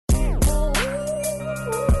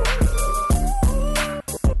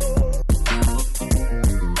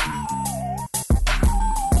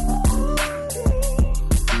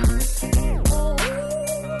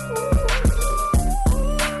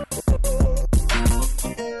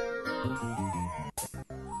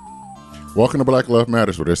Welcome to Black Love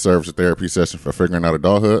Matters, where this serves as a therapy session for figuring out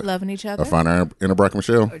adulthood, loving each other. I find our inner Brack and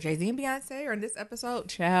Michelle. Or Jay-Z and Beyonce, or in this episode,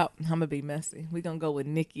 child, I'm gonna be messy. We gonna go with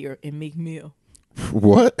Nicki and Meek Mill.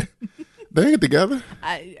 What? They ain't together?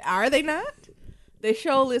 Are they not? They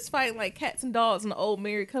show is fighting like cats and dogs and the old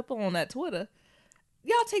married couple on that Twitter.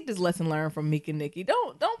 Y'all take this lesson learned from Meek and Nicki.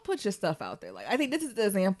 Don't put your stuff out there. Like, I think this is the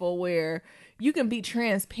example where you can be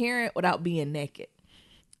transparent without being naked.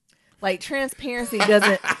 Like, transparency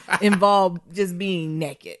doesn't involve just being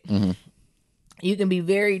naked. Mm-hmm. You can be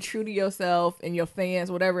very true to yourself and your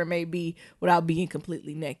fans, whatever it may be, without being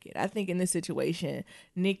completely naked. I think in this situation,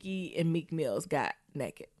 Nicki and Meek Mills got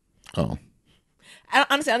naked. Oh.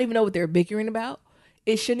 Honestly, I don't even know what they're bickering about.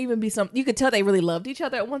 It shouldn't even be something. You could tell they really loved each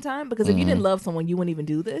other at one time, because if you didn't love someone, you wouldn't even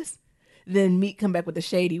do this. Then Meek come back with the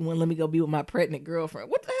shady one, let me go be with my pregnant girlfriend.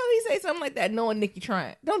 What the hell he say something like that knowing Nicki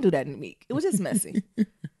trying? Don't do that to Meek. It was just messy.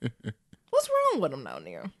 What's wrong with them now,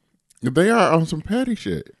 Nero? They are on some petty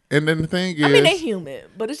shit. And then the thing is, I mean, they human,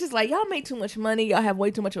 but it's just like, y'all make too much money. Y'all have way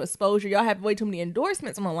too much of exposure. Y'all have way too many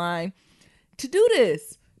endorsements on the line to do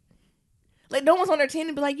this. Like, no one's on their team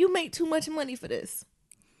and be like, you make too much money for this.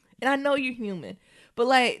 And I know you're human. But,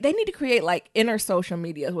 like, they need to create, like, inner social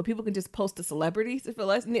media where people can just post to celebrities. If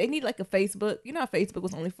less, they need, like, a Facebook. You know how Facebook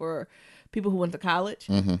was only for people who went to college?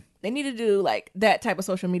 Mm-hmm. They need to do, like, that type of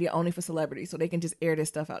social media only for celebrities so they can just air this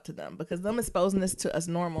stuff out to them. Because them exposing this to us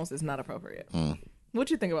normals is not appropriate. What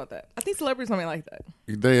you think about that? I think celebrities don't like that.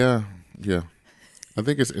 They, yeah. I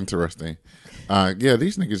think it's interesting. Yeah,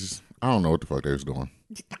 these niggas, I don't know what the fuck they was doing.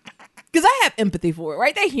 Because I have empathy for it,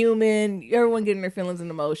 right? They're human. Everyone getting their feelings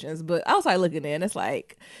and emotions. But outside looking in, it's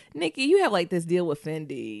like, Nicki, you have like this deal with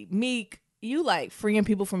Fendi. Meek, you like freeing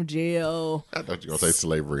people from jail. I thought you were going to say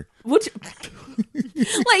slavery. Which, like, you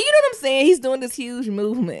know what I'm saying? He's doing this huge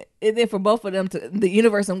movement. And then for both of them, to the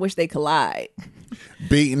universe in which they collide.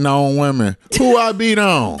 Beating on women. Who I beat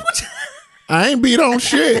on? I ain't beat on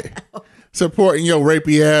shit. Supporting your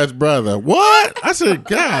rapey ass brother. What? I said,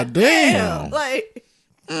 God damn. Like,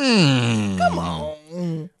 come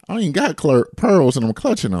on. I ain't got pearls and I'm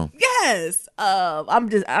clutching them. Yes. I'm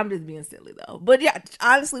just being silly though. But yeah,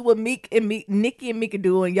 honestly, what Nicki and Meek are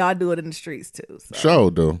doing, y'all do it in the streets too. So.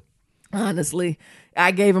 Sure do. Honestly,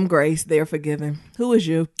 I gave them grace. They're forgiven. Who is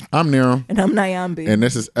you? I'm Nero. And I'm Nyambi. And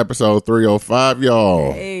this is episode 305,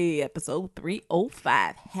 y'all. Hey, episode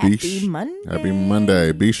 305. Happy Monday. Happy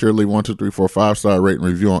Monday. Be sure to leave 1, 2, 3, 4, 5-star rating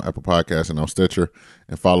review on Apple Podcasts and on Stitcher.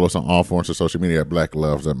 And follow us on all forms of social media at Black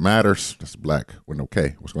Loves That Matters. That's Black with no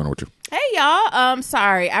K. What's going on with you? Hey, y'all.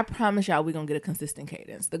 Sorry. I promise y'all we're going to get a consistent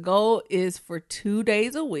cadence. The goal is for 2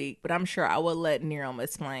 days a week, but I'm sure I will let Nero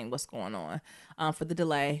explain what's going on for the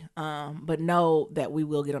delay. But know that we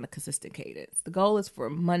will get on a consistent cadence. The goal is for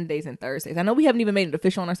Mondays and Thursdays. I know we haven't even made it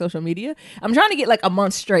official on our social media. I'm trying to get like a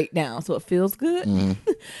month straight now, so it feels good.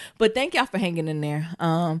 But thank y'all for hanging in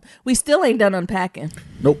there. We still ain't done unpacking.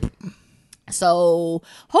 Nope. So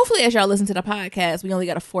hopefully as y'all listen to the podcast, we only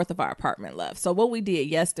got a fourth of our apartment left. So what we did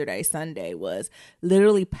yesterday, Sunday, was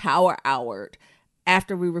literally power houred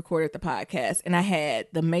after we recorded the podcast. And I had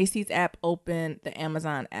the Macy's app open, the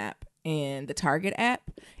Amazon app, and the Target app.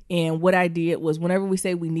 And what I did was whenever we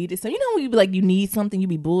say we needed something, you know when you be like, you need something, you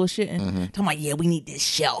be bullshitting. Talking about, yeah, we need this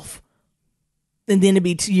shelf. And then it'd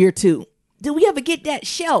be year 2. Did we ever get that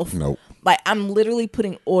shelf? Nope. Like, I'm literally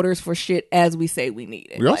putting orders for shit as we say we need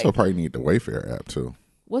it. We also probably need the Wayfair app, too.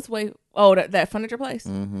 What's Wayfair? Oh, that furniture place?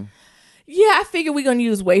 Mm-hmm. Yeah, I figure we're going to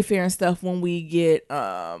use Wayfair and stuff when we get,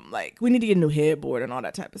 like, we need to get a new headboard and all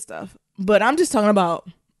that type of stuff. But I'm just talking about...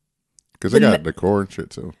 Because they got decor and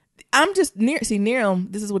shit, too. I'm just... Nero,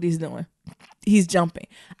 this is what he's doing. He's jumping.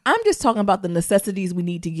 I'm just talking about the necessities we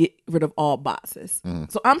need to get rid of all boxes.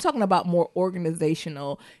 So I'm talking about more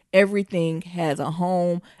organizational. Everything has a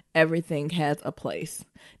home. Everything has a place.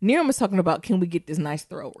 Nero was talking about, can we get this nice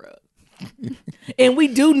throw rug? And we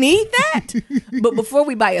do need that. But before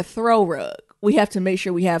we buy a throw rug, we have to make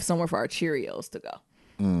sure we have somewhere for our Cheerios to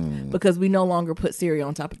go. Because we no longer put cereal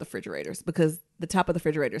on top of the refrigerators, because the top of the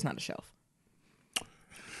refrigerator is not a shelf.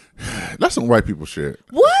 That's some white people shit.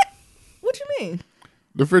 What? What you mean?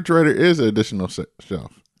 The refrigerator is an additional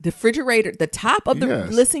shelf. The refrigerator, the top of the...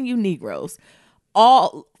 Yes. Listen, you Negroes.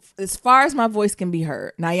 All... As far as my voice can be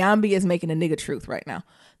heard, Nyambi is making a nigga truth right now.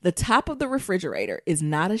 The top of the refrigerator is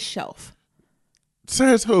not a shelf.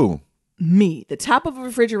 Says who? Me. The top of a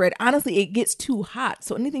refrigerator, honestly, it gets too hot.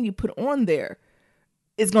 So anything you put on there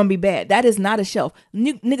is going to be bad. That is not a shelf.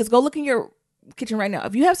 Niggas, go look in your kitchen right now.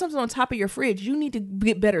 If you have something on top of your fridge, you need to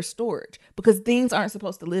get better storage because things aren't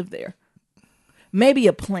supposed to live there. Maybe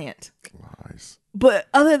a plant. Lies. But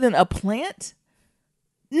other than a plant,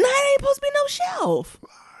 ain't supposed to be no shelf.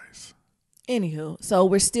 Lies. Anywho, so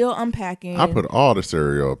we're still unpacking. I put all the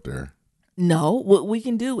cereal up there. No, what we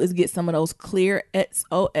can do is get some of those clear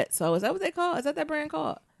Etso. Is that what they call? Is that brand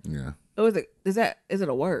called? Yeah. Or is it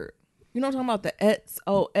a word? You know what I'm talking about? The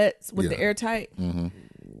Etso with the airtight.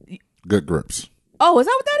 Mm-hmm. Good grips. Oh, is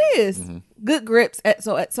that what that is? Mm-hmm. Good grips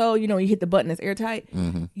Etso. You know, you hit the button, it's airtight.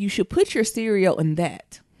 Mm-hmm. You should put your cereal in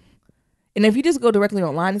that. And if you just go directly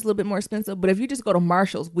online, it's a little bit more expensive. But if you just go to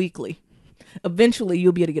Marshall's weekly, eventually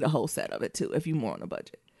you'll be able to get a whole set of it too if you're more on a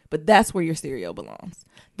budget. But that's where your cereal belongs.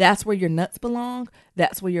 That's where your nuts belong.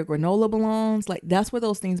 That's where your granola belongs. Like, that's where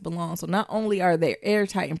those things belong. So not only are they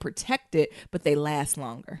airtight and protected, but they last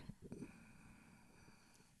longer.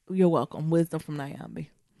 You're welcome. Wisdom from Nyambi.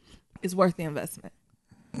 It's worth the investment.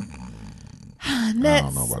 I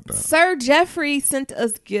don't know about that. Sir Jeffrey sent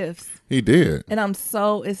us gifts. He did. And I'm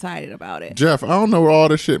so excited about it. Jeff, I don't know what all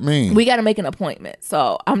this shit means. We got to make an appointment.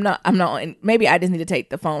 So I'm not, maybe I just need to take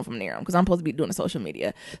the phone from Niram because I'm supposed to be doing the social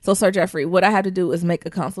media. So Sir Jeffrey, what I have to do is make a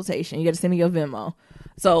consultation. You got to send me your Venmo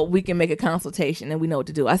so we can make a consultation and we know what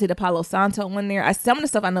to do. I see the Palo Santo one there. Some of the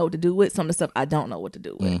stuff I know what to do with, some of the stuff I don't know what to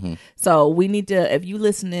do with. Mm-hmm. So we need to, if you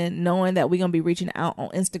listening, knowing that we're going to be reaching out on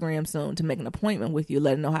Instagram soon to make an appointment with you,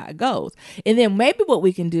 let us know how it goes. And then maybe what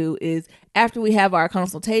we can do is after we have our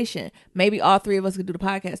consultation, maybe all three of us could do the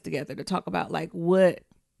podcast together to talk about what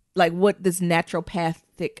this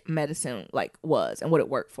naturopathic medicine was and what it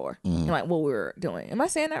worked for and what we were doing. Am I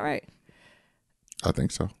saying that right? I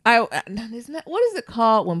think so. Isn't that, what is it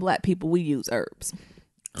called when black people we use herbs?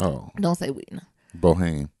 Oh, don't say we. No.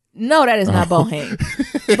 Bohane. No, that is not Bohane.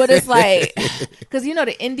 But it's like, because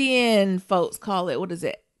the Indian folks call it. What is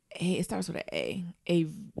it? It starts with an A.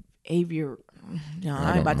 Aviar. No,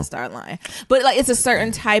 I ain't about to start lying. But it's a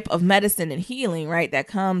certain type of medicine and healing, right? That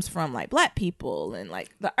comes from black people and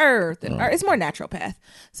the earth and it's more naturopath.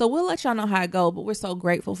 So we'll let y'all know how it go. But we're so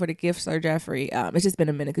grateful for the gift, Sir Jeffrey. It's just been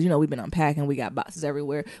a minute because we've been unpacking. We got boxes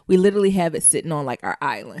everywhere. We literally have it sitting on our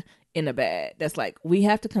island in a bag. That's we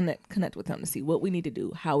have to connect with him to see what we need to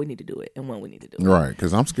do, how we need to do it, and when we need to do it. Right?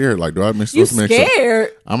 Because I'm scared. Do I mix? You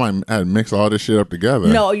scared? I might mix all this shit up together.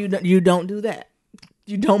 No, you don't do that.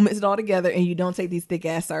 You don't mix it all together, and you don't take these thick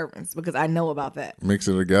ass servings because I know about that. Mix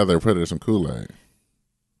it together, put it in some Kool-Aid.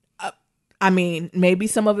 Maybe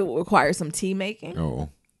some of it will require some tea making. Oh,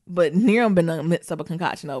 but Niram been in the midst of a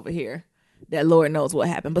concoction over here. That Lord knows what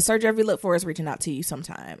happened. But Sir Jeffrey, look for us reaching out to you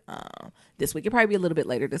sometime this week. It'll probably be a little bit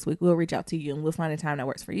later this week. We'll reach out to you and we'll find a time that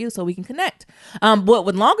works for you so we can connect. But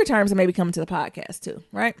with longer terms, and maybe coming to the podcast too,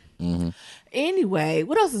 right? Mm-hmm. Anyway,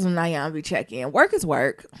 what else is on Nyambi check-in? Work is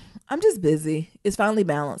work. I'm just busy. It's finally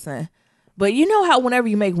balancing. But you know how whenever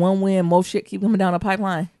you make one win, most shit keep coming down the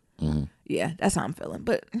pipeline? Mm-hmm. Yeah, that's how I'm feeling.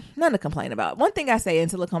 But nothing to complain about. One thing I say in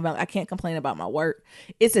Silicon Valley, I can't complain about my work.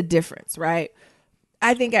 It's a difference, right?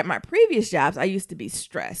 I think at my previous jobs, I used to be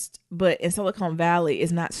stressed. But in Silicon Valley,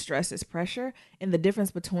 it's not stress, it's pressure. And the difference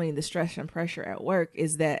between the stress and pressure at work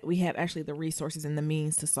is that we have actually the resources and the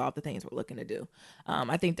means to solve the things we're looking to do.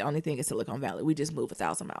 I think the only thing is Silicon Valley, we just move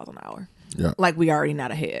 1,000 miles an hour. Yeah. We already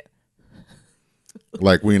not ahead.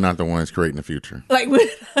 We're not the ones creating the future.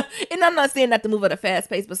 And I'm not saying that to move at a fast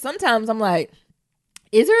pace, but sometimes I'm like,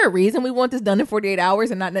 is there a reason we want this done in 48 hours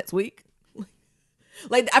and not next week?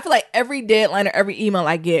 I feel like every deadline or every email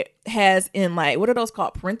I get has in what are those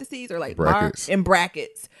called? Parentheses or brackets. In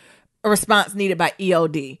brackets. A response needed by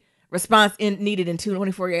EOD. Response needed in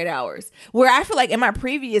 48 hours. Where I feel like in my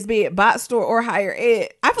previous, be it bot store or higher ed,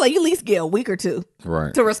 I feel like you at least get a week or two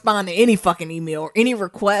to respond to any fucking email or any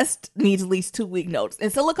request needs at least 2-week notice. In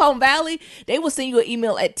Silicon Valley, they will send you an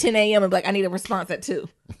email at 10 a.m. and be like, I need a response at 2.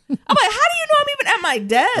 I'm like, how do you know I'm even at my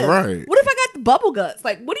desk? Right. What if I got the bubble guts?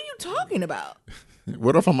 What are you talking about?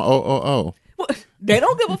 What if I'm OOO? They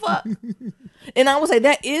don't give a fuck. And I would say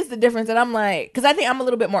that is the difference that I'm because I think I'm a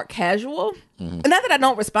little bit more casual. Mm-hmm. And not that I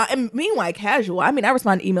don't respond. And meanwhile, casual, I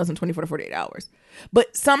respond to emails in 24 to 48 hours.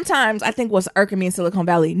 But sometimes I think what's irking me in Silicon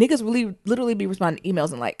Valley, niggas really literally be responding to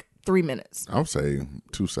emails in 3 minutes. I would say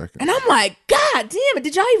 2 seconds. And I'm like, God damn it,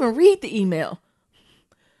 did y'all even read the email?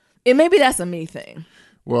 And maybe that's a me thing.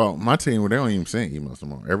 Well, my team, they don't even send emails no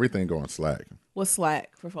more. Everything go on Slack. What's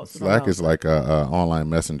Slack for folks? Slack is a online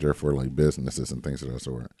messenger for businesses and things of that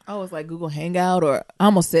sort. Oh, it's like Google Hangout, or I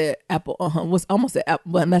almost said Apple. Almost said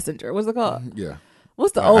Apple Messenger. What's it called? Yeah.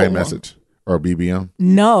 What's the old iMessage or BBM?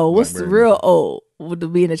 No, what's the real old?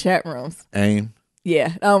 Would be in the chat rooms. AIM.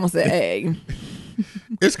 Yeah, I almost said AIM.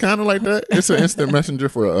 It's kind of like that. It's an instant messenger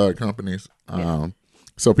for companies. Yeah.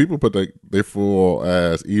 So people put their full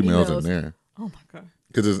ass emails in there. Oh my God.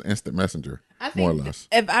 Because it's an instant messenger, more or less.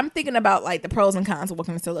 If I'm thinking about the pros and cons of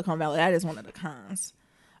working in Silicon Valley, that is one of the cons.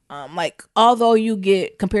 Like, although you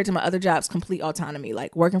get, compared to my other jobs, complete autonomy,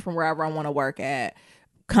 like working from wherever I want to work at,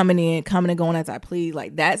 coming and going as I please,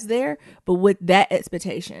 like that's there. But with that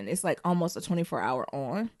expectation, it's like almost a 24-hour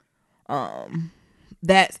on.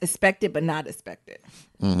 That's expected but not expected.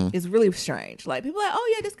 It's really strange. Like, people are like,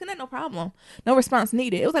 oh yeah, disconnect, no problem, no response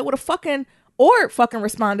needed. It was like, what a fucking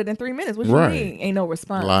responded in 3 minutes. What you mean ain't no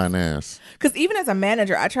response? Lying ass. Because even as a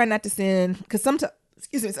manager, I try not to send, because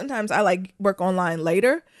sometimes I like work online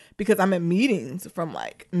later because I'm in meetings from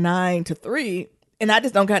like 9 to 3 and I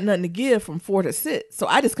just don't got nothing to give from 4 to 6. So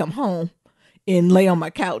I just come home and lay on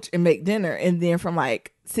my couch and make dinner, and then from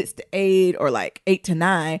like 6 to 8 or like 8 to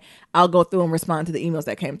 9, I'll go through and respond to the emails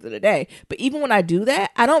that came through the day. But even when I do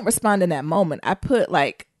that, I don't respond in that moment. I put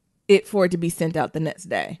like it for it to be sent out the next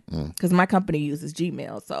day, because my company uses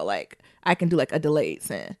Gmail, so like I can do like a delayed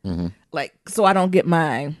send, like, so I don't get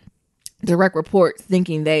my direct reports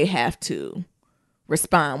thinking they have to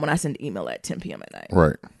respond when I send an email at 10 p.m. at night.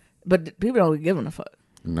 Right. But people don't give a fuck.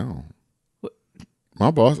 No.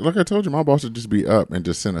 My boss, like I told you, my boss would just be up and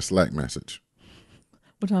just send a Slack message.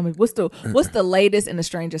 What time is, what's the latest and the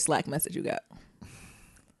strangest Slack message you got?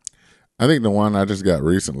 I think the one I just got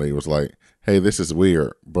recently was like, hey, this is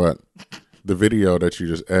weird, but the video that you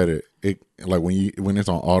just edit, it like when it's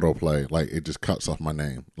on autoplay, like it just cuts off my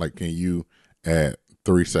name. Like, can you add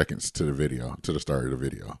 3 seconds to the video, to the start of the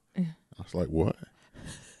video? Yeah. I was like, what?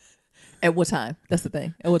 At what time? That's the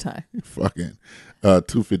thing. At what time? Fucking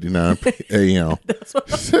 2:59 a.m.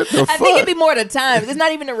 I think it'd be more the times. It's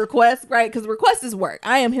not even a request, right? Because request is work.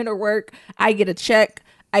 I am here to work. I get a check.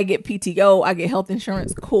 I get PTO. I get health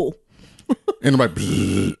insurance. Cool. And I'm like,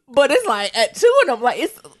 but it's like at 2 and I'm like,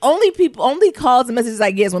 it's only calls and messages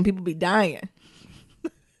I get is when people be dying.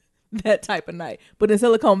 That type of night. But in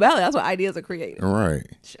Silicon Valley, that's what ideas are created. Right.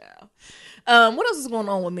 Child. What else is going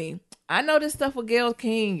on with me? I know this stuff with Gayle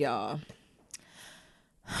King, y'all.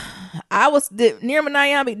 Nirma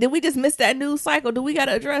Nayami, did we just miss that news cycle? Do we got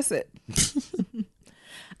to address it?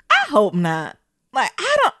 I hope not. Like,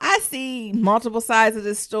 I see multiple sides of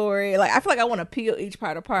this story. Like, I feel like I want to peel each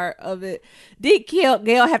part apart of it. Did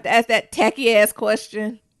Gayle have to ask that tacky ass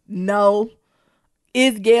question? No.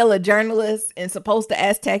 Is Gayle a journalist and supposed to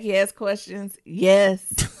ask tacky ass questions? Yes.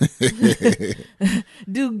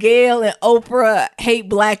 Do Gayle and Oprah hate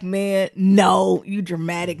black men? No, you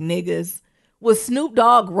dramatic niggas. Was Snoop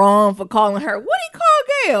Dogg wrong for calling her? What did he call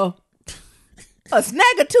Gayle? A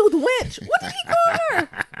snag-a-tooth wench? What did he call her?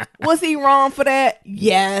 Was he wrong for that?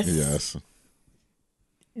 Yes. Yes.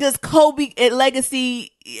 Does Kobe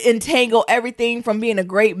legacy entangle everything from being a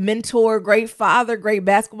great mentor, great father, great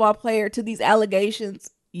basketball player to these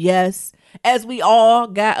allegations? Yes. As we all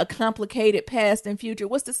got a complicated past and future.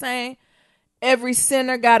 What's the saying? Every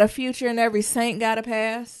sinner got a future and every saint got a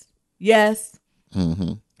past. Yes.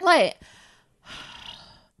 Mm-hmm. Like,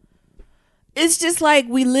 it's just like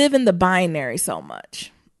we live in the binary so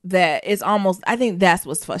much that it's almost, I think that's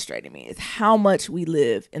what's frustrating me, is how much we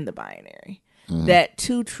live in the binary. That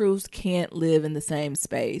two truths can't live in the same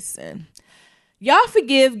space. And y'all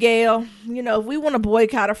forgive Gayle. You know, if we want to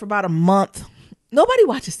boycott her for about a month, nobody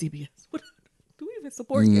watches CBS. Do we even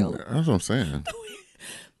support Gayle? That's what I'm saying.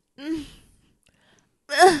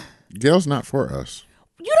 Gayle's not for us.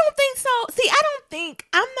 You don't think so? See, I don't think,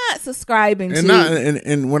 I'm not subscribing and to.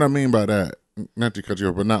 And what I mean by that, not to cut you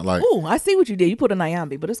off, but not like. Ooh, I see what you did. You put a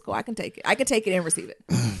Nyambi, but it's cool. I can take it. I can take it and receive it.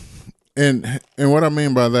 And what I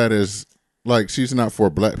mean by that is, like, she's not for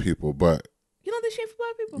black people, but. You don't think she's for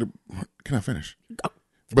black people? Can I finish?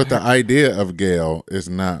 But the idea of Gayle is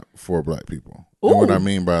not for black people. Ooh. And what I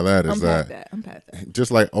mean by that is I'm past that. Just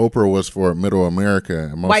like Oprah was for middle America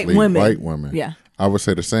and mostly white women. Yeah. I would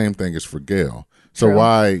say the same thing is for Gayle. So True.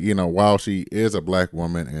 Why, while she is a black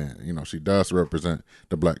woman and, she does represent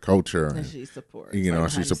the black culture and she supports,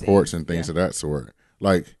 she supports and things of that sort.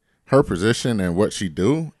 Like, her position and what she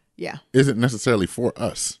do isn't necessarily for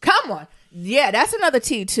us. Come on. Yeah, that's another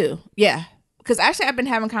T too. Yeah. Because actually I've been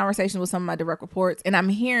having conversations with some of my direct reports, and I'm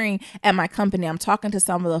hearing at my company, I'm talking to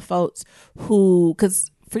some of the folks who, because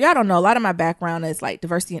for y'all don't know, a lot of my background is like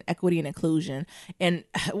diversity and equity and inclusion. And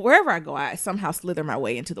wherever I go, I somehow slither my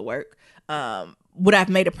way into the work. What I've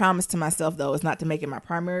made a promise to myself, though, is not to make it my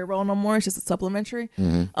primary role no more. It's just a supplementary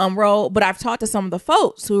role. But I've talked to some of the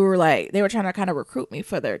folks who were like, they were trying to kind of recruit me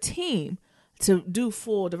for their team to do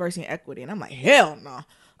full diversity and equity. And I'm like, hell no.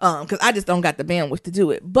 Because I just don't got the bandwidth to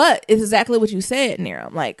do it. But it's exactly what you said,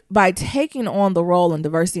 Nira. Like, by taking on the role in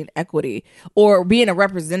diversity and equity or being a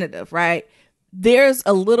representative, right? There's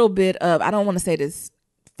a little bit of, I don't want to say this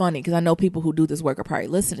funny because I know people who do this work are probably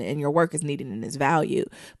listening and your work is needed and is valued.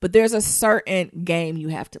 But there's a certain game you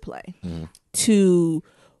have to play to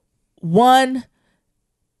one,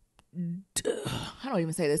 I don't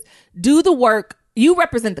even say this. Do the work. You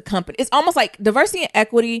represent the company. It's almost like diversity and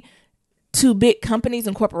equity to big companies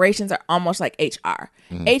and corporations are almost like HR.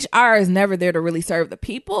 HR is never there to really serve the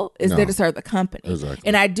people. It's there to serve the company. Exactly.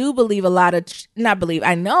 And I do believe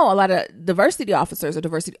I know a lot of diversity officers or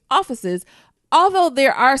diversity offices, although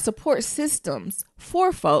there are support systems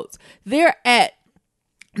for folks,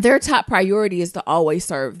 their top priority is to always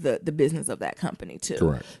serve the business of that company too.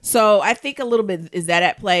 Correct. So I think a little bit is that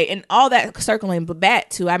at play, and all that circling back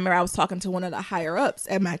to, I remember I was talking to one of the higher ups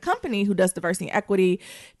at my company who does diversity and equity,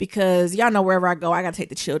 because y'all know wherever I go, I got to take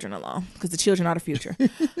the children along because the children are the future.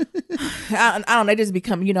 I don't, they just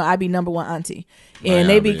become, I be number one auntie, and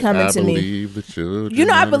they be coming to me. The children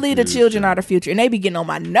I believe the children are the future, and they be getting on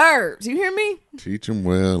my nerves. You hear me? Teach them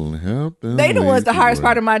well and help them. They the ones the hardest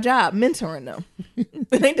part of my job, mentoring them.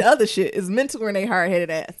 It ain't the other shit. It's mentoring they hard-headed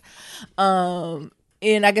ass.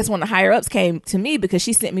 And I guess one of the higher ups came to me because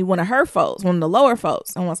she sent me one of her folks, one of the lower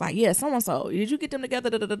folks, and was like, yeah, so did you get them together?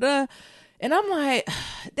 Da, da, da, da. And I'm like,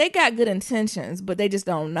 they got good intentions, but they just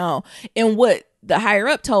don't know. And what the higher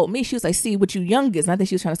up told me, she was like, see, what you youngest, and I think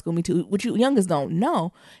she was trying to school me too, what you youngest don't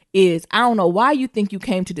know is, I don't know why you think you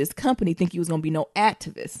came to this company thinking you was going to be no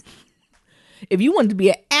activist. If you wanted to be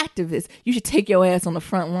an activist, you should take your ass on the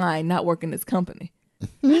front line, not work in this company.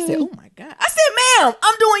 I said, oh my God. I said, ma'am,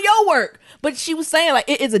 I'm doing your work. But she was saying, like,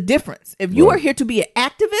 it is a difference. If you are here to be an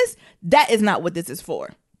activist, that is not what this is for.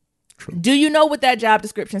 True. Do you know what that job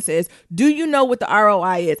description says? Do you know what the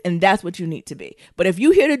ROI is? And that's what you need to be. But if you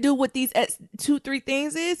here to do what these 2-3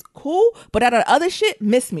 things is, cool. But out of the other shit,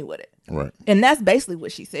 miss me with it. Right. And that's basically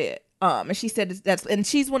what she said. And she said and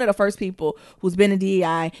she's one of the first people who's been in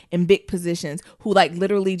DEI in big positions who like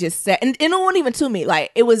literally just said, and it wasn't even to me. Like,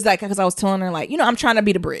 it was like, because I was telling her like, I'm trying to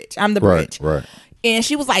be the bridge. I'm the bridge. Right. And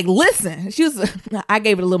she was like, listen, I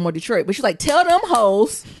gave it a little more Detroit, but she's like, tell them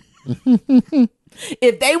hoes,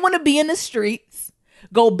 if they want to be in the streets,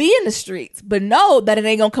 go be in the streets, but know that it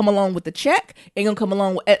ain't gonna come along with the check, ain't gonna come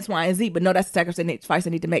along with X, Y, and Z, but no, that's the sacrifice they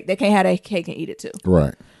need to make. They can't have their cake and eat it too.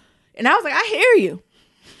 Right. And I was like, I hear you.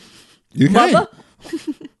 You can.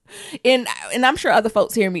 And I'm sure other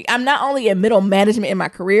folks hear me. I'm not only in middle management in my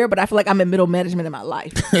career, but I feel like I'm in middle management in my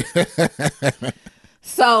life.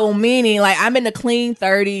 So meaning like I'm in the clean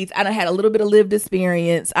 30s. I done had a little bit of lived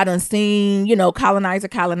experience. I done seen, colonize. I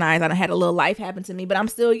done had a little life happen to me, but I'm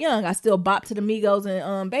still young. I still bop to the Migos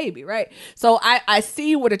and Baby, right? So I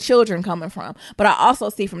see where the children coming from, but I also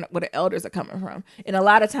see from where the elders are coming from. And a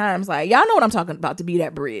lot of times, like, y'all know what I'm talking about, to be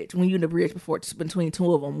that bridge. When you in the bridge between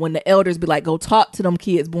two of them, when the elders be like, go talk to them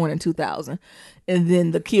kids born in 2000. And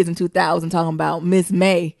then the kids in 2000 talking about Miss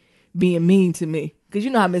May being mean to me. Because you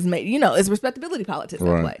know how Miss May, it's respectability politics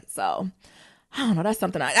in play. So, I don't know. That's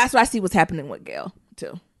something. That's what I see what's happening with Gail,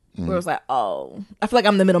 too. Where it's like, oh, I feel like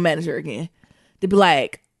I'm the middle manager again. To be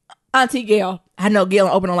like, Auntie Gail. I know Gail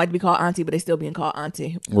and Open don't like to be called Auntie, but they still being called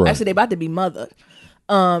Auntie. Right. Actually, they about to be mother.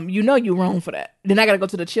 You wrong for that. Then I got to go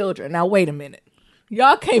to the children. Now, wait a minute.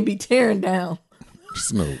 Y'all can't be tearing down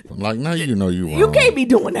Snoop. Like, now you know you wrong. You can't be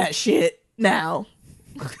doing that shit now.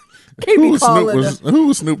 Who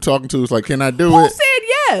was Snoop talking to? Was like, can I do it? Who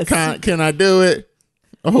said yes? Can I do it?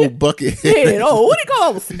 Oh, bucket. What do you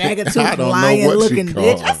call Snaggletooth lion looking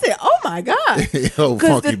bitch? I said, oh my God. Oh,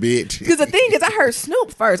 funky bitch. Because the thing is, I heard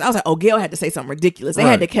Snoop first. I was like, oh, Gail had to say something ridiculous. They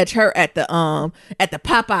had to catch her at the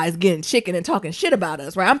Popeyes getting chicken and talking shit about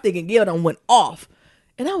us, right? I'm thinking Gail done went off.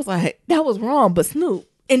 And I was like, that was wrong, but Snoop.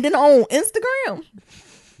 And then on Instagram,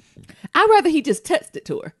 I'd rather he just texted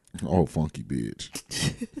to her. Oh, funky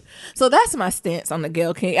bitch. So that's my stance on the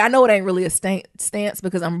Gayle King. I know it ain't really a stance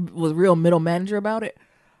because I was real middle manager about it.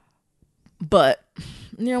 But,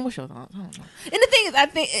 what's your thoughts? I don't know. And the thing is, I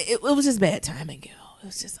think it was just bad timing, Gayle. It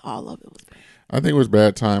was just all of it was bad. I think it was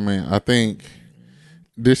bad timing. I think,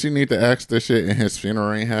 did she need to ask this shit and his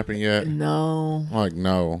funeral ain't happened yet? No. Like,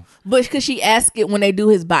 no. But because she asked it when they do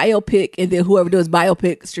his biopic, and then whoever does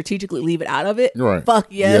biopic strategically leave it out of it. Right. Fuck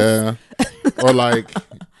yes. Yeah. Or like,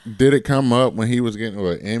 did it come up when he was getting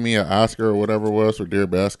an Emmy or Oscar or whatever it was for Dear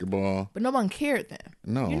Basketball? But no one cared then.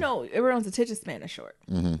 No. Everyone's attention span is short.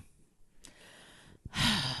 Mm-hmm.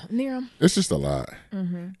 Near it's just a lot.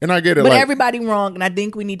 Mm-hmm. And I get it. But everybody wrong, and I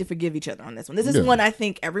think we need to forgive each other on this one. This is one I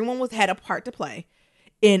think everyone had a part to play.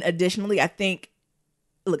 And additionally, I think,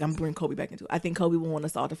 look, I'm bringing Kobe back into it. I think Kobe will want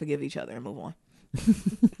us all to forgive each other and move on.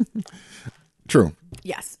 True.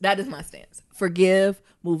 Yes, that is my stance. Forgive,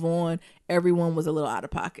 move on. Everyone was a little out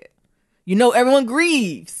of pocket. Everyone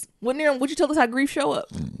grieves. Would you tell us how grief show up?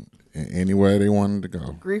 Anywhere they wanted to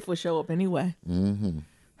go. Grief will show up anyway. Mm-hmm.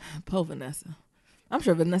 Poor Vanessa. I'm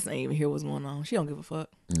sure Vanessa ain't even hear what's going on. She don't give a fuck.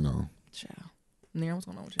 No. Child. Nira, what's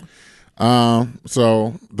going on with you?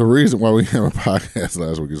 So the reason why we have a podcast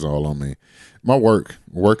last week is all on me. My work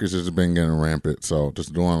has just been getting rampant. So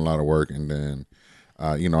just doing a lot of work, and then,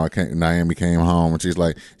 Naomi came home and she's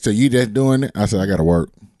like, "So you just doing it?" I said, "I got to work."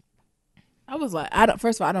 I was like,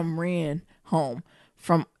 first of all, I done ran home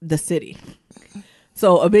from the city.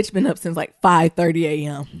 So a bitch been up since like 5:30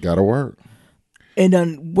 a.m. Got to work. And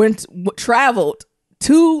then traveled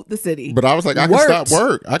to the city. But I was like, I can stop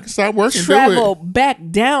work. I can stop work and travel back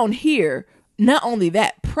down here. Not only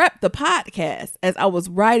that, prep the podcast as I was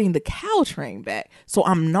riding the Caltrain back. So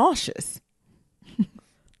I'm nauseous.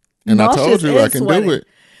 And nauseous, I told you I can sweating. Do it.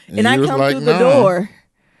 And I come through the door,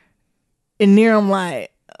 and near I'm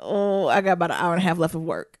like, oh, I got about an hour and a half left of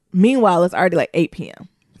work. Meanwhile, it's already like 8 p.m.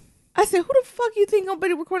 I said, who the fuck you think gonna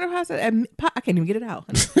be recording a podcast I can't even get it out.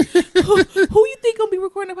 who you think gonna be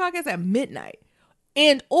recording a podcast at midnight?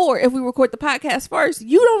 And or if we record the podcast first,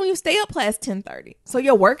 you don't even stay up past 10:30. So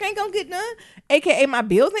your work ain't gonna get done, aka my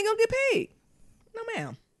bills ain't gonna get paid. No,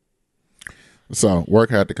 ma'am. So work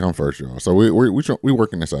had to come first, y'all. So we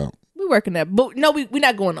working this out. We working that, but no, we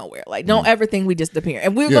not going nowhere. Like, don't ever think we just disappear.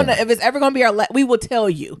 And if it's ever gonna be our we will tell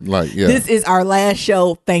you. Like, this is our last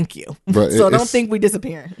show. Thank you. But so don't think we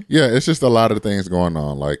disappearing. Yeah, it's just a lot of things going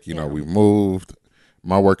on. Like, you know, we moved.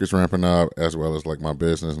 My work is ramping up, as well as like my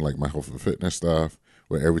business and like my health and fitness stuff,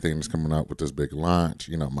 where everything is coming up with this big launch.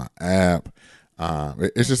 You know, my app.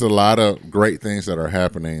 It's just a lot of great things that are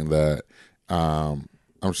happening that.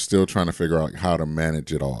 I'm still trying to figure out how to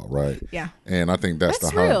manage it all, right? Yeah. And I think that's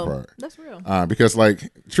the hard part. That's real. Because,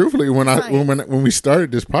 like, truthfully, when we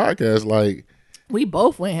started this podcast, like, we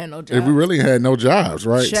both ain't had no jobs. We really had no jobs,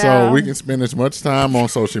 right? Child. So we can spend as much time on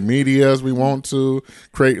social media as we want to,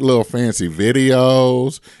 create little fancy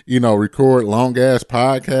videos, record long ass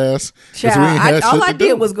podcasts. Child, all I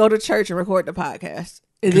did was go to church and record the podcast.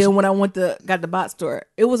 And then when I got the bot store,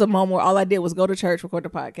 it was a moment where all I did was go to church, record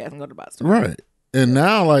the podcast, and go to the bot store. Right. And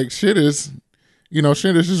now, like, shit is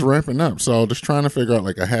just ramping up. So just trying to figure out,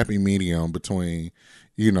 like, a happy medium between,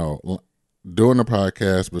 doing the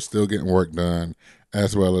podcast but still getting work done,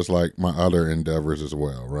 as well as, like, my other endeavors as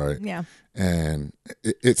well, right? Yeah. And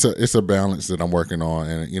it's a balance that I'm working on,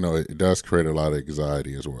 and, it does create a lot of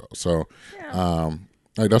anxiety as well. So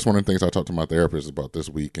that's one of the things I talked to my therapist about this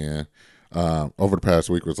weekend. Over the past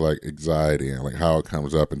week was, like, anxiety and, like, how it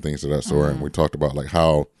comes up and things of that sort. And we talked about, like,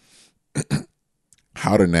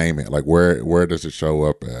 how to name it, like where does it show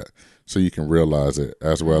up at, so you can realize it,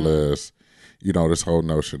 as well as this whole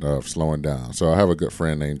notion of slowing down. So I have a good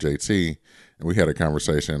friend named JT, and we had a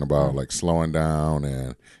conversation about like slowing down,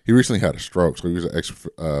 and he recently had a stroke. So he was an ex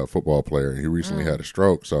football player, and he recently had a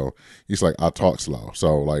stroke. So he's like, I talk slow,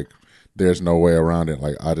 so like there's no way around it.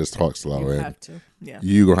 Like, I just talk slow, you and have to. Yeah,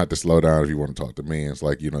 you're gonna have to slow down if you want to talk to me. And it's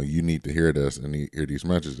like, you need to hear this and hear these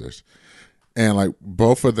messages. And like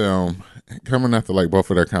both of them, coming after like both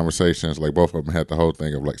of their conversations, like both of them had the whole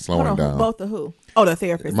thing of like slowing down. Both of who? Oh, the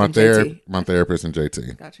therapist. My therapist and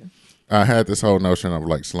JT. Gotcha. I had this whole notion of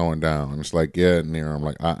like slowing down. And it's like, Nira, I'm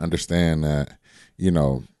like, I understand that,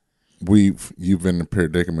 you've been in a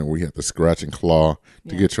predicament where you have to scratch and claw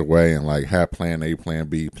to get your way, and like have plan A, plan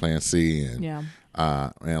B, plan C, and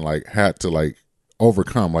and like had to like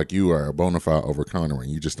overcome, like you are a bona fide overcomer,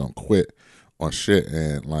 and you just don't quit on shit.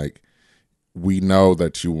 And like, we know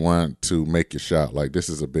that you want to make your shot. Like, this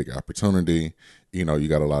is a big opportunity. You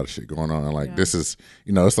got a lot of shit going on. And like, this is,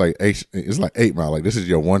 it's like 8 Mile. Like, this is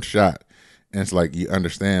your one shot. And it's like, you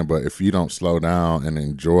understand, but if you don't slow down and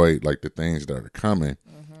enjoy like the things that are coming,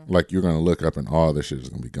 like, you're going to look up and all this shit is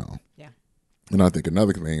going to be gone. Yeah. And I think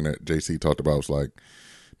another thing that JC talked about was like,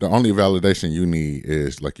 the only validation you need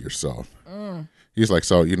is like yourself. He's like,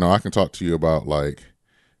 so, I can talk to you about like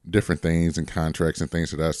different things and contracts and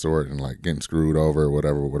things of that sort, and like getting screwed over or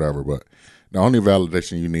whatever. But the only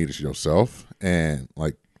validation you need is yourself, and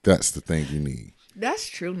like that's the thing you need. That's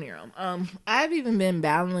true, Nero. I've even been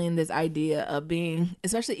battling this idea of being,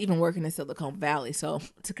 especially even working in Silicon Valley. So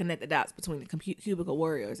to connect the dots between the cubicle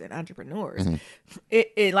warriors and entrepreneurs,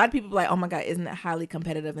 a lot of people are like, oh my God, isn't it highly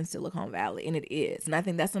competitive in Silicon Valley? And it is. And I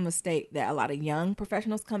think that's a mistake that a lot of young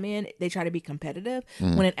professionals come in. They try to be competitive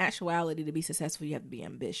when in actuality, to be successful, you have to be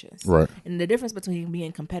ambitious. Right. And the difference between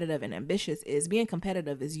being competitive and ambitious is being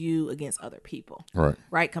competitive is you against other people. Right.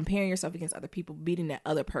 Right. Comparing yourself against other people, beating that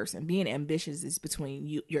other person. Being ambitious is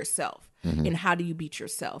between yourself. And how do you beat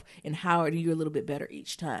yourself? And how are you a little bit better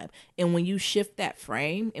each time? And when you shift that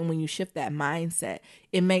frame and when you shift that mindset,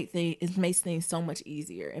 it makes things so much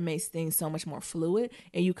easier. It makes things so much more fluid,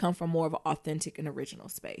 and you come from more of an authentic and original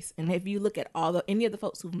space. And if you look at any of the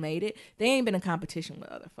folks who've made it, they ain't been in competition with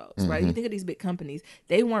other folks, right? You think of these big companies,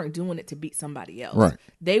 they weren't doing it to beat somebody else. Right.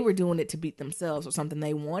 They were doing it to beat themselves or something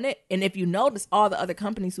they wanted. And if you notice, all the other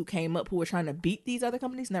companies who came up who were trying to beat these other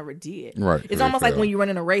companies never did. Right. It's almost like when you run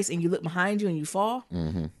in a race and you look behind you and you fall.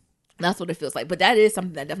 That's what it feels like. But that is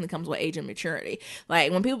something that definitely comes with age and maturity.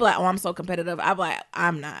 Like when people are like, oh, I'm so competitive, I'm like,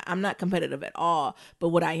 I'm not competitive at all. But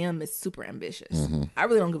what I am is super ambitious. I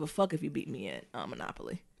really don't give a fuck if you beat me at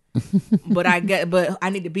Monopoly. but I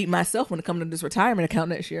need to beat myself when it comes to this retirement account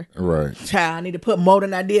next year. Right. Child, I need to put more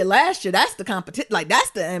than I did last year. That's the competition. Like that's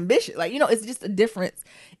the ambition. Like, it's just a difference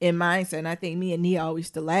in mindset. And I think me and Nia always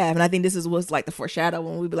used to laugh. And I think this is what's like the foreshadow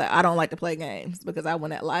when we be like, I don't like to play games because I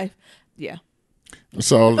win at life. Yeah.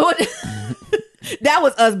 So that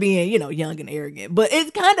was us being, young and arrogant, but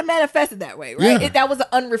it kind of manifested that way, right? Yeah. That was an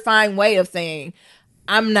unrefined way of saying,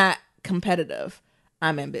 I'm not competitive,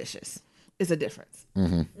 I'm ambitious. It's a difference.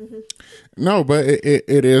 no, but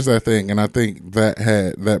it is that thing, and I think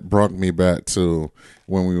that brought me back to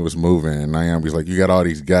when we was moving. And Naomi's like, you got all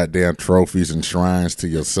these goddamn trophies and shrines to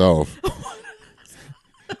yourself.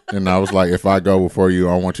 And I was like, if I go before you,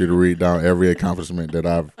 I want you to read down every accomplishment that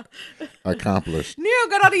I've accomplished. Nero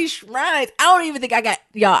got all these shrines. I don't even think I got,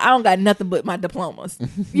 y'all, I don't got nothing but my diplomas.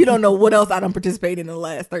 You don't know what else I done participated in the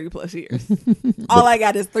last 30 plus years. All I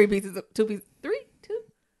got is two pieces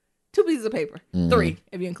of paper. 3,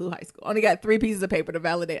 if you include high school. Only got 3 pieces of paper to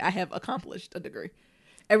validate I have accomplished a degree.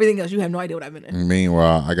 Everything else, you have no idea what I've been in.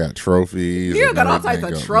 Meanwhile, I got trophies. Nero got all types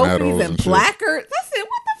of trophies and placards. I said,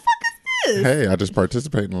 what the fuck is this? Hey, I just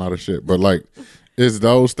participate in a lot of shit. But like, it's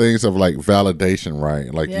those things of like validation,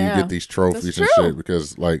 right? Like you get these trophies and shit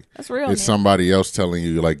because like that's real, it's somebody else telling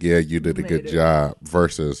you like, yeah, you did a good job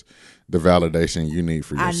versus the validation you need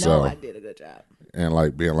for yourself. I know I did a good job. And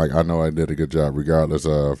like being like, I know I did a good job regardless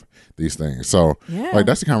of these things. So like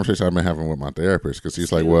that's the conversation I've been having with my therapist because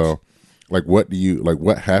he's like, well, like what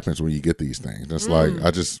happens when you get these things? And it's like,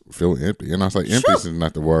 I just feel empty. And I was like, empty is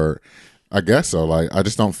not the word. I guess so. Like I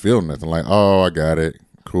just don't feel nothing. Like, oh, I got it.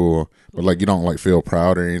 Cool. But like you don't like feel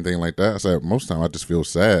proud or anything like that. So most of the time I just feel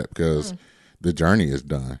sad because the journey is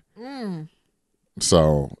done.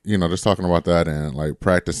 So, just talking about that and like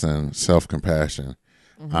practicing self-compassion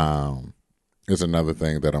is another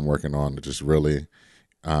thing that I'm working on to just really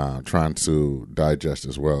trying to digest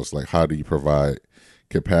as well. It's like, how do you provide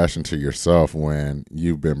compassion to yourself when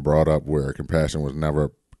you've been brought up where compassion was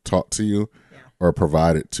never taught to you or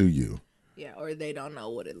provided to you? Yeah, or they don't know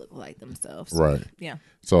what it looked like themselves. Right. Yeah.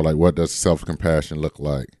 So like, what does self-compassion look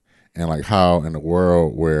like? And like how in a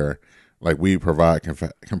world where like we provide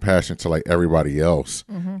compassion to like everybody else,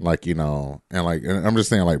 like, and I'm just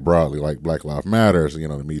saying like broadly, like Black Lives Matters,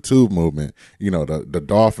 the Me Too movement, the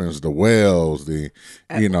dolphins, the whales, the,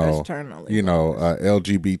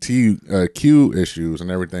 LGBTQ issues and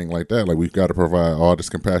everything like that. Like we've got to provide all this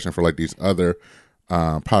compassion for like these other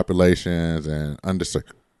populations and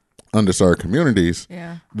underserved communities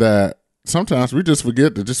that sometimes we just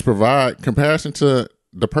forget to just provide compassion to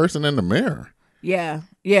the person in the mirror. Yeah.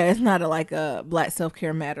 It's not like a Black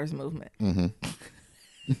Self-Care Matters movement.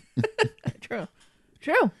 True.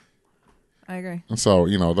 I agree. And so,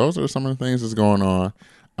 those are some of the things that's going on.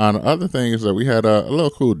 The other thing is that we had a little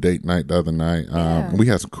cool date night the other night. We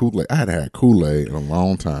had some Kool-Aid. I hadn't had Kool-Aid in a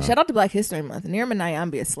long time. Shout out to Black History Month. Nirma and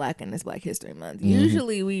Nyambi is slacking this Black History Month.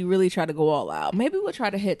 Usually we really try to go all out. Maybe we'll try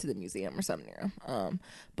to head to the museum or something.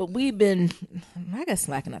 But we've been, I guess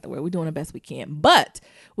slacking out the word. We're doing the best we can. But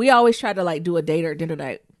we always try to like do a date or dinner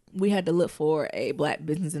night. We had to look for a Black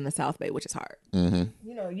business in the South Bay, which is hard. Usually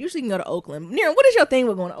you can go to Oakland. Nira, what is your thing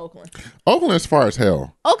with going to Oakland? Oakland is far as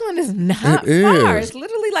hell. Oakland is not far. It's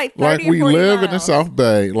literally like 30 like we or 40 live miles. in the South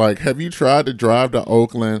Bay. Like, have you tried to drive to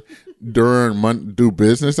Oakland during do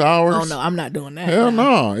business hours? Oh no, I'm not doing that. Hell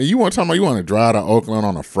no. You want to talk about you want to drive to Oakland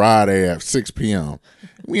on a Friday at 6 p.m.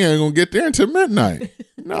 We ain't gonna get there until midnight.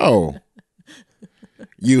 No.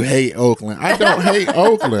 You hate Oakland. I don't hate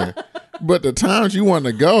Oakland. But the times you want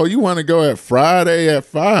to go at Friday at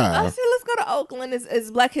 5. I said, let's go to Oakland.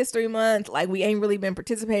 It's Black History Month. Like, we ain't really been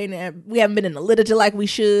participating. We haven't been in the literature like we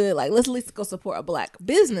should. Like, let's at least go support a Black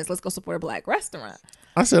business. Let's go support a Black restaurant.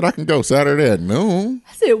 I said, I can go Saturday at noon.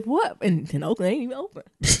 I said, what? And Oakland ain't even open.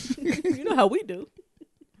 You know how we do.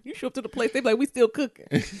 You show up to the place, they be like, we still cooking.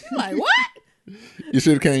 You're like, what? You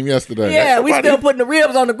should have came yesterday. Yeah, we still putting the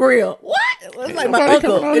ribs on the grill. What? It's like my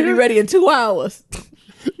uncle. It'll be ready in 2 hours.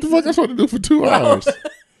 The fuck I'm supposed to do for 2 hours?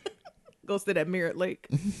 go sit at Mirror Lake.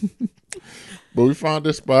 But we found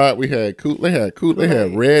this spot. We had Kool-Aid. They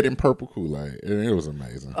had red and purple Kool-Aid, and it was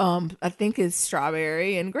amazing. I think it's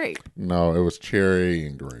strawberry and grape. No, it was cherry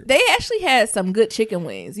and grape. They actually had some good chicken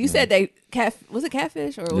wings. You said was it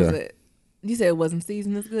catfish or was it? You said it wasn't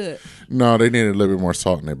seasoned as good. No, they needed a little bit more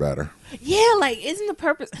salt in their batter. Yeah, like isn't the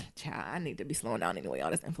purpose? Child, I need to be slowing down anyway. All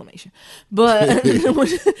this inflammation, but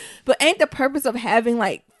but ain't the purpose of having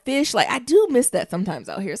like fish? Like I do miss that sometimes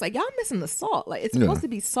out here. It's like y'all missing the salt. Like it's supposed to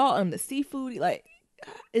be salt on the seafood. Like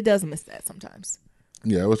it does miss that sometimes.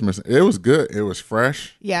 Yeah, it was missing. It was good. It was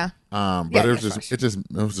fresh. Yeah. But it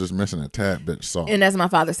was just missing a tad bit of salt. And as my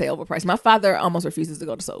father say, overpriced. My father almost refuses to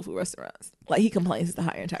go to soul food restaurants. Like he complains the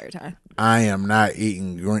entire time. I am not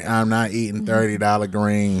eating green. I'm not eating $30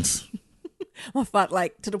 greens. My father,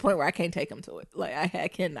 like to the point where I can't take him to it. Like I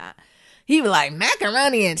cannot. He be like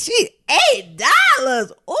macaroni and cheese,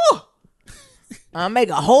 $8. Oh, I'll make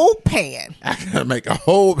a whole pan. I gotta make a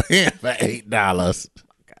whole pan for $8.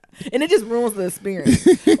 And it just ruins the experience.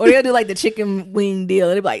 Or they'll do like the chicken wing deal.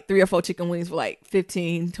 It'll be like 3 or 4 chicken wings for like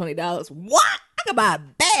 $15, $20. What? I could buy a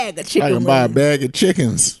bag of chicken wings. I can buy a bag of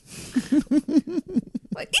chickens.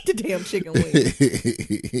 Like, eat the damn chicken wings.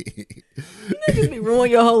 You just be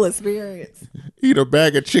ruin your whole experience. Eat a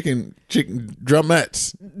bag of chicken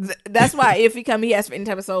drumettes. That's why if he come, he asks for any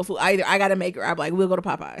type of soul food. Either I gotta make it, or I'm like, we'll go to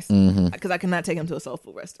Popeyes because I cannot take him to a soul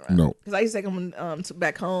food restaurant. No, because I used to take him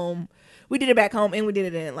back home. We did it back home, and we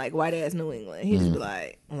did it in like white ass New England. He'd just be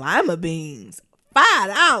like, lima beans,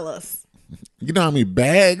 $5. You know how many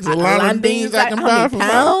bags of lima beans I can buy for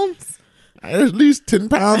pounds? At least 10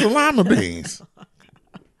 pounds of lima beans.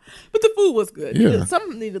 But the food was good. Yeah.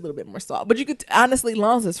 Some needed a little bit more salt. But you could, honestly, as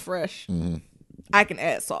long as it's fresh, I can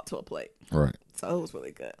add salt to a plate. Right. So it was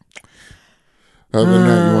really good. Other than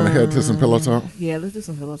that, you want to head to some pillow talk? Yeah, let's do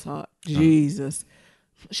some pillow talk. Jesus.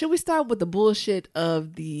 Should we start with the bullshit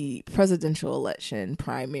of the presidential election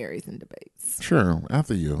primaries and debates? Sure.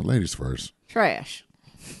 After you. Ladies first. Trash.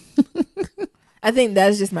 I think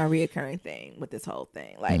that's just my reoccurring thing with this whole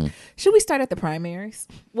thing. Like, should we start at the primaries?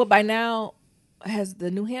 Well, by now... Has the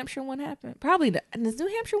New Hampshire one happened? Probably. Is New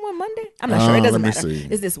Hampshire one Monday? I'm not sure. It doesn't matter. See.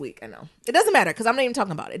 It's this week. I know. It doesn't matter because I'm not even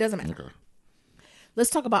talking about it. It doesn't matter. Okay. Let's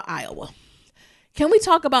talk about Iowa. Can we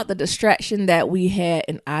talk about the distraction that we had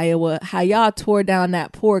in Iowa? How y'all tore down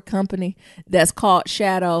that poor company that's called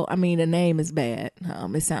Shadow. I mean, the name is bad.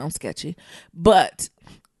 It sounds sketchy. But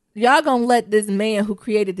y'all gonna let this man who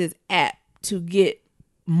created this app to get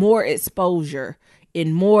more exposure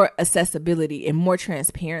and more accessibility and more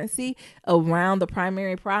transparency around the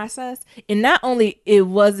primary process. And not only it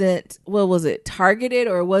wasn't, targeted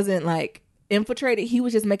or it wasn't like infiltrated, he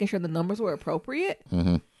was just making sure the numbers were appropriate.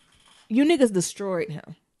 You niggas destroyed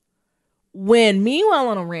him. When meanwhile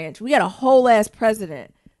on a ranch, we had a whole ass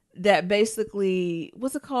president that basically,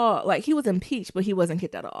 what's it called? Like he was impeached, but he wasn't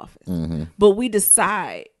kicked out of office. But we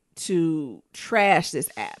decide to trash this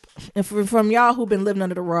app. And from y'all who've been living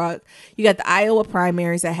under the rug, you got the Iowa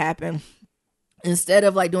primaries that happened. Instead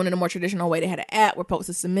of like doing it a more traditional way, they had an app where folks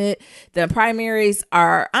to submit. The primaries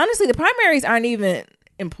aren't even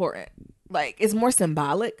important. Like it's more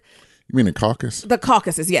symbolic. You mean the caucus? The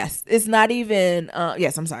caucuses, yes. It's not even,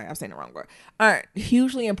 yes, I'm sorry, I'm saying the wrong word. Aren't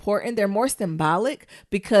hugely important. They're more symbolic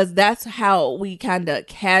because that's how we kind of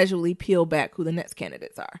casually peel back who the next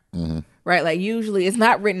candidates are. Right? Like usually it's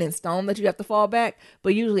not written in stone that you have to fall back,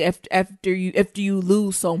 but usually after you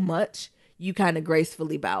lose so much, you kind of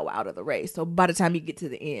gracefully bow out of the race. So by the time you get to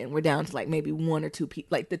the end, we're down to like maybe 1 or 2 people,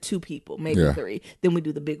 like the 2 people, maybe 3. Then we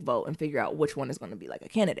do the big vote and figure out which one is going to be like a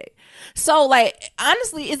candidate. So like,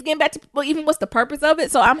 honestly, it's getting back to, well, even what's the purpose of it?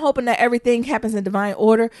 So I'm hoping that everything happens in divine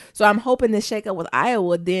order. So I'm hoping this shakeup with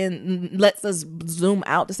Iowa then lets us zoom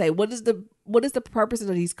out to say, what is the purpose of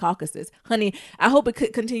these caucuses? Honey, I hope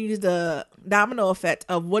it continues the domino effect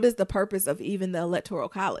of what is the purpose of even the Electoral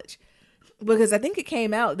College? Because I think it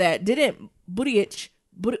came out that didn't Buttigieg.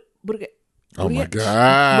 Oh my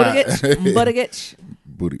God. Buttigieg.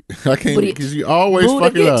 I can't because you always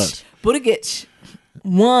fuck it up. Buttigieg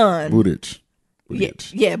won. Buttigieg.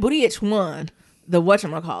 Yeah, Buttigieg won the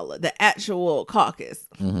whatchamacallit, the actual caucus.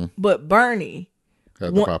 But Bernie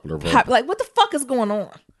had the popular vote. Like, what the fuck is going on?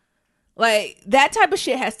 Like, that type of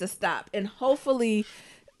shit has to stop. And hopefully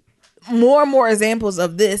more and more examples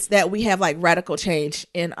of this, that we have like radical change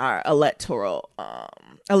in our electoral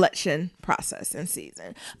election process and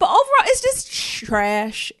season. But overall, it's just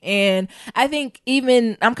trash. And I think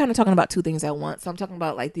even I'm kind of talking about 2 things at once. So I'm talking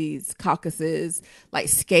about like these caucuses, like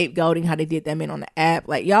scapegoating, how they did that man on the app.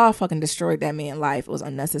 Like y'all fucking destroyed that man's life. It was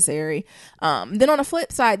unnecessary. Then on the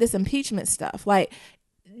flip side, this impeachment stuff, like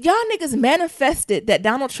y'all niggas manifested that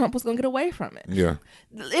Donald Trump was gonna get away from it. Yeah.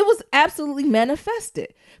 It was absolutely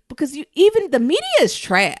manifested because even the media is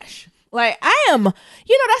trash. Like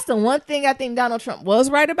that's the one thing I think Donald Trump was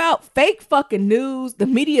right about. Fake fucking news. The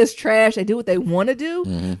media is trash. They do what they want to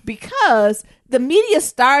do because the media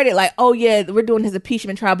started like, oh yeah, we're doing his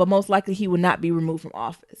impeachment trial, but most likely he would not be removed from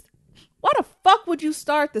office. Why the fuck would you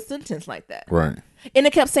start the sentence like that? Right. And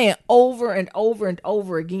it kept saying over and over and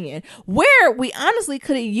over again, where we honestly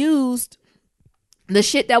could have used the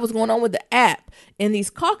shit that was going on with the app in these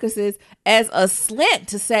caucuses as a slant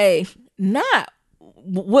to say, not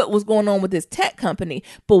what was going on with this tech company,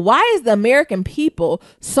 but why is the American people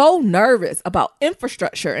so nervous about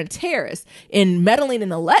infrastructure and terrorists and meddling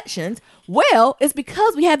in elections? Well, it's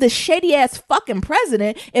because we have this shady ass fucking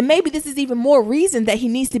president, and maybe this is even more reason that he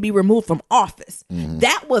needs to be removed from office.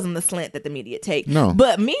 That wasn't the slant that the media take. No.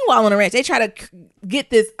 But meanwhile on the ranch, they try to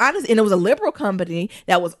get this honest, and it was a liberal company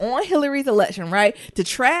that was on Hillary's election, right? To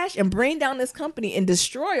trash and bring down this company and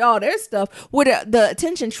destroy all their stuff, where the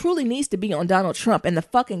attention truly needs to be on Donald Trump and the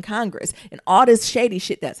fucking Congress and all this shady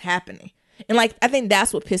shit that's happening. And like, I think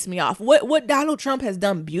that's what pissed me off. What Donald Trump has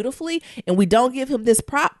done beautifully, and we don't give him this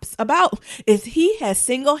props about, is he has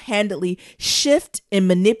single-handedly shifted and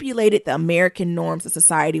manipulated the American norms of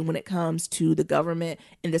society when it comes to the government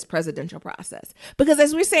in this presidential process. Because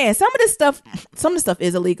as we're saying, some of the stuff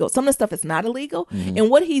is illegal. Some of the stuff is not illegal. And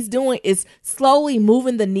what he's doing is slowly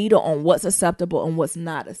moving the needle on what's acceptable and what's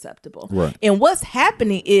not acceptable. Right. And what's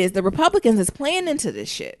happening is the Republicans is playing into this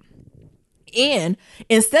shit. And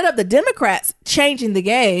instead of the Democrats changing the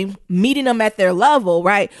game, meeting them at their level,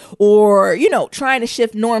 right? Or, trying to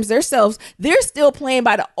shift norms themselves, they're still playing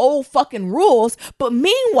by the old fucking rules. But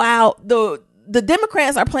meanwhile, the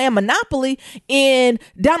Democrats are playing Monopoly, and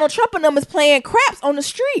Donald Trump and them is playing craps on the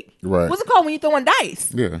street. Right. What's it called when you throwing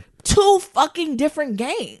dice? Yeah. 2 fucking different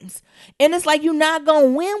games. And it's like, you're not going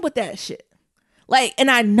to win with that shit. Like,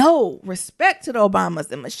 and I know, respect to the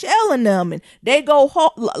Obamas and Michelle and them, and they go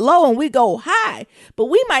low and we go high, but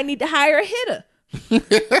we might need to hire a hitter.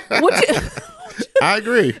 I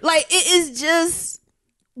agree. Like, it is just,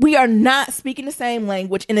 we are not speaking the same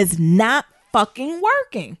language, and it's not fucking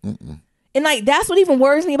working. And like, that's what even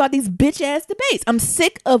worries me about these bitch ass debates. I'm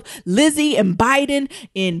sick of Lizzie and Biden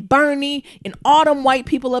and Bernie and all them white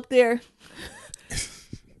people up there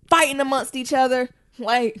fighting amongst each other.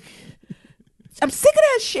 Like, I'm sick of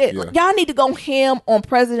that shit. Yeah. Like, y'all need to go ham on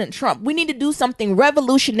President Trump. We need to do something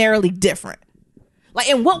revolutionarily different. Like,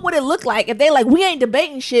 and what would it look like if they like, we ain't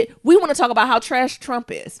debating shit. We want to talk about how trash Trump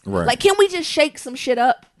is. Right. Like, can we just shake some shit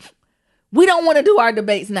up? We don't want to do our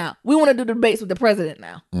debates now. We want to do the debates with the president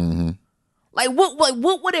now. Like,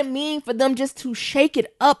 what would it mean for them just to shake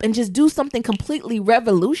it up and just do something completely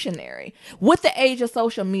revolutionary with the age of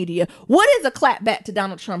social media? What does a clapback to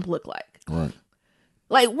Donald Trump look like? Right.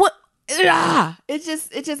 Like, what?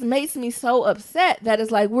 It just makes me so upset that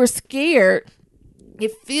it's like we're scared.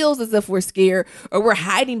 It feels as if we're scared, or we're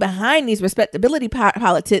hiding behind these respectability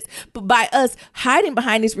politics. But by us hiding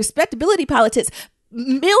behind these respectability politics,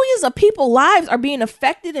 millions of people's lives are being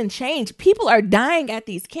affected and changed. People are dying at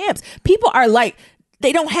these camps. People are like,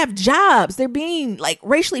 they don't have jobs. They're being like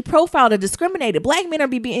racially profiled or discriminated. Black men are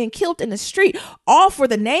being killed in the street, all for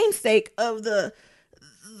the namesake of the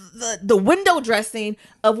window dressing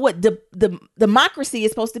of what the democracy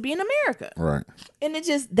is supposed to be in America. Right. And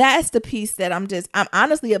that's the piece that I'm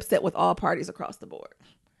honestly upset with all parties across the board.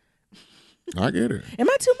 I get it. Am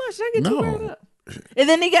I too much? Did I get too No. worked up? And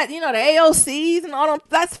then they got, the AOCs and all them.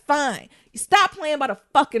 That's fine. You stop playing by the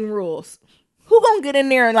fucking rules. Who gonna get in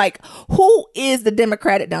there and like, who is the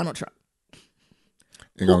Democratic Donald Trump?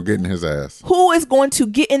 You're going to get in his ass. Who is going to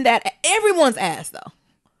get in everyone's ass though?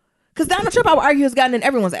 Because Donald Trump, I would argue, has gotten in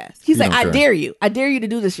everyone's ass. He's like, I dare you to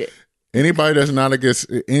do this shit. Anybody that's not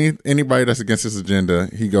against anybody that's against his agenda,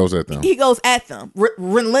 he goes at them. He goes at them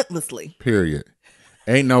relentlessly. Period.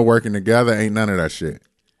 Ain't no working together. Ain't none of that shit.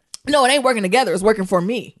 No, it ain't working together. It's working for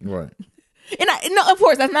me. Right. And of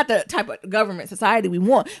course, that's not the type of government society we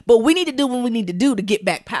want. But we need to do what we need to do to get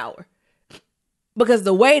back power. Because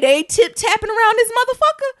the way they tapping around this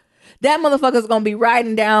motherfucker, that motherfucker's gonna be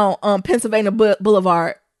riding down Pennsylvania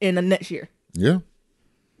Boulevard in the next year. Yeah.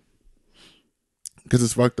 Because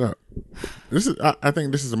it's fucked up. I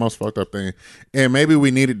think this is the most fucked up thing. And maybe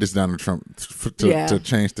we needed this Donald Trump to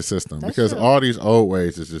change the system. That's because true. all these old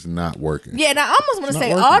ways is just not working. Yeah, and I almost want to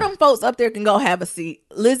say all them folks up there can go have a seat.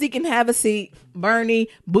 Lizzie can have a seat. Bernie,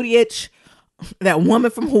 Buttigieg, that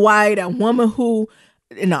woman from Hawaii, that woman who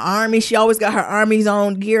in the army, she always got her army's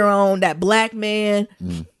own gear on. That black man,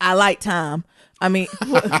 I like Tom. I mean,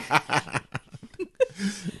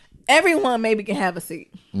 everyone maybe can have a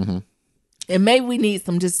seat. Mm-hmm. And maybe we need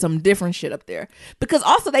some different shit up there. Because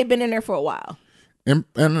also they've been in there for a while. And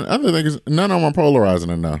the other thing is, none of them are polarizing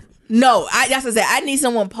enough. No, that's what I said. I need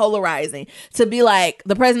someone polarizing to be like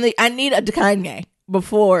the president. I need a Kanye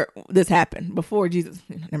before this happened, before Jesus.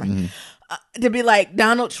 Never mind. To be like,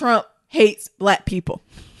 Donald Trump hates black people.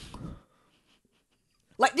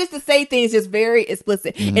 Like, just to say things just very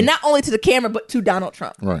explicit. And not only to the camera, but to Donald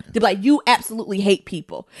Trump. Right. To be like, you absolutely hate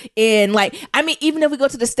people. And like, I mean, even if we go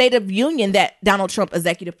to the State of Union that Donald Trump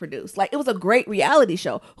executive produced, like, it was a great reality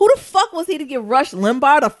show. Who the fuck was he to give Rush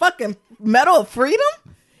Limbaugh the fucking Medal of Freedom?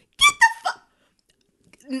 Get the fuck.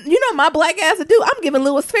 You know my black ass to do? I'm giving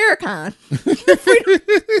Louis Farrakhan.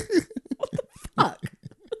 What the fuck?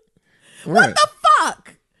 Right. What the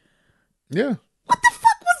fuck? Yeah. What the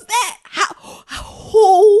fuck was that?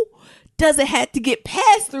 Who does it have to get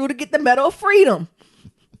passed through to get the Medal of Freedom?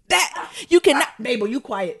 That you cannot, Mabel, you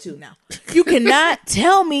quiet too now. You cannot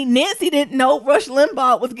tell me Nancy didn't know Rush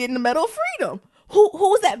Limbaugh was getting the Medal of Freedom. Who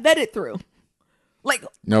was that vetted through? Like,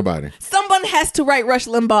 Nobody. someone has to write Rush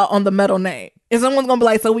Limbaugh on the medal name. And someone's gonna be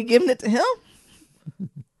like, so we giving it to him?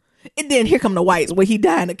 And then here come the whites where he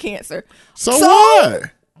died of cancer. So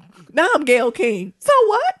what? Now I'm Gayle King. So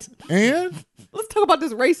what? And Let's talk about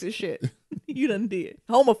this racist shit you done did.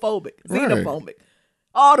 Homophobic, Right. xenophobic,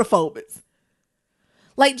 all the phobics.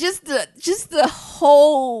 Like, just the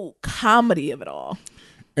whole comedy of it all.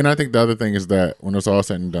 And I think the other thing is that when it's all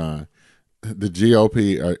said and done, the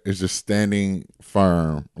GOP is just standing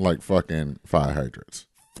firm like fucking fire hydrants.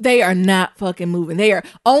 They are not fucking moving. They are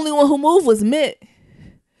only one who moved was Mitt.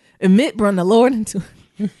 And Mitt brought the Lord into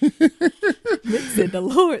Mitt said, the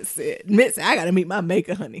Lord said, Mitt said, I gotta meet my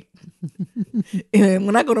maker, honey. And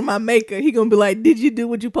when I go to my maker, he gonna be like, did you do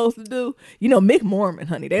what you supposed to do? You know, Mick Mormon,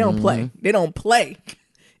 honey, they don't play. They don't play.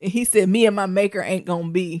 And he said, me and my maker ain't gonna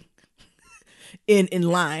be in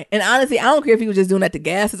line. And honestly, I don't care if he was just doing that to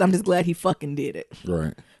gas us. I'm just glad he fucking did it.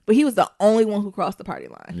 Right. But he was the only one who crossed the party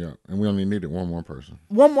line. Yeah. And we only needed one more person.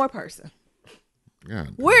 One more person. Yeah.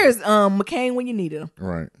 Where's McCain when you needed him?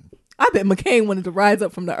 Right. I bet McCain wanted to rise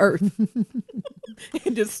up from the earth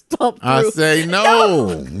and just stomp through. I say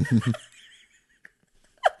no.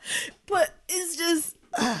 But it's just,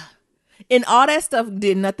 and all that stuff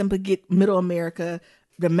did nothing but get Middle America,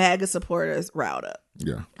 the MAGA supporters, riled up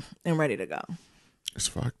Yeah. and ready to go. It's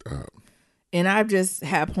fucked up. And I've just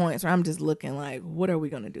had points where I'm just looking like, what are we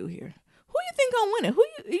gonna do here? Who you think gonna win it? Who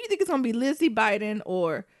you think it's gonna be, Lizzie, Biden,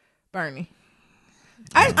 or Bernie?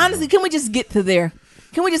 Honestly, can we just get to there?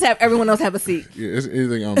 Can we just have everyone else have a seat? Yeah, it's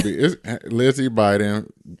either gonna be it's Lizzie, Biden.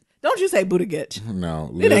 Don't you say Buttigieg.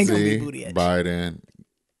 No, It ain't gonna be Lizzie, Buttigieg. Biden,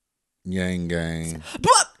 Yang Gang.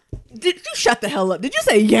 But did you shut the hell up? Did you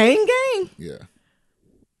say Yang Gang? Yeah.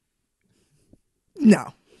 No. I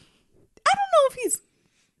don't know if he's.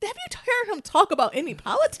 Have you heard him talk about any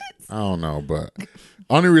politics? I don't know, but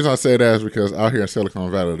only reason I say that is because out here in Silicon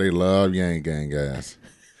Valley, they love Yang Gang guys.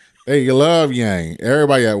 They love Yang.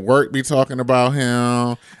 Everybody at work be talking about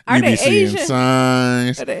him. Are You they be seeing Asian?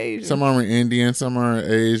 signs. Are they Asian? Some are Indian, some are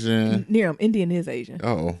Asian. Near him, Indian is Asian.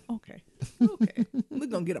 Oh. Okay. We're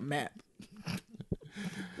gonna get a map.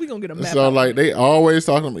 We're gonna get a map. So out. like they always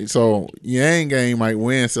talking about so Yang Gang might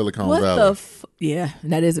win Silicon What Valley. yeah,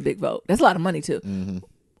 that is a big vote. That's a lot of money too.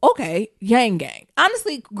 Okay, Yang Gang.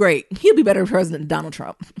 Honestly, great. He'll be better president than Donald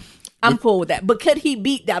Trump. I'm cool with that. But could he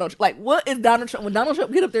beat Donald? Like, what is Donald Trump? When Donald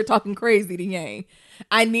Trump get up there talking crazy to Yang,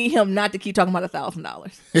 I need him not to keep talking about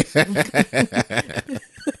 $1,000.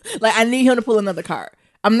 Like, I need him to pull another card.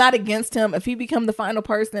 I'm not against him. If he become the final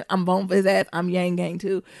person, I'm voting for his ass. I'm Yang Gang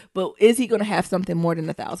too. But is he going to have something more than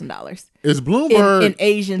 $1,000? Is Bloomberg In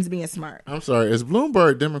Asians being smart. I'm sorry, is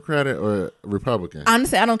Bloomberg Democratic or Republican?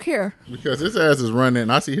 Honestly, I don't care. Because his ass is running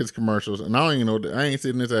and I see his commercials and I don't even know I ain't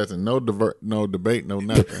sitting his ass in no debate, no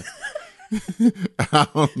nothing. I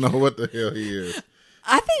don't know what the hell he is.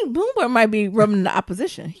 I think Bloomberg might be rubbing the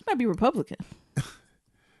opposition. He might be Republican.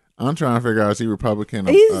 I'm trying to figure out is he Republican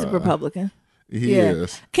or He's Republican. He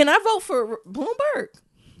is. Can I vote for Bloomberg?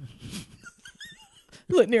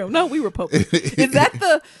 Look, Nero. No, we Republican. Is that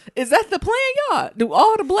the plan, y'all? Do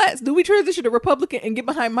all the blacks we transition to Republican and get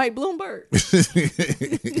behind Mike Bloomberg?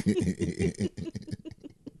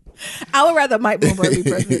 I would rather Mike Bloomberg be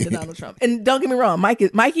president than Donald Trump. And don't get me wrong,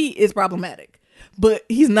 Mikey is problematic, but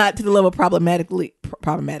he's not to the level problematic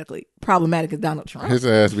as Donald Trump. His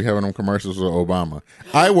ass be having them commercials with Obama.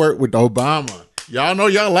 I work with Obama. Y'all know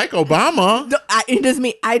y'all like Obama. It doesn't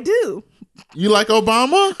mean I do. You like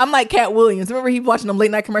Obama? I'm like Cat Williams. Remember he watching them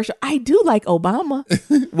late night commercial? I do like Obama.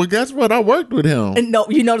 Well, guess what? I worked with him. And no,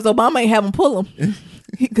 you notice Obama ain't have him pull him.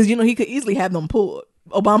 Because, he could easily have them pulled.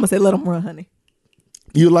 Obama said, let him run, honey.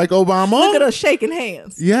 You like Obama? Look at us shaking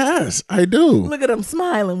hands. Yes, I do. Look at him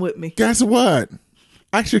smiling with me. Guess what?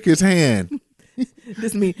 I shook his hand.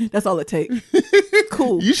 This me. That's all it takes.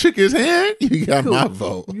 Cool. You shook his hand? You got Cool. my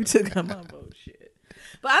vote. You took my vote. Shit.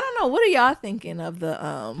 But I don't know. What are y'all thinking of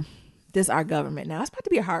the this our government now? It's about to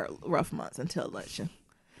be a hard, rough month until election.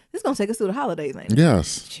 This is gonna take us through the holidays, ain't it?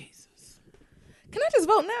 Yes. Jesus. Can I just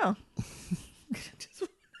vote now?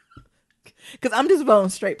 Because I'm just voting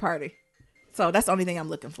straight party. So that's the only thing I'm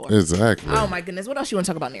looking for. Exactly. Oh my goodness. What else you want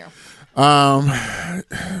to talk about, Nero?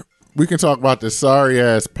 We can talk about this sorry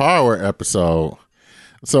ass Power episode.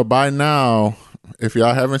 So by now, if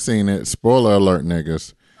y'all haven't seen it, spoiler alert,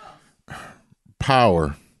 niggas.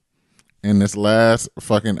 Power in this last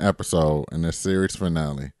fucking episode in this series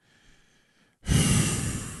finale.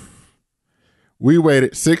 We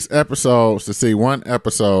waited 6 episodes to see one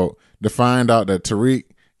episode to find out that Tariq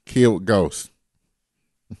killed Ghost.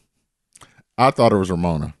 I thought it was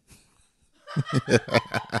Ramona.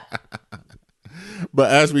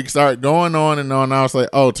 But as we start going on and on, I was like,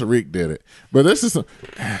 oh, Tariq did it. But this is... My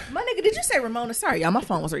nigga, did you say Ramona? Sorry, y'all. My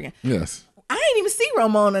phone was ringing. Yes. I ain't even see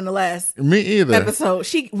Ramona in the last Me either. episode.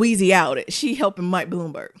 She wheezy out it. She helping Mike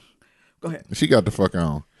Bloomberg. Go ahead. She got the fuck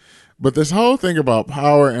on. But this whole thing about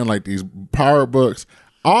power and like these power books,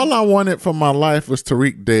 all I wanted for my life was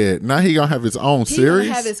Tariq dead. Now he gonna have his own series. He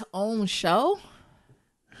gonna have his own show.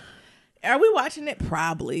 Are we watching it?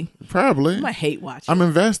 Probably. Probably. I might hate watching. I'm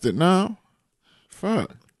invested now.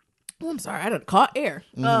 Fuck. Oh, I'm sorry. I done caught air.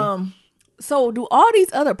 So do all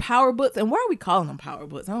these other power books, and why are we calling them power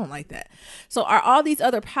books? I don't like that. So are all these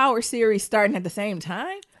other power series starting at the same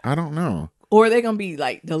time? I don't know. Or are they gonna be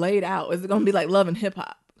like delayed out? Is it gonna be like Love and Hip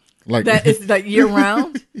Hop? Like That is like year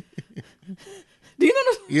round? Do you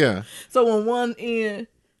know? yeah. So when one end,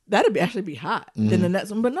 that'd actually be hot. Then the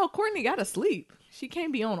next one, but no, Courtney gotta sleep. She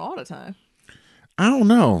can't be on all the time. I don't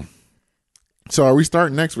know. So are we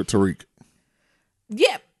starting next with Tariq?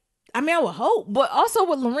 Yeah, I mean I would hope, but also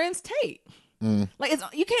with Lorenz Tate. Like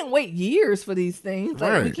you can't wait years for these things.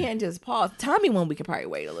 Like we Right. can't just pause. Tommy one we could probably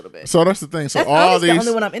wait a little bit. So that's the thing. So That's all honestly the these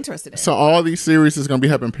only one I'm interested in. so all these series is gonna be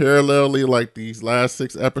happening parallelly like these last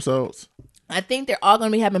 6 episodes? I think they're all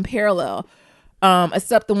going to be having parallel,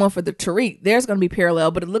 except the one for the Tariq. There's going to be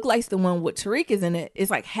parallel, but it looks like the one with Tariq is in it.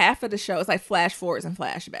 It's like half of the show. It's like flash forwards and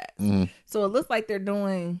flashbacks. So it looks like they're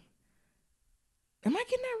doing. Am I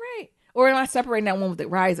getting that right? Or am I separating that one with the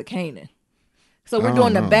Rise of Canaan? So we're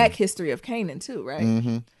doing the back history of Canaan too,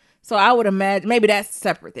 right? So I would imagine maybe that's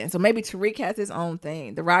separate then. So maybe Tariq has his own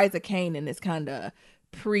thing. The Rise of Canaan is kind of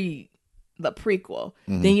the prequel.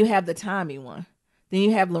 Then you have the Tommy one. Then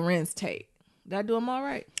you have Lorenz Tate. Did I do them all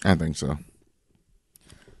right? I think so.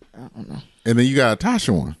 I don't know. And then you got a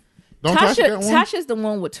Tasha one. Don't Tasha get one? Tasha's the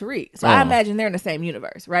one with Tariq. So I imagine they're in the same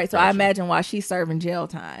universe, right? So I imagine while she's serving jail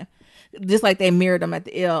time, just like they mirrored them at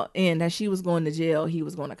the end, that she was going to jail, he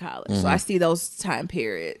was going to college. So I see those time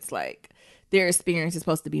periods, like their experience is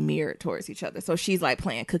supposed to be mirrored towards each other. So she's like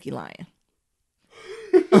playing Cookie Lion.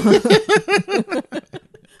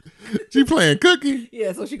 She playing Cookie?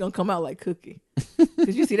 Yeah, so she gonna come out like Cookie.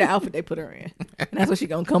 Because you see the outfit they put her in. And that's what she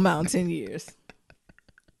gonna come out in 10 years.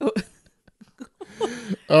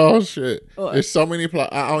 Oh shit! What? There's so many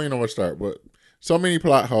plot. I don't even know where to start, but so many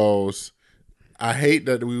plot holes. I hate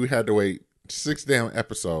that we had to wait 6 damn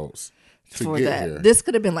episodes to For get that. here. This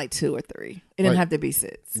could have been like 2 or 3. It didn't Like- have to be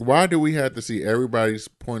 6. Why do we have to see everybody's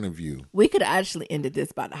point of view? We could have actually ended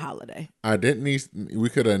this by the holiday. I didn't need. We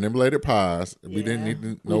could have emulated pies. We didn't Yeah. need We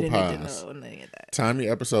no didn't need to pies. know any of that. Tommy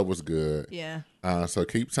episode was good. Yeah. So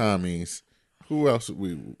keep Tommy's. Who else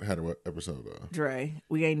we had an episode of? Dre.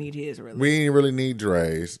 We ain't need his really. We didn't really need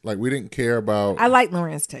Dre's. Like we didn't care about. I like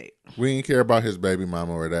Lorenz Tate. We didn't care about his baby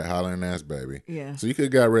mama or that hollering ass baby. Yeah. So you could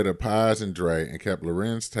have got rid of Pies and Dre and kept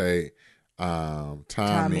Lorenz Tate, Tommy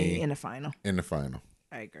Tommy in the final. in the final.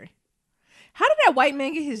 I agree. How did that white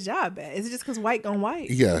man get his job back? Is it just because white gone white?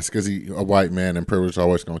 Yes, because he a white man and privilege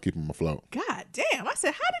always going to keep him afloat. God damn. I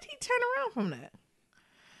said, how did he turn around from that?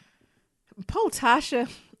 Poor Tasha.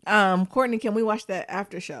 Courtney, can we watch that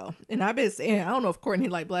after show? And I've been saying, I don't know if Courtney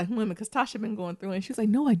like black women because Tasha been going through it. And she was like,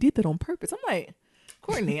 no, I did that on purpose. I'm like,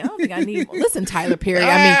 Courtney, I don't think I need. Listen, Tyler Perry.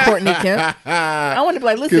 I mean, Courtney Kemp. I want to be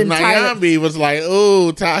like, Because listen, Tyler. Nyambi was like,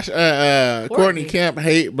 "Oh, Tasha, Courtney Courtney. Kemp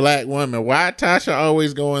hate black women. Why Tasha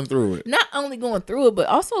always going through it?" Not only going through it, but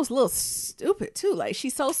also it's a little stupid too. Like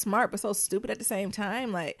she's so smart, but so stupid at the same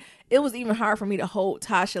time. Like it was even hard for me to hold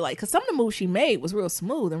Tasha. Like, cause some of the moves she made was real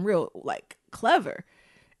smooth and real like clever,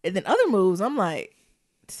 and then other moves, I'm like,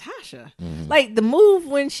 Tasha, like the move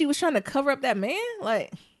when she was trying to cover up that man,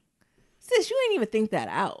 like. this? You ain't even think that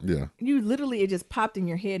out. Yeah. You literally, it just popped in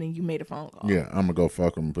your head and you made a phone call. Yeah, I'm gonna go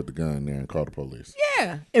fuck him and put the gun in there and call the police.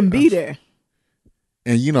 Yeah, and be there.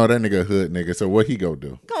 And you know that nigga a hood nigga, so what he go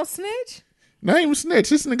do? Gonna snitch? Not even snitch.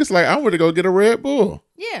 This nigga's like, I want to go get a Red Bull.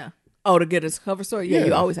 Yeah. Oh, to get his cover story? Yeah,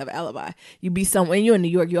 you always have an alibi. You be somewhere, and you're in New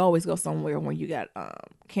York, you always go somewhere when you got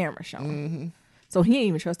camera showing. Mm-hmm. So he didn't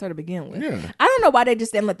even trust her to begin with. Yeah. I don't know why they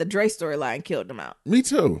just didn't let the Dre storyline kill them out. Me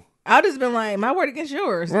too. I'd just been like, my word against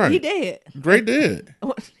yours. Right. He dead. Dre dead.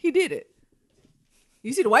 He did it.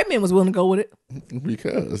 You see, the white man was willing to go with it.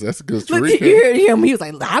 Because that's because Tariq. You hear him, he was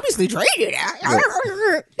like, obviously Dre did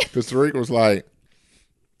it. Because Tariq was like,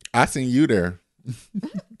 I seen you there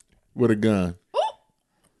with a gun.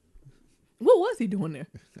 What was he doing there?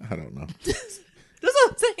 I don't know. That's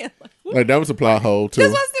what I'm saying. Like that was a plot hole too.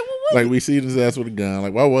 That's what I said. What was like we see his ass with a gun.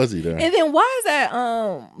 Like why was he there? And then why is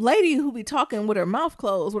that lady who be talking with her mouth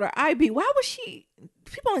closed with her IB? Why was she?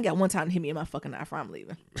 People only got one time to hit me in my fucking eye. I'm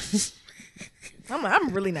leaving. I'm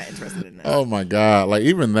really not interested in that. Oh my god! Like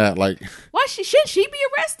even that. Like why shouldn't she be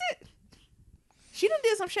arrested? She done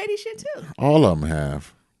did some shady shit too. All of them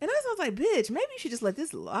have. And I was like, bitch, maybe you should just let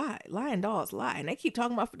this lying dogs lie. And they keep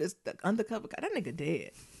talking about for this the undercover guy. That nigga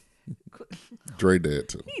dead. Dre dead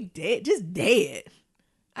too. He dead, just dead.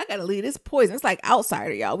 I gotta leave this poison. It's like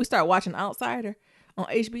Outsider, y'all. We start watching Outsider on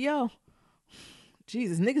HBO.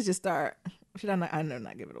 Jesus, niggas just start. Should I not? I know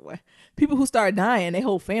not give it away. People who start dying, their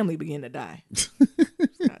whole family begin to die.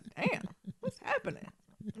 God damn, what's happening?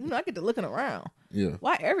 You know, I get to looking around. Yeah.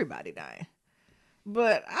 Why everybody dying?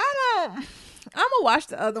 But I'm gonna watch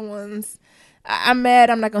the other ones. I'm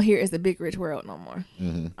mad I'm not gonna hear It's a Big Rich World no more.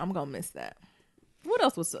 Mm-hmm. I'm gonna miss that. What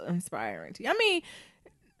else was so inspiring to you? I mean,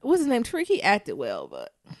 what's his name? Tariq, he acted well,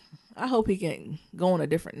 but I hope he can go on a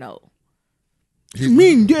different note. He's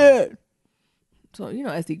mean dad. So, you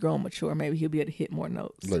know, as he grow and mature, maybe he'll be able to hit more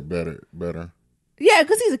notes. Like better. Yeah,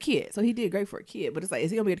 because he's a kid. So he did great for a kid. But it's like,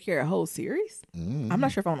 is he gonna be able to carry a whole series? Mm-hmm. I'm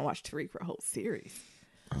not sure if I want to watch Tariq for a whole series.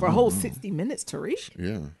 For a whole 60 minutes, Tariq?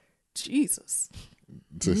 Yeah. Jesus.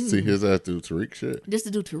 To see his ass do Tariq shit? Just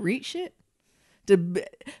to do Tariq shit?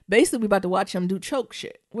 Basically, we about to watch him do choke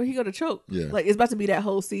shit. Where he go to choke? Yeah. Like, it's about to be that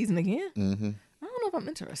whole season again? Mm-hmm. I don't know if I'm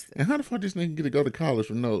interested. And how the fuck this nigga get to go to college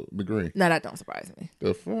with no degree? No, that don't surprise me.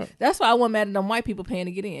 The fuck? That's why I wasn't mad at them white people paying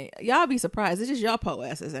to get in. Y'all be surprised. It's just y'all po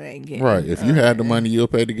asses that ain't getting. Right. If you had the money, you'll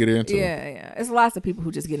pay to get into. Yeah. It's lots of people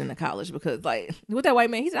who just get into college because, like, with that white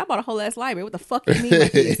man, he said, I bought a whole ass library. What the fuck you mean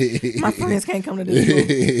like this? My friends can't come to this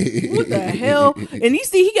school. What the hell? And you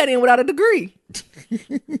see, he got in without a degree.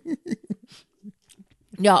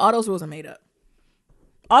 Y'all, all those rules are made up.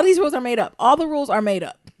 All these rules are made up. All the rules are made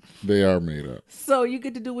up. They are made up. So you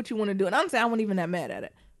get to do what you want to do. And honestly, I wasn't even that mad at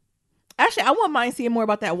it. Actually, I wouldn't mind seeing more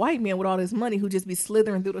about that white man with all this money who just be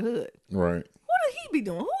slithering through the hood. Right. What did he be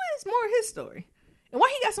doing? Who is more of his story? And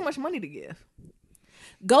why he got so much money to give?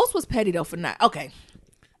 Ghost was petty, though, for not... Okay.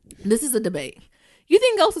 This is a debate. You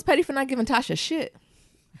think Ghost was petty for not giving Tasha shit?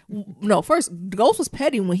 No, first, Ghost was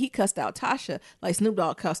petty when he cussed out Tasha like Snoop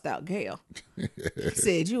Dogg cussed out Gail. He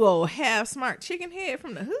said, you old half-smart chicken head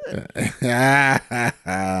from the hood.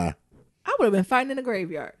 I would have been fighting in the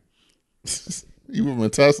graveyard. You would have been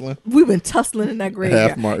tussling? We've been tussling in that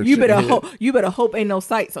graveyard. You better hope ain't no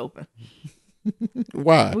sights open.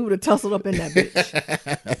 Why? We would have tussled up in that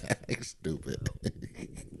bitch. Stupid.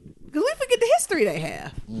 Because we forget the history they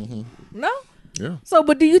have. Mm-hmm. No? Yeah. So,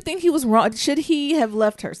 but do you think he was wrong? Should he have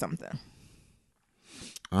left her something?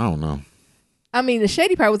 I don't know. I mean, the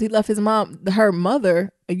shady part was he left her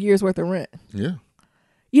mother, a year's worth of rent. Yeah.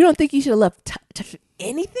 You don't think he should have left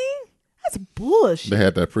anything? That's bullshit. They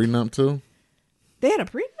had that prenup too? They had a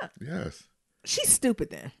prenup? Yes. She's stupid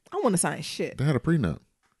then. I want to sign shit. They had a prenup.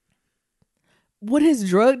 With his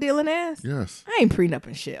drug dealing ass? Yes. I ain't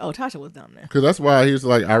prenupping shit. Oh, Tasha was down there. Because that's why he was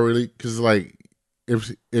like, because like,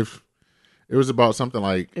 if it was about something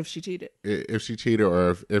like if she cheated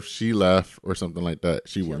or if she left or something like that,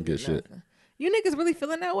 she wouldn't get shit. You niggas really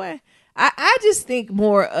feeling that way? I just think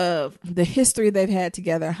more of the history they've had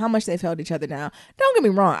together, how much they've held each other down. Don't get me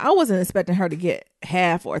wrong. I wasn't expecting her to get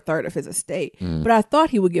half or a third of his estate, but I thought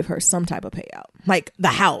he would give her some type of payout. Like the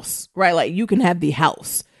house, right? Like you can have the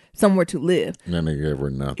house, somewhere to live. And then he gave her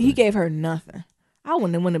nothing. He gave her nothing. I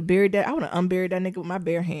wouldn't have buried that. I would have unburied that nigga with my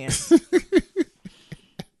bare hands.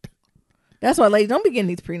 That's why, ladies, don't be getting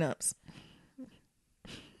these prenups.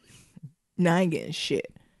 Nah, I ain't getting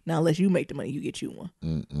shit. Now, unless you make the money, you get you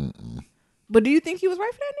one. But do you think he was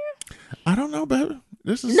right for that, Nira? I don't know, baby.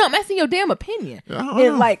 No, I'm asking your damn opinion.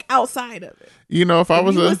 And like outside of it. You know, if I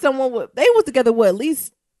was someone they was together, at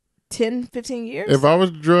least 10, 15 years? If I was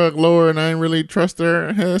a drug lord and I ain't really trust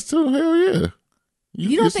their hands too, hell yeah.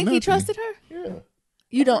 You don't it's think he nothing. trusted her? Yeah.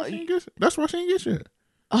 You That's why she don't. ain't get- That's why she ain't get shit.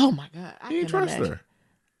 Oh my God. He ain't trust her.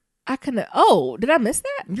 I couldn't. Oh, did I miss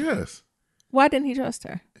that? Yes. Why didn't he trust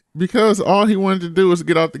her? Because all he wanted to do was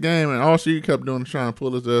get out the game, and all she kept doing was trying to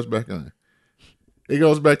pull his ass back in. It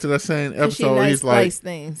goes back to that same 'Cause she episode where he's like, nice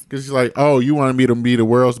things. because he's like, oh, you wanted me to be the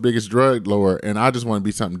world's biggest drug lord, and I just want to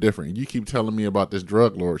be something different. You keep telling me about this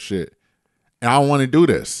drug lord shit, and I don't want to do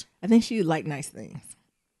this. I think she like nice things.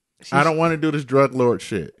 I don't want to do this drug lord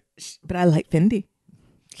shit. But I like Fendi.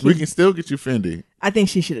 We can still get you Fendi. I think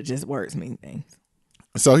she should have just words mean things.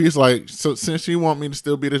 So he's like, so since she want me to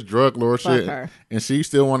still be this drug lord Fuck shit, her. and she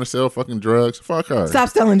still want to sell fucking drugs, fuck her. Stop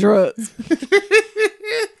selling drugs.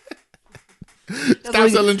 Stop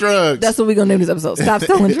selling drugs. That's what we're gonna name this episode. Stop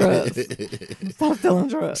selling drugs. Stop selling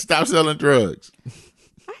drugs. Stop selling drugs.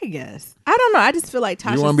 I guess. I don't know. I just feel like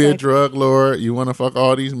Tasha. You want to be a drug lord? You want to fuck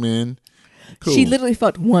all these men? Cool. She literally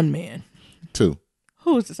fucked one man. 2.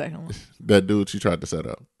 Who was the second one? That dude she tried to set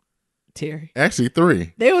up. Terry. Actually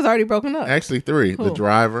 3. They was already broken up. Actually 3. Who? The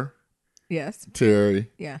driver, Yes. Terry,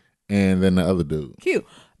 Yeah. and then the other dude. Cute.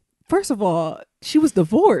 First of all, she was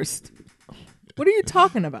divorced. What are you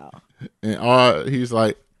talking about? And he's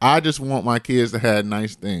like, I just want my kids to have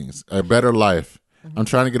nice things, a better life. I'm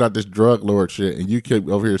trying to get out this drug lord shit, and you keep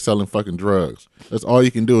over here selling fucking drugs. That's all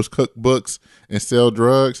you can do is cook books and sell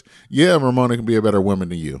drugs. Yeah, Ramona can be a better woman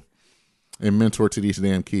than you and mentor to these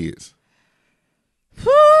damn kids.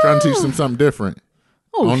 Trying to teach them something different.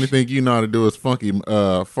 Oh, Only thing you know how to do is funky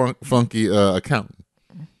accounting.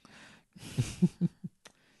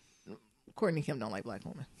 Courtney Kim don't like black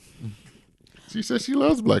women. She says she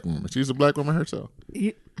loves black women. She's a black woman herself.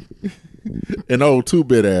 You, And old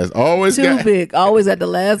 2-bit ass always too got big, always at the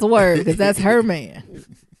last word because that's her man.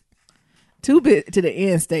 Too big to the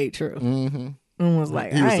end stayed true. Mm-hmm. And was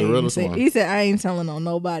like, He was I the ain't realest say, one. he said, I ain't telling on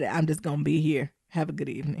nobody. I'm just gonna be here. Have a good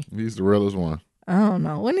evening. He's the realest one. I don't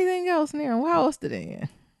know. Anything else near? How else did it end?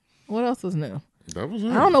 What else was new? That was it.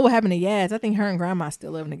 I don't know what happened to Yaz. I think her and Grandma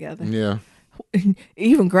still living together. Yeah.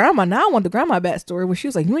 Even Grandma, now I want the Grandma backstory where she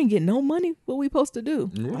was like, you ain't getting no money. What we supposed to do?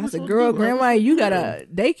 What we I said, supposed girl, to do? How we Grandma, supposed you to got do? a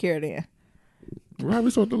daycare then. Where are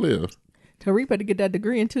we supposed to live? Tariq better get that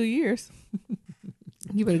degree in 2 years.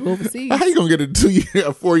 You better go overseas. How you gonna get a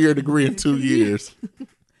 4-year degree in 2 years?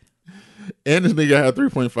 And this nigga had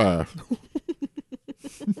 3.5.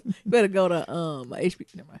 Better go to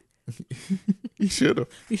HB. Never mind. He should have.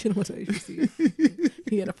 He should have went to HBCU.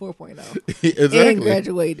 He had a 4.0 Exactly. and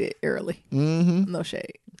graduated early. Mm-hmm. No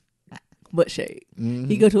shade, but shade.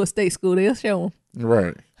 He go to a state school. They'll show him.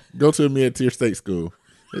 Right. Go to a mid-tier state school.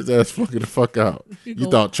 His ass fucking the fuck out. You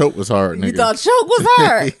thought choke was hard, nigga. You thought choke was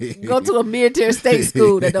hard. Go to a mid-tier state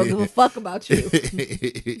school that don't give a fuck about you.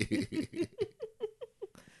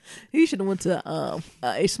 He should have went to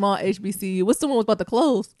a small HBCU. What's the one was about to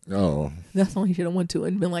close? Oh, That's the one he should have went to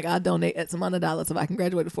and been like, I'll donate X amount of dollars if I can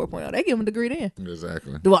graduate at 4.0. They give him a degree then.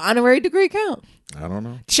 exactly. Do an honorary degree count? I don't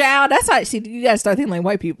know. Child, that's how, see, you got to start thinking like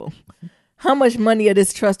white people. How much money of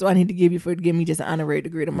this trust do I need to give you for to give me just an honorary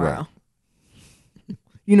degree tomorrow? Right.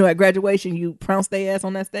 You know, at graduation, you pronounce their ass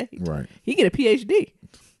on that stage. Right. He get a PhD.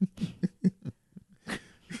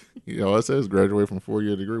 All it says graduate from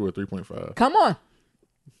 4-year degree with 3.5. Come on.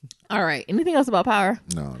 All right. Anything else about power?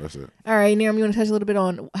 No, that's it. All right, Niram, you want to touch a little bit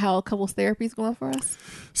on how couples therapy is going for us?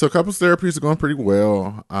 So couples therapy is going pretty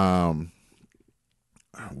well.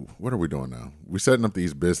 What are we doing now? We're setting up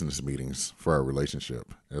these business meetings for our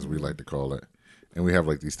relationship, as we like to call it. And we have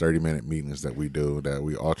like these 30-minute meetings that we do that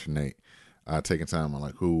we alternate, taking time on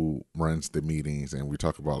like who runs the meetings, and we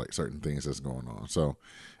talk about like certain things that's going on. So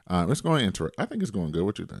it's going into, I think it's going good.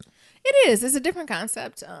 What you think? It is. It's a different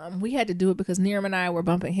concept. We had to do it because Niram and I were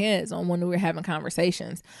bumping heads on when we were having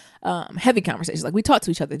conversations, heavy conversations. Like we talk to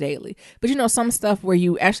each other daily, but you know, some stuff where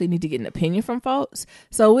you actually need to get an opinion from folks.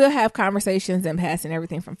 So we'll have conversations and passing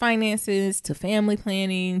everything from finances to family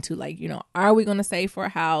planning to like, you know, are we going to save for a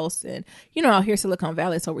house? And, you know, out here, Silicon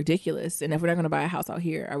Valley is so ridiculous. And if we're not going to buy a house out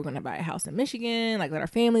here, are we going to buy a house in Michigan? Like let our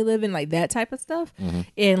family live in, like that type of stuff. Mm-hmm.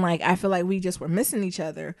 And like, I feel like we just were missing each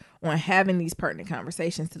other on having these pertinent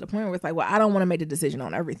conversations to the point where it's like, well, I don't want to make the decision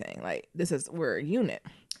on everything. Like we're a unit.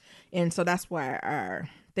 And so that's why our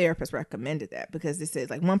therapist recommended that, because this is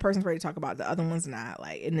like one person's ready to talk about, the other one's not,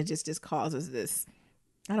 like, and it just causes this,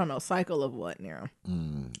 I don't know, cycle of what, Nero?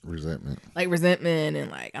 Resentment. Like resentment and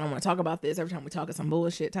like, I don't want to talk about this. Every time we talk, it's some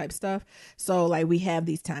bullshit type stuff. So like we have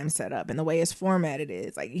these times set up, and the way it's formatted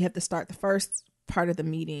is like you have to start the first part of the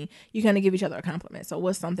meeting, you kind of give each other a compliment. So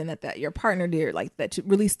what's something that your partner did, like, that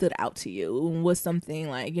really stood out to you? And what's something,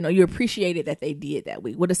 like, you appreciated that they did that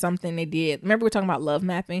week? What is something they did? Remember, we're talking about love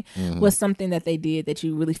mapping. What's something that they did that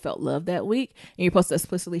you really felt loved that week? And you're supposed to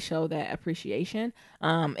explicitly show that appreciation.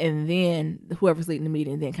 And then whoever's leading the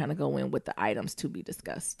meeting then kind of go in with the items to be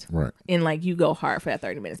discussed. Right. And like, you go hard for that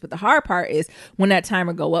 30 minutes. But the hard part is when that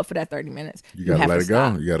timer go up for that 30 minutes, You got to let it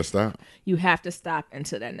stop. go. You got to stop. You have to stop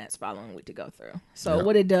until that next following week to go through. So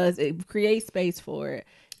what it does, it creates space for it.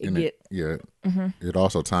 It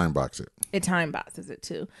also time box it. It time boxes it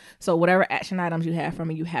too. So whatever action items you have from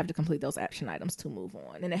it, you have to complete those action items to move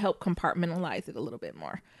on. And it helps compartmentalize it a little bit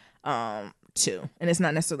more too. And it's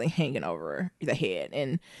not necessarily hanging over the head.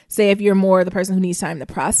 And say if you're more the person who needs time to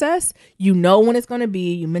process, when it's going to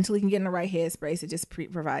be, you mentally can get in the right headspace. It just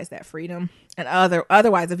provides that freedom. And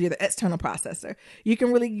otherwise, if you're the external processor, you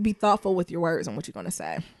can really be thoughtful with your words and what you're going to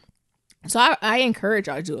say. So I encourage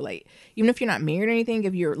y'all to do it. Like, even if you're not married or anything,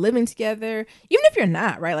 if you're living together, even if you're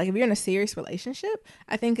not, right? Like, if you're in a serious relationship,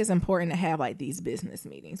 I think it's important to have like these business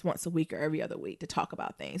meetings once a week or every other week to talk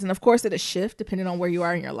about things. And of course, it'll shift depending on where you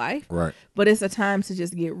are in your life. Right. But it's a time to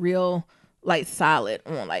just get real, like, solid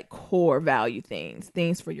on like core value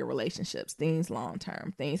things for your relationships, things long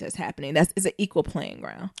term, things that's happening. It's an equal playing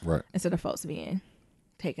ground. Right. Instead of folks being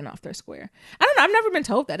taken off their square. I don't know. I've never been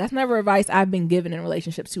told that. That's never advice I've been given in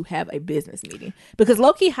relationships to have a business meeting, because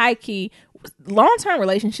low key, high key, long-term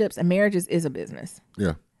relationships and marriages is a business.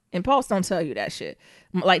 Yeah. And Paul's don't tell you that shit.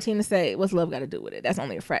 Like Tina say, what's love got to do with it? That's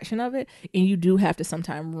only a fraction of it. And you do have to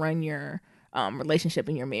sometimes run your relationship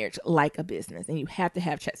and your marriage like a business, and you have to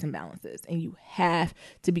have checks and balances, and you have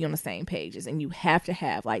to be on the same pages, and you have to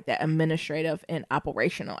have like that administrative and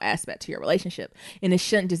operational aspect to your relationship, and it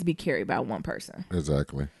shouldn't just be carried by one person.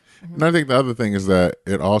 Exactly. And I think the other thing is that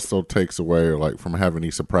it also takes away like from having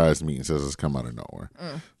these surprise meetings as it's come out of nowhere.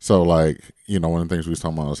 So like, one of the things we was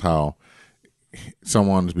talking about is how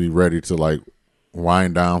someone's be ready to like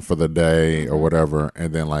wind down for the day or whatever,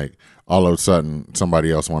 and then like all of a sudden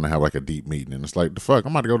somebody else want to have like a deep meeting, and it's like, the fuck,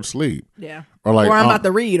 I'm about to go to sleep. Yeah. Or like, I'm about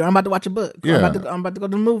to read, or I'm about to watch a book. Yeah. Or I'm about to go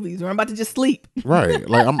to the movies, or I'm about to just sleep. Right.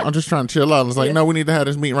 Like I'm just trying to chill out. And it's like, no, we need to have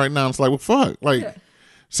this meeting right now. And it's like, well, fuck. Like,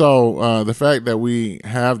 so the fact that we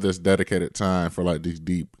have this dedicated time for like these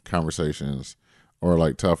deep conversations or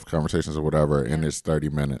like tough conversations or whatever, and it's 30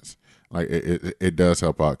 minutes. Like it does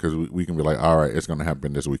help out, because we can be like, all right, it's going to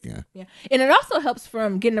happen this weekend. Yeah. And it also helps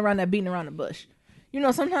from getting around that beating around the bush.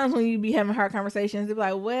 Sometimes when you be having hard conversations, they be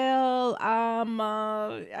like, well,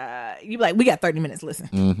 you be like, we got 30 minutes.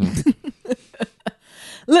 Listen.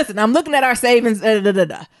 Listen, I'm looking at our savings.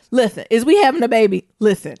 Listen, is we having a baby?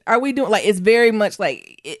 Listen, are we doing, like, it's very much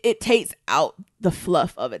like it takes out the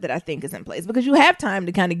fluff of it that I think is in place, because you have time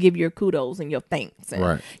to kind of give your kudos and your thanks.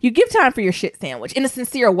 And you give time for your shit sandwich in a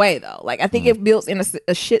sincere way, though. Like, I think it builds in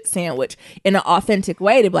a shit sandwich in an authentic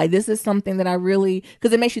way to be like, this is something that I really,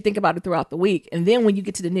 because it makes you think about it throughout the week. And then when you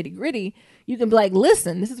get to the nitty gritty, you can be like,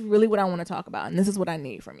 listen, this is really what I want to talk about, and this is what I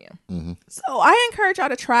need from you. So I encourage y'all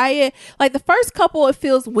to try it. Like, the first couple, it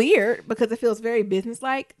feels weird because it feels very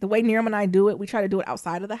business-like. The way Niram and I do it, we try to do it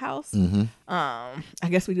outside of the house. I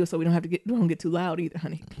guess we do it so we don't get too loud either,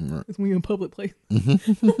 honey. Because we're in public place.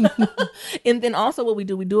 And then also what we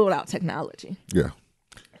do it without technology. Yeah.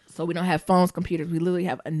 So we don't have phones, computers. We literally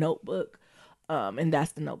have a notebook. And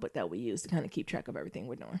that's the notebook that we use to kind of keep track of everything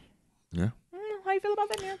we're doing. Yeah. How you feel about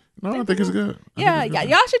that, man? No, I think it's good. Yeah,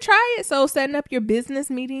 y'all should try it. So setting up your business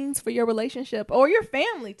meetings for your relationship or your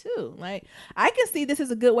family too. Like, I can see this is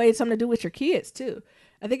a good way, something to do with your kids too.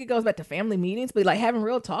 I think it goes back to family meetings, but like having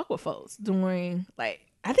real talk with folks during, like,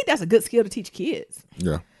 I think that's a good skill to teach kids.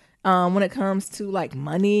 Yeah. When it comes to like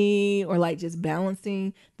money or like just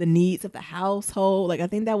balancing the needs of the household, like I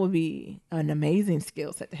think that would be an amazing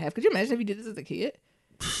skill set to have. Could you imagine if you did this as a kid?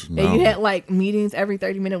 No. And you had like meetings every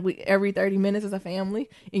 30 minutes as a family,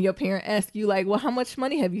 and your parent asked you like, well, how much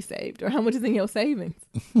money have you saved, or how much is in your savings?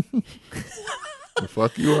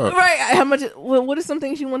 Fuck you up. Right. How much? Well, what are some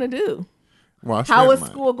things you want to do? Well, how is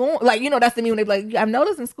school going? Like, that's the me when they be like, I've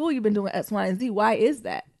noticed in school you've been doing X, Y, and Z. Why is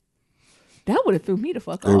that? That would have threw me the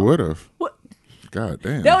fuck off. It would have. What? God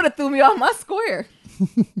damn. That would have threw me off my square.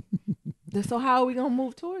 So how are we going to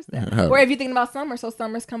move towards that? Or if you're thinking about summer, so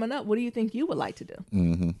summer's coming up, what do you think you would like to do?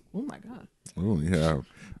 Oh, my God. Oh, yeah.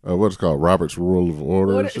 What's called Robert's Rule of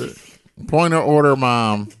Order. Shit. Point of order,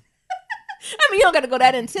 Mom. I mean, you don't got to go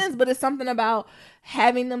that intense, but it's something about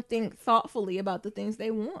having them think thoughtfully about the things they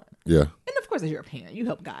want. Yeah. And, of course, as you're a parent, you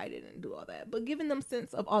help guide it and do all that. But giving them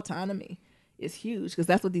sense of autonomy is huge, because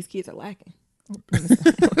that's what these kids are lacking.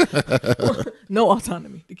 No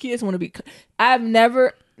autonomy. The kids want to be. I've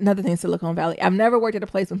never another thing, Silicon Valley. I've never worked at a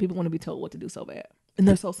place when people want to be told what to do so bad. And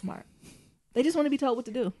they're so smart. They just want to be told what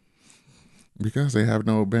to do. Because they have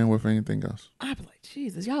no bandwidth for anything else. I'd be like,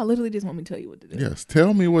 Jesus, y'all literally just want me to tell you what to do. Yes,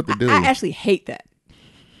 tell me what to do. I actually hate that.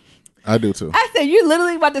 I do too. I said, you're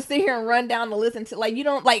literally about to sit here and run down the list until, like, you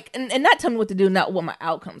don't, like, and not tell me what to do, not what my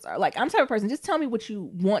outcomes are. Like, I'm the type of person, just tell me what you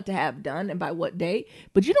want to have done and by what date.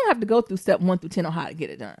 But you don't have to go through step 1 through 10 on how to get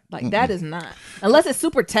it done. Like, that is not, unless it's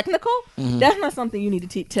super technical, that's not something you need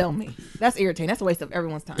to tell me. That's irritating. That's a waste of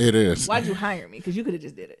everyone's time. It is. Why'd you hire me? Because you could have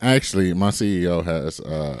just did it. Actually, my CEO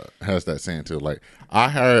has that saying too. Like, I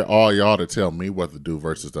hired all y'all to tell me what to do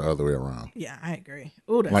versus the other way around. Yeah, I agree.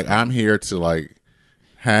 Ooh, that's like, I'm here to, like,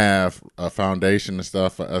 have a foundation and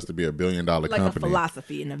stuff for us to be $1 billion like company. a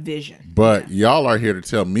philosophy and a vision. But y'all are here to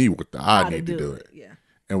tell me what I need to do it. Yeah.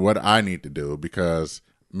 And what I need to do because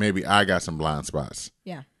maybe I got some blind spots.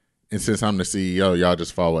 Yeah. And since I'm the CEO, y'all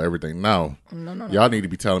just follow everything. No. Y'all need to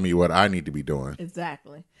be telling me what I need to be doing.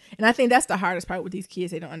 Exactly. And I think that's the hardest part with these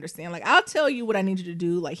kids. They don't understand. Like, I'll tell you what I need you to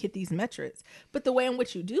do, like hit these metrics. But the way in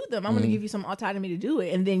which you do them, I'm going to give you some autonomy to do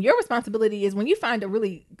it. And then your responsibility is when you find a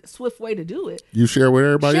really swift way to do it, you share with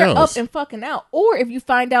everybody share else. up and fucking out. Or if you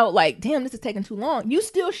find out, like, damn, this is taking too long, you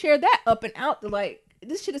still share that up and out to, like,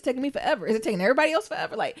 this shit is taking me forever. Is it taking everybody else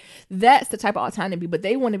forever? Like, that's the type of autonomy. But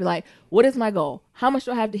they want to be like, what is my goal? How much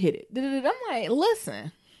do I have to hit it? I'm like,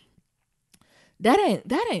 listen. That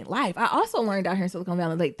ain't life. I also learned out here in Silicon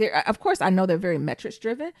Valley, like, there, of course, I know they're very metrics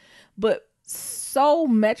driven, but so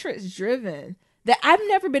metrics driven that I've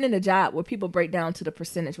never been in a job where people break down to the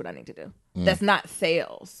percentage what I need to do. That's not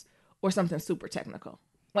sales or something super technical.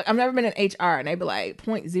 Like, I've never been in HR and they be like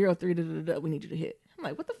 0.03 we need you to hit. I'm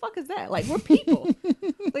like, what the fuck is that? Like, we're people.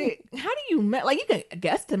 Like, how do you like, you can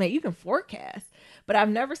guesstimate, you can forecast. But I've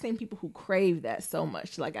never seen people who crave that so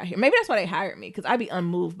much. Like, I hear, maybe that's why they hired me, because I'd be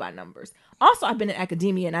unmoved by numbers. Also, I've been in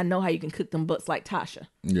academia and I know how you can cook them butts like Tasha.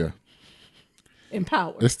 Yeah. In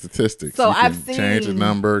power. It's statistics. So you can I've seen, change a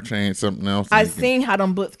number, change something else. I've seen how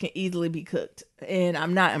them butts can easily be cooked. And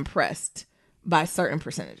I'm not impressed by certain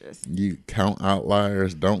percentages. You count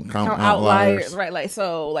outliers, don't count outliers. Right? Like,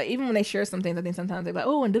 so, like, even when they share some things, I think sometimes they're like,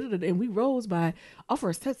 oh, and we rose by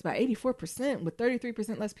offers tests by 84% with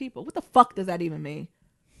 33% less people. What the fuck does that even mean?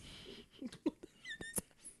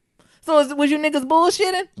 So was you niggas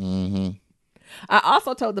bullshitting? Mm-hmm. I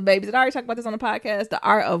also told the babies, and I already talked about this on the podcast, the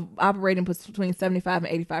art of operating between 75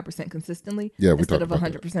 and 85% consistently. Yeah, we instead talked of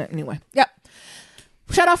about 100%. That. Anyway, yep.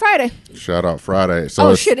 Shout out Friday. Shout out Friday.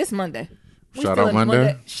 So shit, it's Monday. Shout out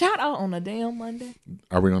Monday? Shout out on a damn Monday.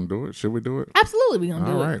 Are we going to do it? Should we do it? Absolutely, we're going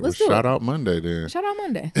to do it. All right. Let's do shout it. out Monday then. Shout out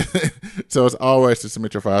Monday. So as always, to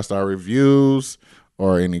submit your 5-star reviews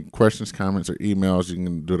or any questions, comments, or emails, you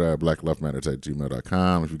can do that at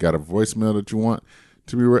blacklovematters@gmail.com. If you got a voicemail that you want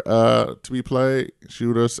to be played,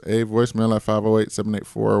 shoot us a voicemail at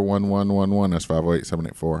 508-784-1111. That's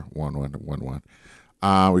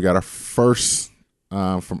 508-784-1111. We got our first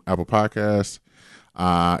from Apple Podcasts.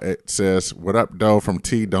 It says, "What up, Doe from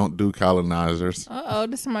T Don't Do Colonizers."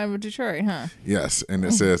 This is somebody from Detroit, huh? Yes, and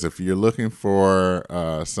it says, if you're looking for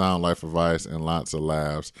sound life advice and lots of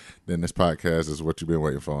laughs, then this podcast is what you've been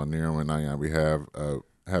waiting for. On Niram and Nayan, we have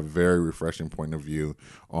a very refreshing point of view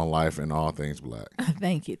on life and all things black.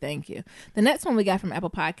 Thank you. The next one we got from Apple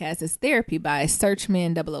Podcasts is Therapy by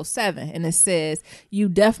Searchman007, and it says, you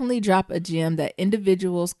definitely drop a gem that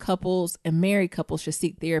individuals, couples, and married couples should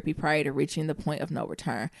seek therapy prior to reaching the point of no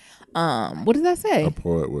return. What does that say? A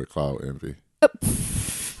poet with cloud envy.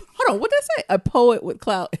 Hold on, what did that say? A poet with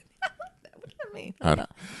cloud. What does that mean?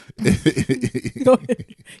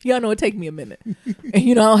 Y'all know it take me a minute, and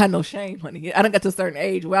I don't have no shame, honey. I done got to a certain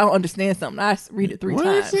age where I don't understand something. I read it 3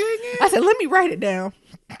 times. I said, let me write it down.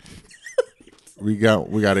 We got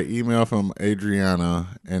an email from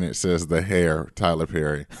Adriana, and it says the hair, Tyler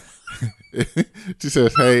Perry. She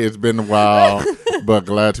says, "Hey, it's been a while, but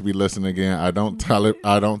glad to be listening again. I don't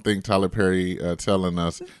think Tyler Perry telling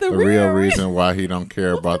us the real reason why he don't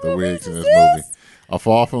care about the wigs in this movie. A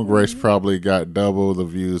Fall from Grace probably got double the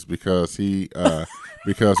views because we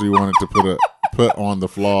wanted to put on the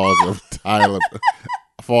flaws of Tyler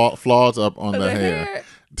flaws up on the hair.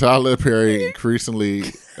 Tyler Perry increasing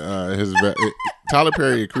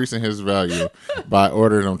his value by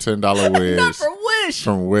ordering them $10 wigs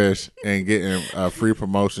from Wish and getting free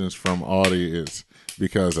promotions from audience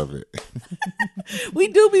because of it. We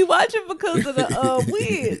do be watching because of the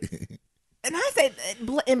wig. And I say,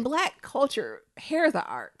 in black culture, hair is an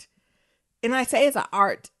art. And I say it's an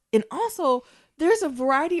art. And also, there's a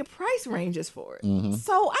variety of price ranges for it. Mm-hmm.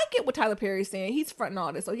 So I get what Tyler Perry's saying. He's fronting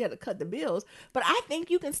all this, so he had to cut the bills. But I think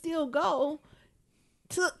you can still go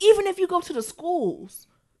to, even if you go to the schools,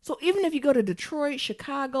 So even if you go to Detroit,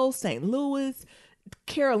 Chicago, St. Louis,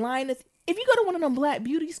 Carolinas, if you go to one of them black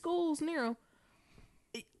beauty schools, Nero,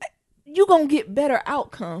 you gonna get better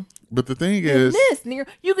outcome. But the thing than is, this, Nero,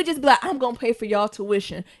 you could just be like, I'm gonna pay for y'all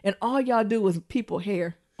tuition, and all y'all do is people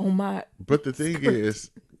hair on my. but the thing is,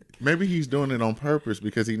 maybe he's doing it on purpose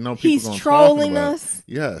because he know people He's gonna trolling talk about us. it.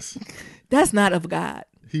 Yes, That's not of God.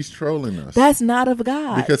 he's trolling us. That's not of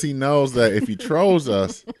God. Because he knows that if he trolls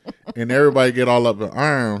us and everybody get all up in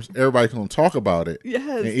arms, everybody's going to talk about it.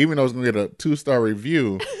 Yes. And even though it's going to get a 2-star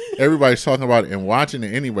review, everybody's talking about it and watching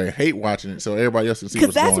it anyway, hate watching it, so everybody else can see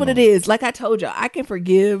what's going on. Because that's what it is. Like I told y'all, I can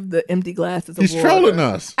forgive the empty glasses of He's water. trolling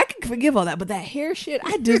us. I can forgive all that, but that hair shit,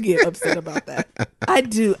 I do get upset about that. I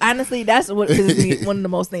do. Honestly, that's what pisses me. One of the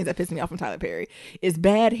most things that pisses me off from Tyler Perry is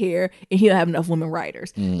bad hair, and he don't have enough women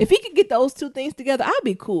writers. If he could get those two things together, I'd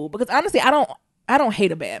be cool. Because honestly, I don't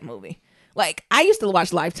hate a bad movie. Like, I used to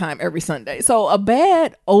watch Lifetime every Sunday. So a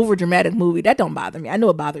bad, over dramatic movie, that don't bother me. I know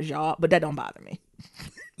it bothers y'all, but that don't bother me.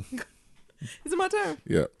 Is it my turn?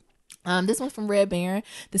 Yeah. This one's from Red Baron.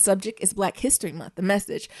 The subject is Black History Month. The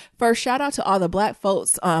message: first, shout out to all the black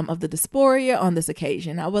folks of the diaspora on this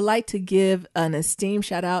occasion. I would like to give an esteemed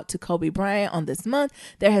shout out to Kobe Bryant on this month.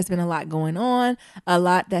 There has been a lot going on, a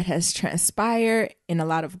lot that has transpired, and a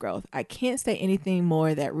lot of growth. I can't say anything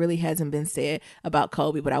more that really hasn't been said about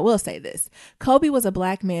Kobe, but I will say this. Kobe was a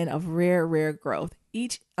black man of rare growth.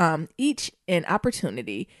 Each and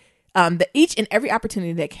every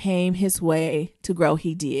opportunity that came his way to grow,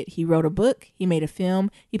 he did. He wrote a book, he made a film,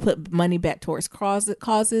 he put money back towards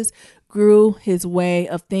causes, grew his way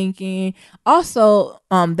of thinking. Also,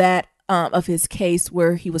 that of his case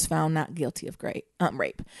where he was found not guilty of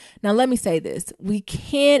rape. Now, let me say this. We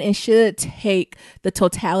can and should take the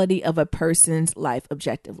totality of a person's life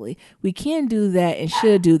objectively. We can do that and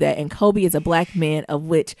should do that. And Kobe is a black man of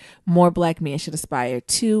which more black men should aspire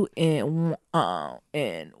to, and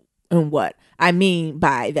what I mean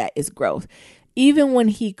by that is growth. Even when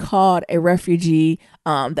he called a refugee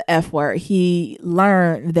the F word, he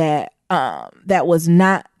learned that that was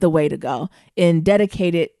not the way to go, and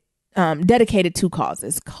dedicated to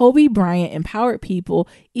causes. Kobe Bryant empowered people,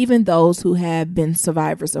 even those who have been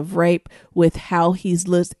survivors of rape, with how he's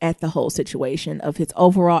looked at the whole situation of his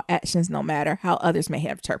overall actions, no matter how others may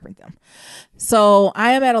have interpreted them. So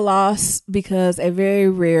I am at a loss because a very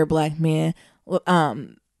rare black man,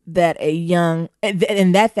 that a young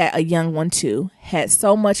one too had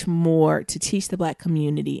so much more to teach the black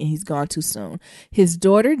community, and he's gone too soon. His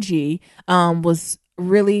daughter G was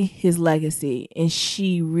really his legacy, and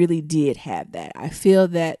she really did have that. I feel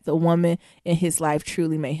that the woman in his life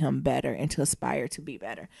truly made him better and to aspire to be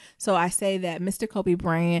better. So I say that Mr. Kobe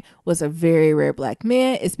Bryant was a very rare black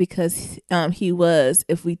man. It's because he was,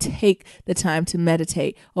 if we take the time to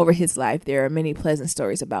meditate over his life, there are many pleasant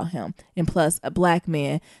stories about him. And plus, a black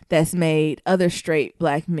man that's made other straight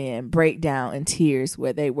black men break down in tears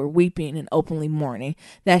where they were weeping and openly mourning.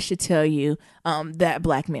 That should tell you that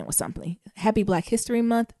black man was something. Happy Black History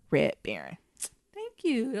Month, Red Baron. Thank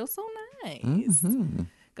you. That was so nice. Mm-hmm.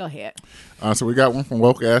 Go ahead. So we got one from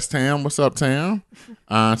Woke Ass Tam. What's up, Tam?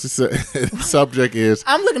 She said, subject is...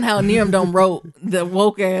 I'm looking how Niram done wrote the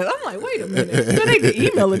woke ass. I'm like, wait a minute. That ain't the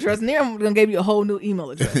email address. Niram done gave you a whole new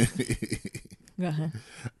email address. Go ahead.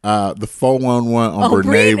 The 411 on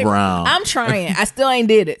Brene Brown. I'm trying. I still ain't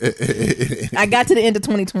did it. I got to the end of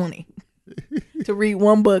 2020 to read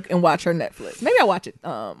one book and watch her Netflix. Maybe I'll watch it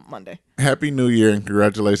Monday. Happy New Year and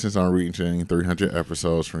congratulations on reaching 300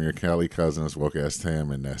 episodes from your Cali cousins, Woke Ass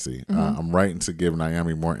Tam and Nessie. I'm writing to give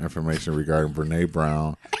Naomi more information regarding Brene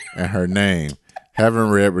Brown and her name. Having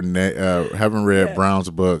read Brown's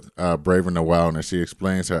book, Braving the Wilderness, she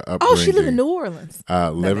explains her upbringing. Oh, she lived in New Orleans.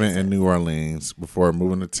 Living in New Orleans before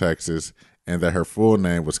moving to Texas, and that her full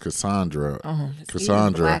name was Cassandra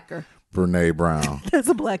Brene Brown. That's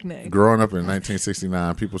a black name. Growing up in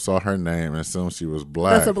 1969, people saw her name and assumed she was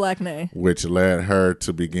black. That's a black name. Which led her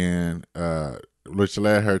to being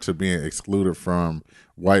excluded from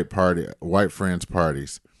white friends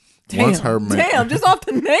parties. Damn, just off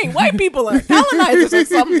the name. White people are colonizers or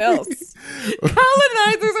something else.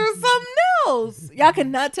 Colonizers or something else. Y'all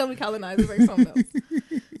cannot tell me colonizers or something else.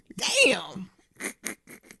 Damn.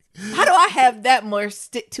 How do I have that more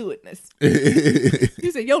stick to itness?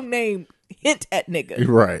 You said your name hint at nigga.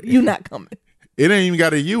 Right. You not coming. It ain't even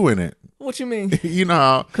got a U in it. What you mean? You know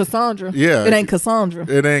how Cassandra. Yeah. It ain't Cassandra.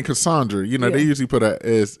 It ain't Cassandra. You know, they usually put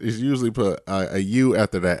a U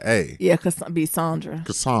after that A. Yeah, be Sandra.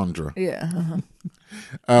 Cassandra. Yeah.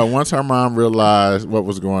 Once her mom realized what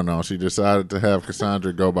was going on, she decided to have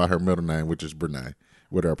Cassandra go by her middle name, which is Brene,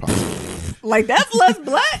 with her apostrophe. Like, that's less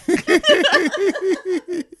black.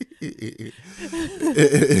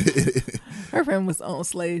 Her family was own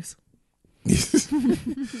slaves.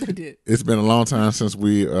 They did. It's been a long time since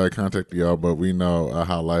we contacted y'all, but we know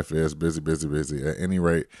how life is busy. At any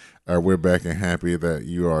rate, we're back and happy that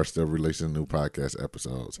you are still releasing new podcast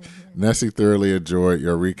episodes. Nessie thoroughly enjoyed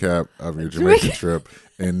your recap of your Jamaican trip,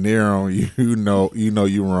 and Nero, you know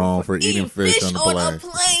you wrong for eating fish on the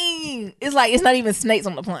plane. It's like it's not even snakes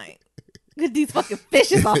on the plane. Get these fucking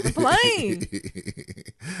fishes off the plane.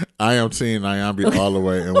 I am Team Nyambi all the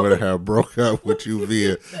way and would have broke up with you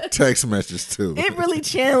via text message too. It really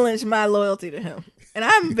challenged my loyalty to him. And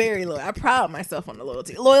I'm very loyal. I pride myself on the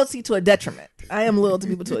loyalty. Loyalty to a detriment. I am loyal to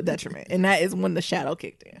people to a detriment. And that is when the shadow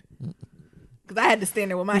kicked in. Because I had to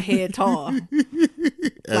stand there with my head tall.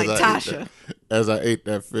 Like Tasha. As I ate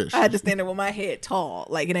that fish. I had to stand there with my head tall.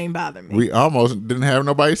 Like it ain't bothering me. We almost didn't have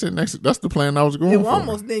nobody sitting next to. That's the plan I was going for.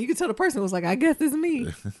 Almost then. You could tell the person was like, I guess it's me.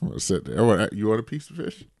 Sit there. You want a piece of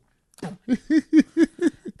fish? I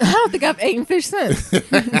don't think I've eaten fish since. I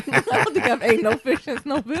don't think I've eaten no fish since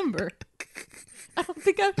November. I don't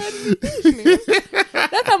think I've had any fish, man.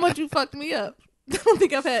 That's how much you fucked me up. I don't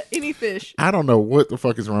think I've had any fish. I don't know what the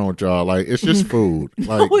fuck is wrong with y'all. Like, it's just food.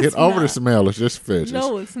 Like, no, get over the smell. It's just fish.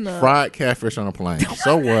 No, it's not. Fried catfish on a plane.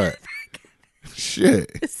 So what?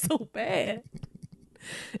 Shit. It's so bad.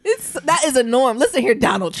 That is a norm. Listen here,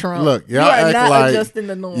 Donald Trump. Look, y'all you are act not like adjusting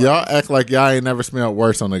the norm. Y'all act like y'all ain't never smelled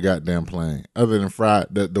worse on the goddamn plane, other than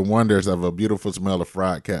the wonders of a beautiful smell of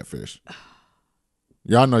fried catfish.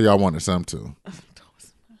 Y'all know y'all wanted some too.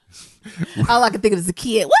 All I can think of is a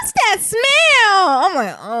kid. What's that smell? I'm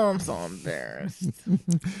like, oh, I'm so embarrassed.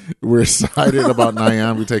 We're excited about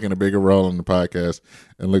Nyambi taking a bigger role in the podcast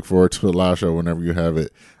and look forward to a live show whenever you have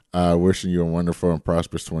it. Wishing you a wonderful and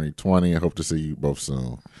prosperous 2020 and hope to see you both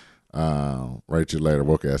soon. Write you later.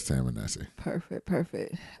 Woke ass Tam and Nessie.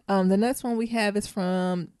 Perfect. The next one we have is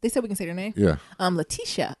from, they said we can say their name? Yeah.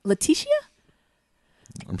 Letitia?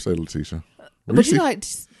 I'm saying Letitia. But you know, like,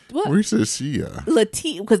 what? We said Shia.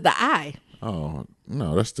 Letitia, because the I. Oh,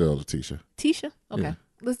 no, that's still Letitia. Tisha? Okay. Yeah.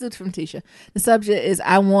 Let's do it from Tisha. The subject is,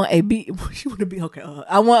 I want a she want to be, okay.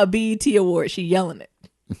 I want a BET award. She yelling it.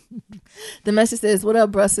 The message says, what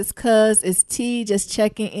up, Brussels? Cuz it's T, just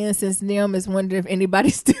checking in since Neom is wondering if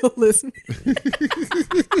anybody's still listening.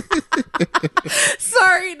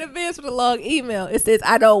 Sorry in advance for the long email. It says,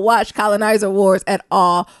 I don't watch Colonizer Awards at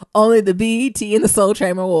all, only the BET and the Soul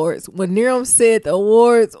Train Awards. When Neom said the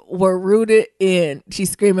awards were rooted in,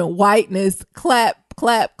 she's screaming whiteness, clap,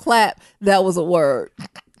 clap, clap. That was a word.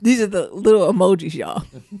 These are the little emojis, y'all. How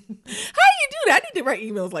do you do that? I need to write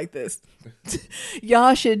emails like this.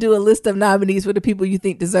 Y'all should do a list of nominees for the people you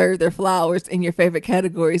think deserve their flowers in your favorite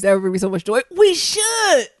categories. That would bring me so much joy. We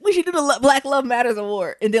should do the Black Love Matters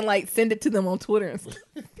Award and then like send it to them on Twitter and stuff.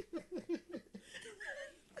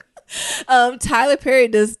 Tyler Perry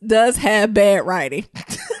does have bad writing.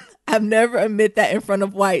 I've never admit that in front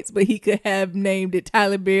of whites, but he could have named it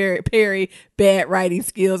Tyler Perry bad writing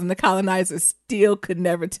skills, and the colonizers still could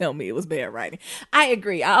never tell me it was bad writing. I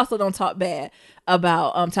agree. I also don't talk bad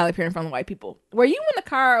about Tyler Perry in front of white people. Were you in the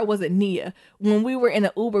car, or was it Nia, when we were in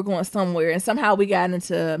an Uber going somewhere, and somehow we got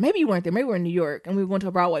into, maybe you weren't there, maybe we were in New York, and we were going to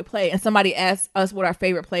a Broadway play, and somebody asked us what our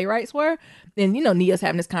favorite playwrights were, and you know, Nia's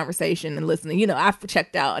having this conversation and listening. You know, I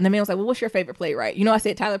checked out, and the man was like, well, what's your favorite playwright? You know, I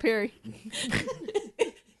said Tyler Perry.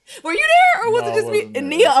 Were you there, or was it just me? And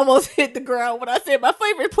Nia almost hit the ground when I said my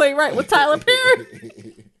favorite playwright was Tyler Perry. And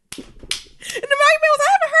the right man was,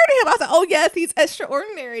 I haven't heard of him. I was like, oh yes, he's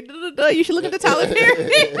extraordinary. You should look at the Tyler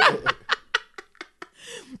Perry.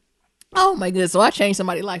 Oh my goodness. So I changed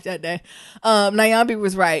somebody's life that day. Nyambi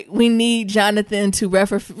was right. We need Jonathan to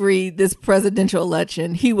referee this presidential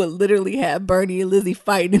election. He would literally have Bernie and Lizzie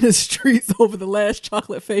fighting in the streets over the last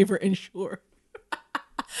chocolate favor and sure.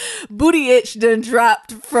 Booty Itch done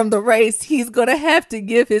dropped from the race. He's gonna have to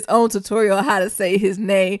give his own tutorial on how to say his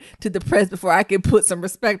name to the press before I can put some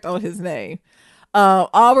respect on his name.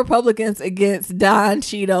 All Republicans against Don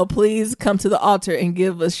Cheeto, please come to the altar and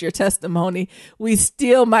give us your testimony. We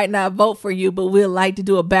still might not vote for you, but we'd like to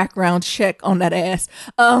do a background check on that ass.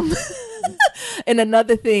 And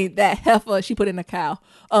another thing, that heifer, she put in a cow,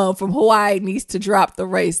 from Hawaii needs to drop the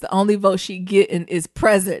race. The only vote she getting is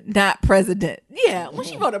present, not president. Yeah, when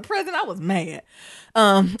she voted president, I was mad.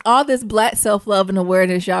 All this Black self-love and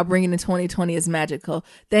awareness y'all bringing in 2020 is magical.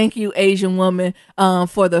 Thank you, Asian woman,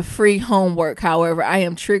 for the free homework. However, I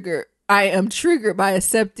am triggered by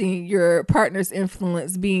accepting your partner's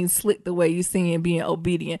influence, being slick the way you sing and being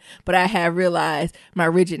obedient. But I have realized my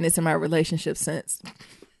rigidness in my relationship since.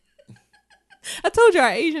 I told you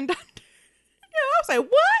our Asian doctor. I was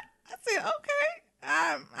like, what? I said,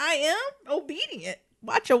 okay, I am obedient.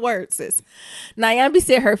 Watch your words, sis. Nyambi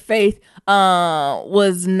said her faith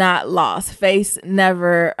was not lost. Faith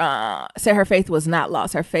never said her faith was not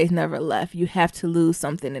lost. Her faith never left. You have to lose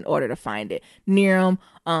something in order to find it. Niram,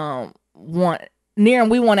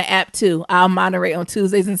 we want an app too. I'll moderate on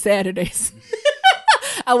Tuesdays and Saturdays.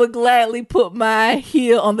 I would gladly put my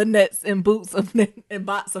heel on the nets and bots of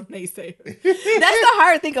naysayers. That's the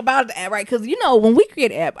hard thing about the app, right? Because, when we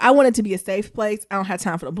create an app, I want it to be a safe place. I don't have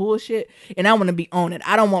time for the bullshit, and I want to be on it.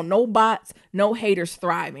 I don't want no bots, no haters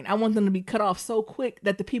thriving. I want them to be cut off so quick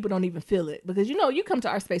that the people don't even feel it. Because, you come to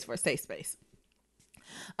our space for a safe space.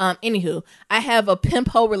 Anywho, I have a pimp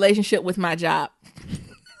hoe relationship with my job.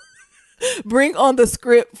 Bring on the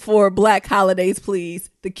script for Black holidays,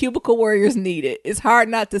 please. The cubicle warriors need it. It's hard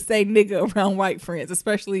not to say nigga around white friends,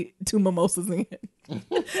 especially two mimosas in. I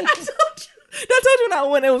told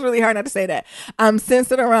you when it was really hard not to say that. I'm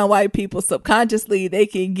censored around white people subconsciously. They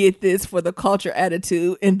can get this for the culture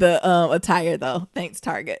attitude in the attire, though. Thanks,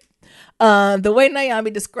 Target. The way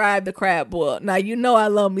Nyambi described the crab boil. Now, I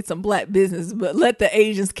love me some Black business, but let the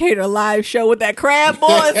Asians cater a live show with that crab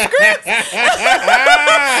boil script.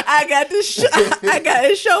 I got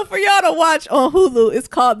a show for y'all to watch on Hulu. It's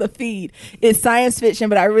called The Feed. It's science fiction,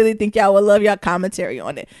 but I really think y'all will love y'all commentary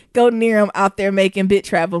on it. Go near them out there making bit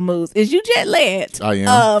travel moves. Is you jet lagged? I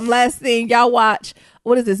am. Last thing, y'all watch.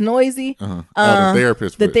 What is this? Noisy? The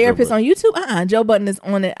therapist. The therapist on YouTube. Joe Budden is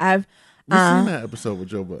on it. We've seen that episode with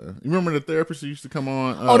Joe Budden. You remember the therapist who used to come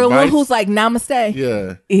on? the Vice? one who's like namaste.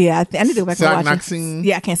 Yeah. I need to go back and watch Maxine. it.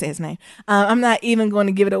 Yeah, I can't say his name. I'm not even going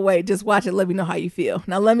to give it away. Just watch it. Let me know how you feel.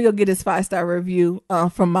 Now let me go get his 5-star review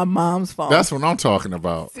from my mom's phone. That's what I'm talking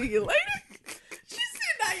about. See you later. She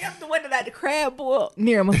said, "Now you have to wait till that crab boil."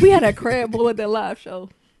 Near him, if we had a crab boil at that live show,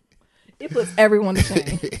 it puts everyone to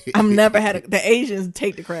shame. I've never had the Asians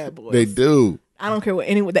take the crab boils. They do. I don't care what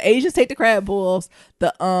anyone. The Asians take the crab boils.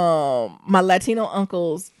 The my Latino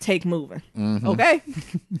uncles take moving. Mm-hmm. Okay,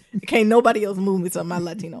 can't nobody else move me to my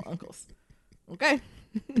Latino uncles. Okay.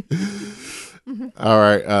 All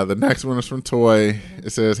right. The next one is from Toy. It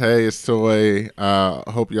says, "Hey, it's Toy.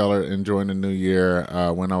 Hope y'all are enjoying the new year.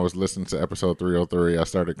 When I was listening to episode 303, I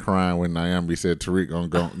started crying when Nyambi said Tariq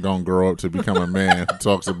gonna grow up to become a man who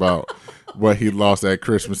talks about what he lost at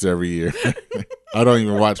Christmas every year." I don't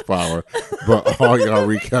even watch Power, but all y'all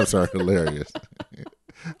recaps are hilarious.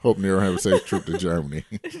 Hope Nero have a safe trip to Germany.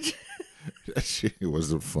 That shit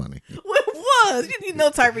was funny. What was? You know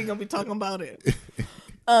Tyreek gonna be talking about it.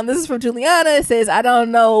 This is from Juliana. It says, "I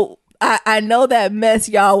don't know. I know that mess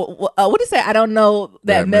y'all. What did it say? I don't know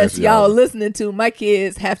that mess y'all listening to. My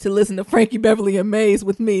kids have to listen to Frankie Beverly and Maze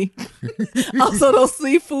with me. Also, those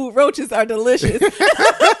seafood roaches are delicious.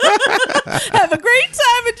 Have a great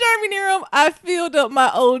time in Germany, Nero. I filled up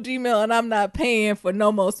my old Gmail and I'm not paying for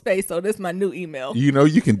no more space. So this is my new email. You know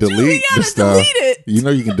you can delete the stuff. Delete it. You know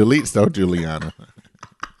you can delete stuff, Juliana.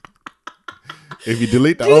 If you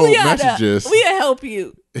delete the old messages, we'll help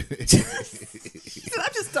you."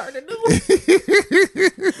 I'm just starting a new one.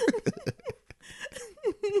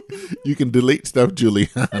 You can delete stuff,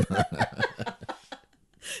 Juliana.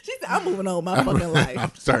 She said, "I'm moving on with my fucking life.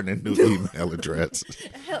 I'm starting a new email address."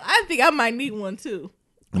 Hell, I think I might need one too.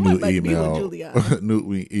 New email.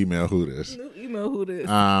 New email. Who this? New email. Who this?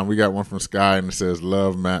 We got one from Sky and it says,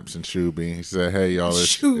 "Love Maps and Shuby." He said, "Hey y'all,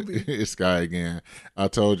 it's Sky again. I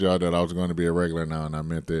told y'all that I was going to be a regular now, and I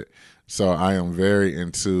meant it. So I am very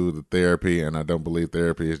into the therapy, and I don't believe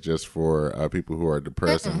therapy is just for people who are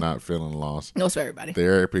depressed and not feeling lost. No, it's for everybody.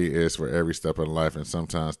 Therapy is for every step in life, and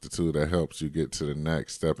sometimes the tool that helps you get to the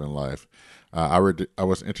next step in life. I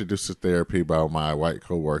was introduced to therapy by my white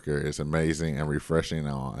coworker. It's amazing and refreshing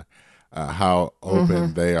on how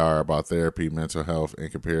open they are about therapy, mental health in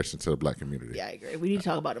comparison to the Black community." Yeah, I agree. We need to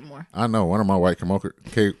talk about it more. I know one of my white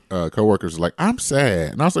coworkers was like, "I'm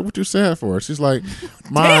sad," and I was like, "What you sad for?" She's like,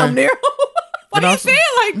 "Damn, Nero, why do you say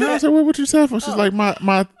it like that?" I said, "What you sad for?" She's like,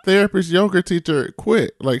 "My therapist yoga teacher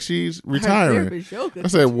quit. Like she's retiring." I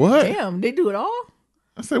said, "What? Damn, they do it all?"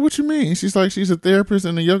 I said, "What you mean?" She's like, "She's a therapist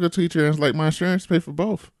and a yoga teacher, and it's like my insurance pay for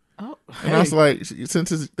both." Oh, and I was like,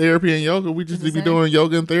 "Since it's therapy and yoga, we just need to be doing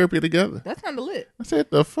yoga and therapy together." That's kind of lit. I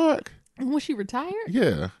said, "The fuck?" And was she retired?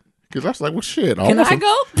 Yeah. Because I was like, well, shit. Can I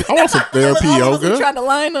go? I want some therapy yoga. Trying to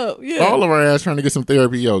line up. Yeah. All of our ass trying to get some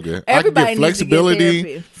therapy yoga. Everybody I can get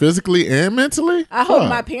flexibility physically and mentally. I hope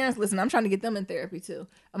my parents listen. I'm trying to get them in therapy too.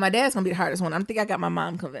 My dad's going to be the hardest one. I think I got my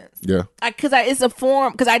mom convinced. Yeah. Because it's a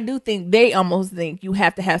form. Because I do think they almost think you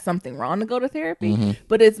have to have something wrong to go to therapy.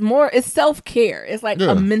 But it's self-care. It's like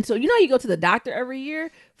a mental. You know, you go to the doctor every year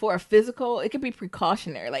for a physical. It could be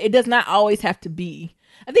precautionary. Like it does not always have to be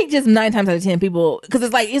I think just 9 times out of 10 people, because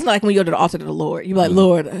it's not like when you go to the altar to the Lord, you're like,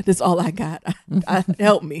 Lord, this is all I got.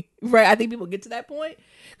 Help me. Right? I think people get to that point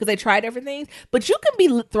because they tried everything. But you can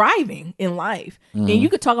be thriving in life, and you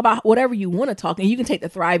could talk about whatever you want to talk, and you can take the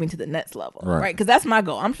thriving to the next level. Right? Because that's my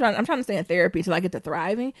goal. I'm trying to stay in therapy until I get to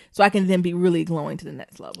thriving, so I can then be really glowing to the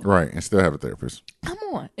next level. Right, and still have a therapist. Come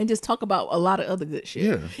on, and just talk about a lot of other good shit.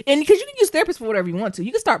 Yeah. And because you can use therapists for whatever you want to.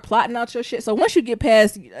 You can start plotting out your shit. So once you get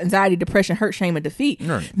past anxiety, depression, hurt, shame, and defeat,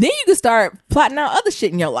 then you can start plotting out other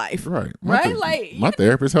shit in your life. Right. My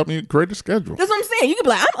therapist helped me create a schedule. That's what I'm saying. You can be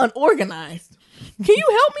like, I'm unorganized. Can you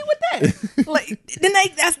help me with that? Then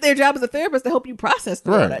that's their job as a therapist to help you process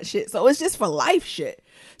through all that shit. So it's just for life shit.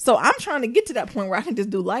 So I'm trying to get to that point where I can just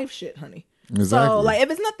do life shit, honey. Exactly. So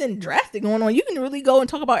if it's nothing drastic going on, you can really go and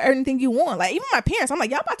talk about everything you want. Like even my parents, I'm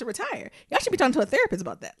like, y'all about to retire. Y'all should be talking to a therapist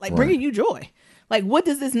about that. Like bringing you joy. Like what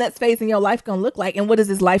does this next phase in your life gonna look like, and what is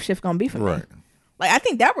this life shift gonna be for me? Like I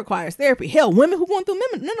think that requires therapy. Hell, women who going through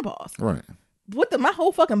menopause. Right. My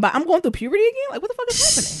whole fucking body, I'm going through puberty again. Like what the fuck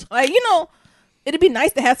is happening? Like it'd be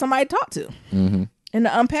nice to have somebody to talk to. And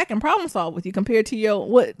to unpack and problem solve with you compared to your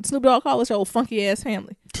what Snoop Dogg calls your old funky ass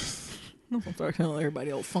family. I'm gonna start telling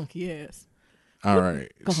everybody old funky ass. All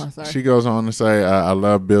right. Go on, sorry. She goes on to say, I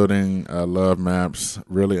love building love maps.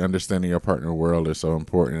 Really understanding your partner world is so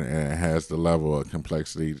important, and it has the level of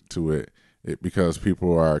complexity to it because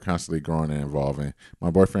people are constantly growing and evolving. My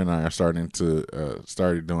boyfriend and I are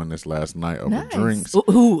started doing this last night over drinks.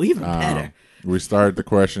 Ooh, even better. We started the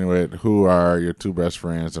question with, who are your 2 best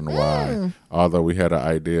friends and why? Although we had an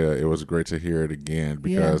idea, it was great to hear it again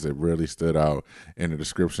because it really stood out in the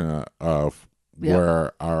description of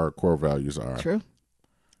where our core values are. True.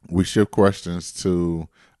 We shift questions to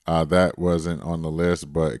that wasn't on the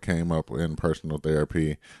list, but it came up in personal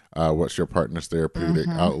therapy. What's your partner's therapeutic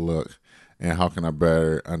outlook? And how can I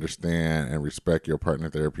better understand and respect your partner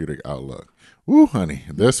therapeutic outlook? Woo, honey,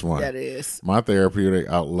 this one. That is. My therapeutic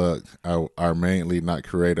outlook are mainly not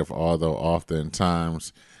creative, although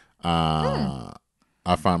oftentimes I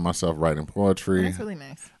find myself writing poetry. That's really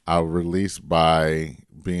nice. I release by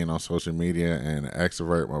being on social media and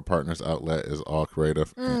extrovert. My partner's outlet is all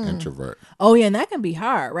creative and introvert. Oh, yeah, and that can be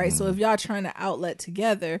hard, right? So if y'all trying to outlet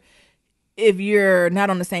together, if you're not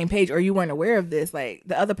on the same page or you weren't aware of this, like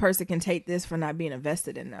the other person can take this for not being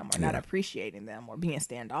invested in them or not appreciating them or being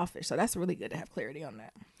standoffish. So that's really good to have clarity on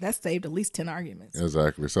that. That saved at least 10 arguments.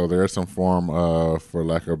 Exactly. So there's some form of, for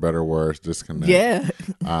lack of better words, disconnect. Yeah.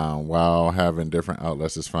 While having different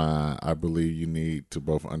outlets is fine, I believe you need to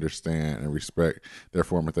both understand and respect their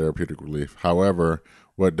form of therapeutic relief. However,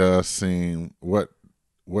 what does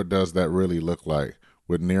that really look like?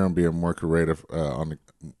 With Niram being more creative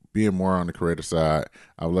being more on the creative side,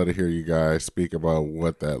 I would love to hear you guys speak about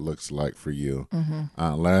what that looks like for you.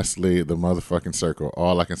 Lastly, the motherfucking circle.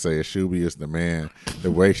 All I can say is Shuby is the man.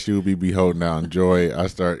 The way Shuby be holding down joy,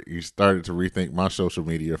 you started to rethink my social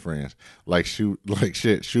media friends. Like shit,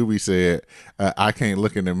 Shuby said, I can't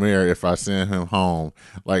look in the mirror if I send him home.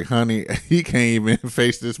 Like, honey, he can't even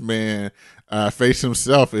face this man, face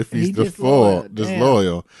himself if he's disloyal.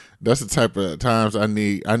 That's the type of times I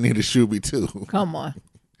need a Shuby too. Come on.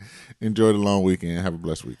 Enjoy the long weekend. Have a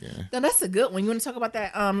blessed weekend. Now that's a good one. You want to talk about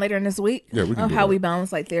that later in this week? Yeah, we can do how that. we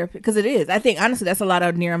balance like therapy, because it is. I think honestly that's a lot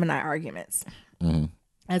of Niram and I arguments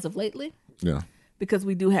as of lately. Yeah, because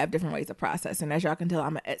we do have different ways of processing. As y'all can tell,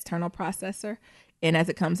 I'm an external processor, and as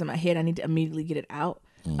it comes in my head, I need to immediately get it out.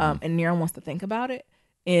 And Niram wants to think about it.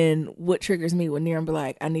 And what triggers me when Niram be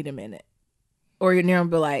like, "I need a minute," or Niram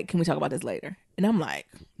be like, "Can we talk about this later?" And I'm like,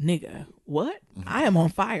 nigga, what? I am on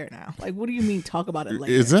fire now. Like, what do you mean talk about it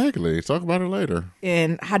later? Exactly. Talk about it later.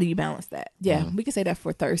 And how do you balance that? Yeah, we can say that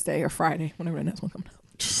for Thursday or Friday, whenever the next one comes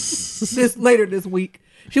out. Later this week.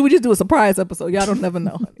 Should we just do a surprise episode? Y'all don't never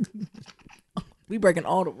know. We breaking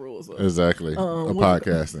all the rules. Exactly.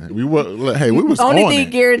 Podcasting. We was only on thing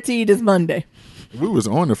it. guaranteed is Monday. We was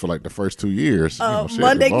on it for like the first 2 years.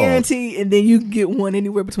 Monday guarantee, and then you can get one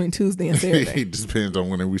anywhere between Tuesday and Saturday. It depends on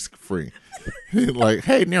when we free. Like,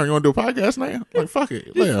 hey, Nero, you want to do a podcast now? Like, fuck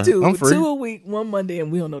it. Yeah, two, I'm free. 2 a week, one Monday,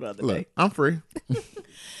 and we don't know the other day. I'm free.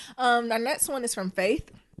 Our next one is from Faith.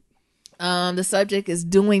 The subject is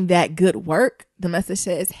doing that good work. The message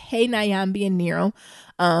says, "Hey, Nyambi and Nero.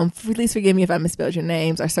 Please forgive me if I misspelled your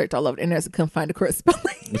names. I searched all over the internet and couldn't find the correct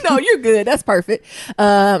spelling. No, you're good. That's perfect.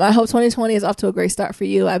 I hope 2020 is off to a great start for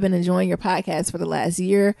you. I've been enjoying your podcast for the last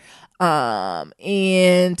year. And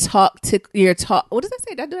your talk. What does that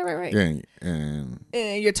say? Did I do that right? Yeah,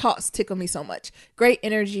 and Your talks tickle me so much. Great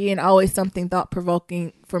energy and always something thought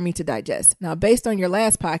provoking for me to digest. Now, based on your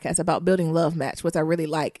last podcast about building love match, which I really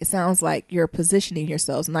like, it sounds like you're positioning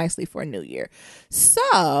yourselves nicely for a new year.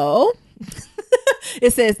 So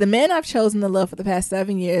it says the man I've chosen to love for the past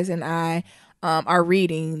 7 years and I are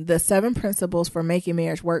reading The 7 Principles for Making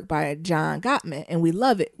Marriage Work by John Gottman, and we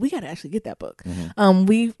love it. We got to actually get that book.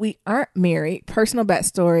 We aren't married. Personal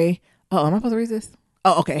backstory. Oh, am I supposed to read this?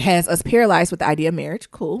 Oh, okay. Has us paralyzed with the idea of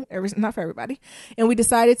marriage. Cool. Not for everybody. And we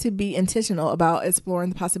decided to be intentional about exploring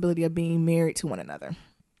the possibility of being married to one another.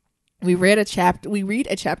 We read a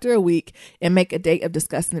chapter a week and make a date of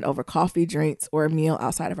discussing it over coffee, drinks, or a meal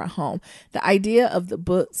outside of our home. The idea of the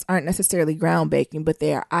books aren't necessarily groundbreaking, but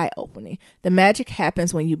they are eye-opening. The magic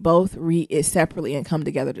happens when you both read it separately and come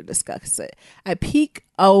together to discuss it. I peek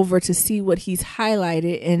over to see what he's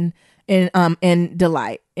highlighted in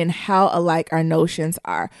delight in how alike our notions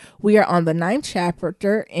are. We are on the 9th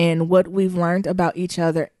chapter, and what we've learned about each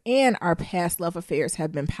other and our past love affairs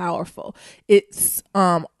have been powerful. It's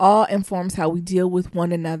all informs how we deal with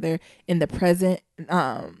one another in the present,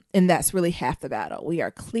 and that's really half the battle. We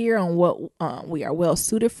are clear on what we are well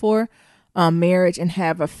suited for marriage and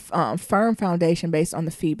have a firm foundation based on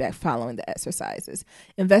the feedback following the exercises.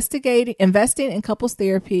 Investing in couples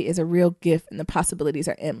therapy is a real gift, and the possibilities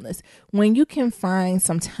are endless. When you can find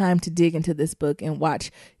some time to dig into this book and watch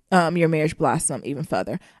your marriage blossom even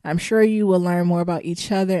further, I'm sure you will learn more about each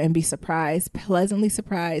other and be pleasantly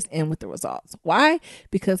surprised, and with the results. Why?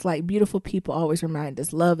 Because like beautiful people always remind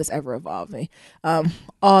us, love is ever evolving.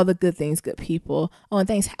 All the good things, good people. Oh, and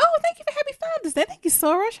thanks. Oh, thank you for Happy Founders Day. Thank you,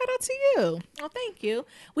 Sora. Shout out to you. Oh, thank you.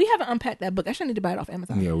 We haven't unpacked that book. I should need to buy it off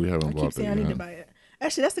Amazon. yeah, we haven't I keep bought saying it I need yet. to buy it.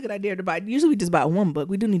 Actually, that's a good idea to buy. Usually we just buy one book.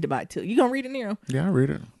 We do need to buy two. You gonna read it, Nero? Yeah, I read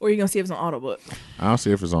it. Or you gonna see if it's on Audible? I'll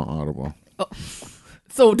see if it's on Audible.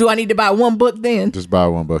 So do I need to buy one book then? Just buy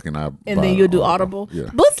one book and Then you'll do Audible? Yeah.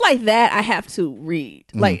 Books like that I have to read.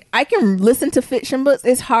 Like I can listen to fiction books.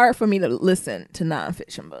 It's hard for me to listen to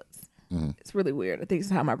nonfiction books. It's really weird. I think it's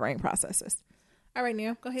how my brain processes. All right,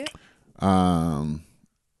 Nero, go ahead. I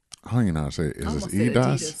don't even know how to say it. Is almost this said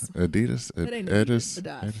Adidas? Adidas? It ain't Adidas?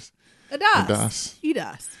 Adidas.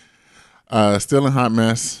 Adidas. Adidas. Still in hot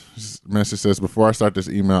mess. Message says, before I start this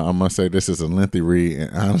email, I must say this is a lengthy read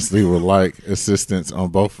and honestly would like assistance on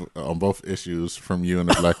both issues from you and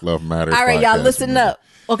the Black Love Matters. All right, y'all, podcast. listen up.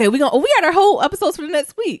 Okay, we got our whole episodes for the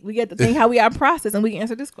next week. We get the thing how we are process and we can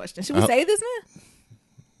answer this question. Should we save this, man?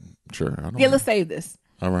 Sure. I don't Yeah, know. let's save this.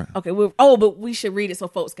 All right. Okay, but we should read it so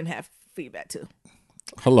folks can have feedback too.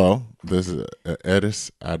 Hello. This is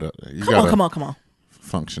Edis. Come on.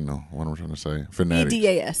 Functional. What am I trying to say? Fanatic.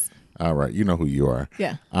 EDAS. All right. You know who you are.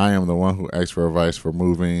 Yeah. I am the one who asked for advice for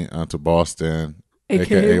moving to Boston,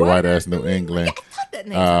 aka White Ass New England. That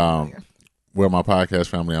name Well, my podcast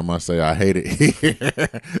family, I must say, I hate it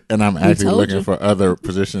here, and I'm actually looking for other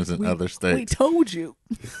positions in other we states. told you.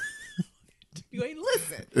 You ain't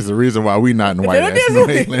listen. It's the reason why we not in White Ass New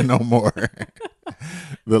England no more.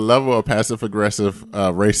 The level of passive aggressive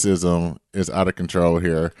racism is out of control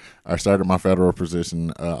here. I started my federal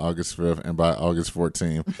position August 5th, and by August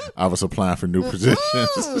 14th, I was applying for new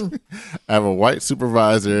positions. I have a white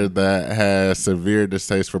supervisor that has severe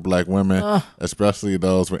distaste for black women, especially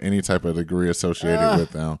those with any type of degree associated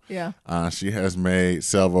with them. Yeah. She has made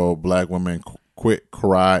several black women quit,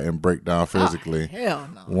 cry, and break down physically. Hell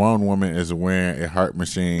no. One woman is wearing a heart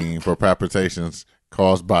machine for palpitations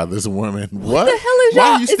caused by this woman. What the hell is Why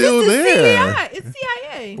y'all? are you still there? CIA. It's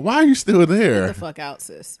CIA. Why are you still Get there? the fuck out,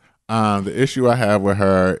 sis. The issue I have with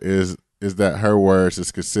her is that her words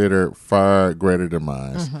is considered far greater than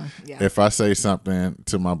mine. Yeah. If I say something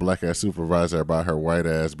to my black ass supervisor about her white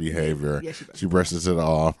ass behavior, Yeah, she brushes it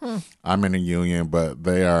off. I'm in a union, but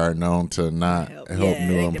they are known to not help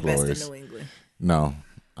new ain't the best employees. in New England. No.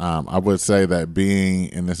 I would say that being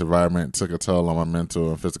in this environment took a toll on my mental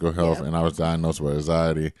and physical health, and I was diagnosed with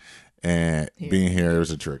anxiety. And being here is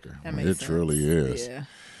a trigger. That makes It sense. truly is. Yeah.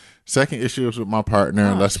 Second issue is with my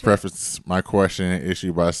partner. Let's preface my question and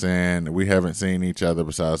issue by saying we haven't seen each other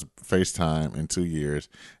besides FaceTime in 2 years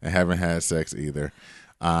and haven't had sex either.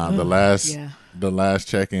 The last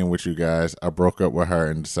check-in with you guys, I broke up with her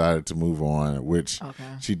and decided to move on, which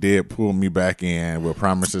she did pull me back in with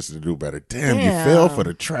promises to do better. Damn. You fell for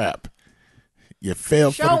the trap. You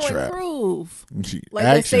fell for the Show trap. and prove. She, Like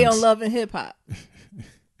they say on actions. Love and Hip Hop.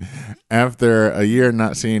 After a year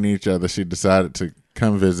not seeing each other, she decided to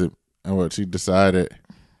come visit. And what she decided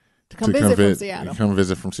to come visit from Seattle. Come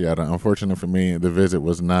visit from Seattle. Unfortunately for me, the visit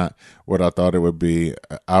was not what I thought it would be.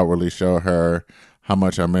 I outwardly show her how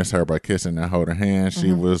much I miss her by kissing and hold her hand.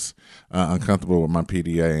 She was uncomfortable with my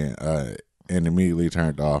PDA and immediately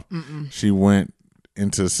turned off. She went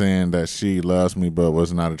into saying that she loves me but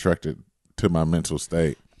was not attracted to my mental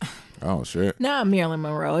state. Oh, shit. Now I'm Marilyn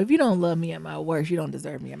Monroe. If you don't love me at my worst, you don't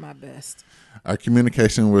deserve me at my best. Our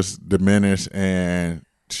communication was diminished, and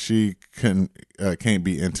she can't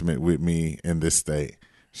be intimate with me in this state.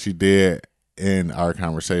 She did end our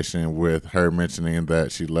conversation with her mentioning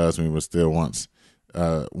that she loves me but still wants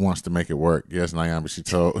to make it work. Yes, Naomi,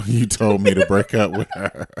 you told me to break up with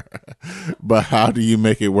her. But how do you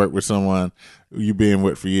make it work with someone you've been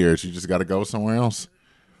with for years? You just got to go somewhere else.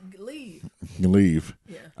 Leave.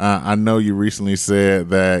 Yeah. I know you recently said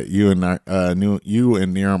that you and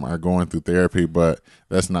Niram are going through therapy, but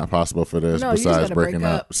that's not possible for this. No, besides breaking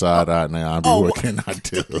up, side-eye Naomi, what can I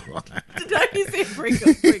do? You said break up.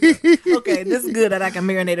 Okay, this is good that I can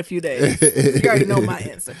marinate a few days. You already know my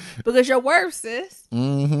answer because you're worse, sis.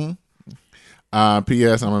 Mm-hmm.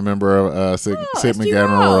 P.S. I'm a member of Sigma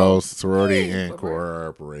Gamma Rho Sorority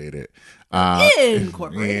Incorporated.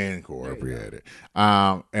 Incorporated.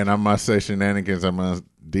 And I must say, shenanigans among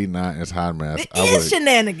D9 is hot mess. It is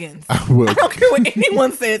shenanigans. I don't care what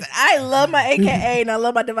anyone says. I love my AKA and I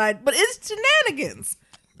love my divine, but it's shenanigans.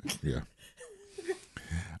 Yeah.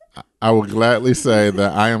 I would gladly say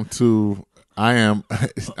that I am too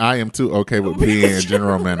okay with being a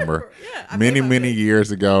general member. Yeah, many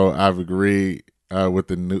years ago, I've agreed with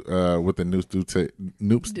the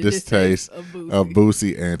Noop's distaste of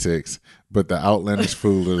Boosie antics, but the outlandish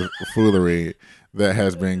foolery that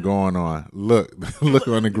has been going on. Look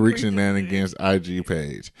on the Greek Shenanigans IG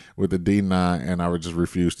page with the D9, and I would just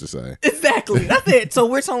refuse to say. Exactly, that's it. So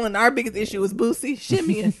we're telling our biggest issue is Boosie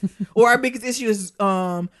shimmying, or our biggest issue is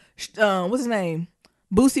what's his name?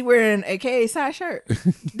 Boosie wearing AKA side shirt.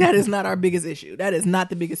 That is not our biggest issue. That is not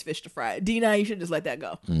the biggest fish to fry. D9, you should just let that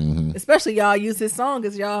go. Mm-hmm. Especially y'all use his song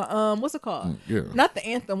as y'all, what's it called? Yeah. Not the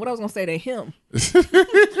anthem. What I was going to say, the hymn.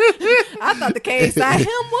 I thought the KA side hymn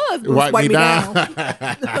was Wipe Me Down.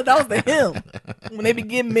 That was the hymn. When they be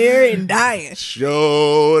getting married and dying.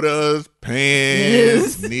 Shoulders,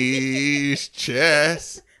 pants, knees,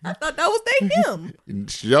 chest. I thought that was their hymn.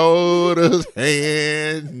 Shoulders,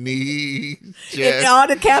 hands, knees, chest. And all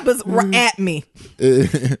the Kappas were at me.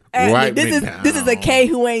 This is a K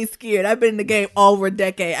who ain't scared. I've been in the game over a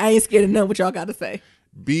decade. I ain't scared of none what y'all got to say.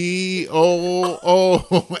 BOOSIE.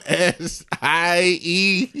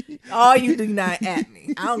 All you do not at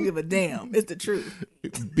me. I don't give a damn. It's the truth.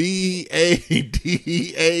 BADAZ.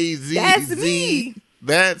 That's me.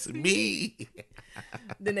 That's me.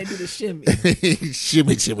 Then they do the shimmy.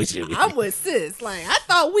 shimmy. I'm with sis. Like, I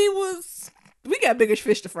thought we got bigger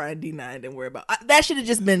fish to fry in D9 than worry about. That should have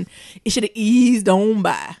just been, it should have eased on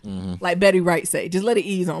by. Mm-hmm. Like Betty Wright say, just let it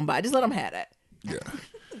ease on by. Just let them have that. Yeah.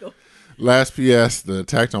 Last PS, the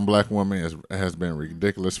attack on black women has been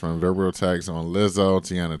ridiculous, from verbal attacks on Lizzo,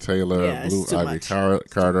 Tiana Taylor, Blue Ivy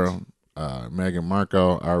Carter, Meghan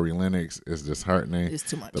Markle, Ari Lennox is disheartening. It's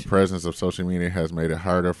too much. The presence of social media has made it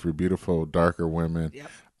harder for beautiful, darker women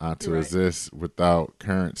to exist within our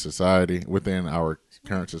current society. We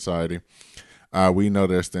know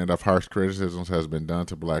that standoff harsh criticisms has been done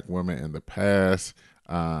to black women in the past,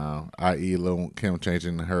 i.e. Lil Kim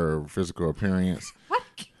changing her physical appearance. What?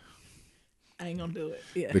 I ain't gonna do it.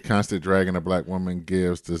 Yeah. The constant dragging a black woman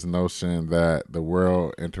gives this notion that the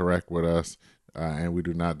world interact with us, and we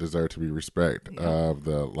do not deserve to be respect of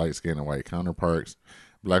the light skinned and white counterparts.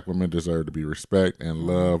 Black women deserve to be respect and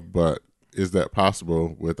love, but is that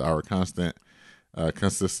possible with our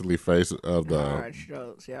consistently face of the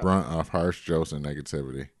brunt of harsh jokes and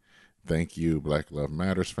negativity? Thank you, Black Love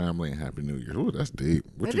Matters family, and Happy New Year. Ooh, that's deep.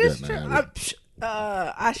 What you got now?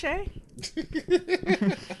 Ashe?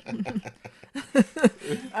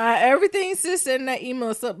 Everything sis said in that email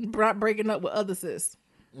is something breaking up with other sis.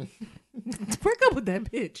 Break up with that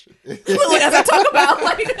bitch. Look, as I talk about,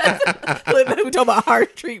 we talk about harsh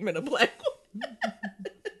treatment of black women.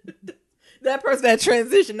 That person that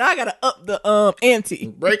transition, now I gotta up the ante.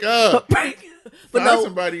 Break up. But no,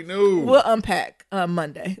 somebody new. We'll unpack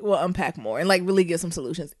Monday. We'll unpack more and really give some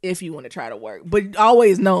solutions if you want to try to work. But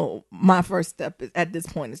always know my first step at this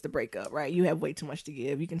point is to break up, right? You have way too much to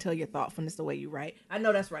give. You can tell your thoughtfulness the way you write. I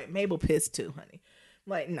know that's right. Mabel pissed too, honey.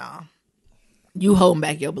 Nah. You holding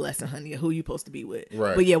back your blessing, honey, of who you supposed to be with.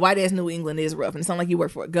 Right. But yeah, white ass New England is rough. And it's not like you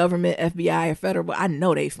work for a government, FBI, or federal, but I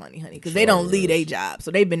know they funny, honey, because they don't lead a job.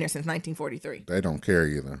 So they've been there since 1943. They don't care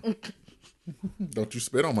either. Don't you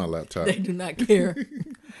spit on my laptop. They do not care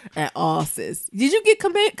at all, sis. Did you get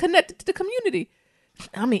connected to the community?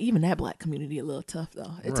 I mean, even that black community a little tough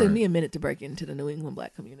though. It took me a minute to break into the New England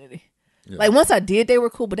black community. Yeah. Like once I did, they were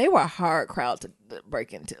cool, but they were a hard crowd to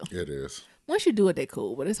break into. It is. Once you do it, they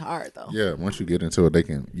cool, but it's hard though. Yeah, once you get into it,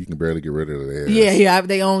 you can barely get rid of it. Yeah,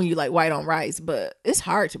 they own you like white on rice, but it's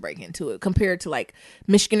hard to break into it compared to like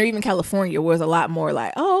Michigan or even California, where it's a lot more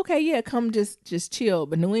like, oh, okay, yeah, come just chill.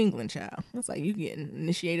 But New England, child, it's like you getting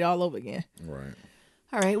initiated all over again. Right.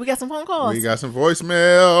 All right, we got some phone calls. We got some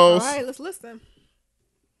voicemails. All right, let's listen.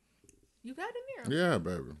 You got it there? Yeah,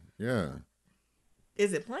 baby. Yeah.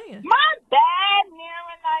 Is it playing? My bad, Miriam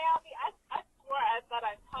and Naomi. I swear I thought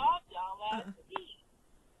I called y'all last week,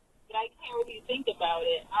 but I can't really think about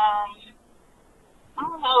it. I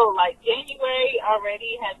don't know. Like January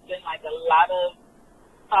already has been like a lot of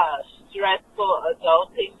stressful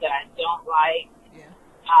adulting that I don't like. Yeah.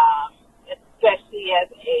 Especially as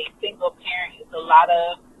a single parent, it's a lot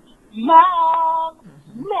of mom.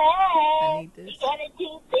 Man, you gotta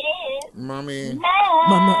do this. Mommy.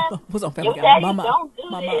 Mama. What's on Family Your Guy? daddy Mama. don't do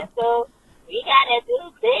this, so we gotta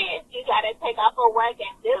do this. You gotta take off of work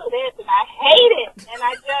and do this, and I hate it. And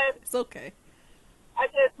It's okay. I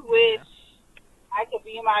just wish I could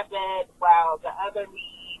be in my bed while the other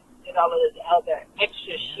me did all of this other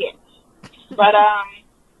extra shit. But I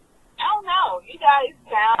don't know. You guys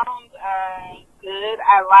sound good.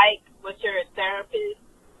 I like what your therapist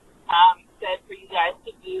said for you guys to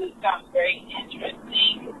do. It sounds very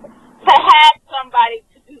interesting. To have somebody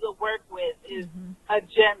to do the work with is a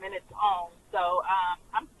gem in its own. So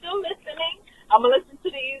I'm still listening. I'm going to listen to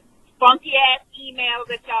these funky-ass emails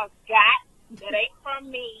that y'all got that ain't from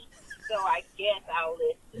me. So I guess I'll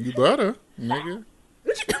listen. You better, nigga.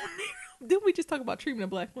 Didn't we just talk about treatment of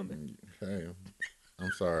black women? Hey,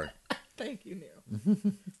 I'm sorry. Thank you, Neil.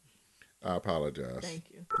 I apologize. Thank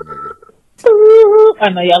you. Nigga. I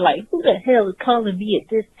know y'all like, who the hell is calling me at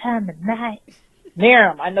this time of night?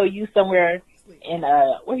 Miriam, I know you somewhere in,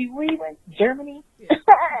 where you went? Germany? Yeah.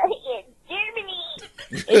 In Germany!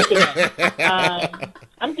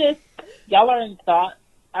 I'm just, y'all are in thoughts.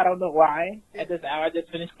 I don't know why. At this hour, I just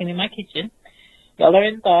finished cleaning my kitchen. Y'all are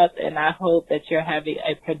in thoughts, and I hope that you're having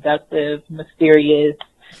a productive, mysterious,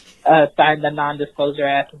 sign the non-disclosure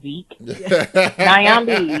ass week.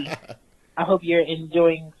 Nyambi, I hope you're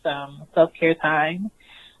enjoying some self-care time,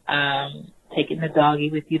 taking the doggy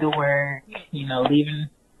with you to work, leaving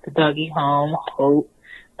the doggy home. Hope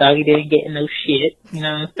doggy didn't get in no shit, you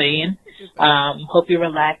know what I'm saying? Hope you're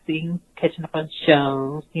relaxing, catching up on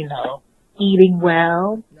shows, eating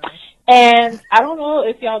well. No. And I don't know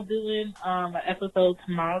if y'all doing an episode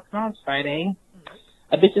tomorrow. Tomorrow's Friday.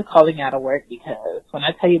 A bitch is calling out of work because when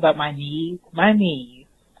I tell you about my knees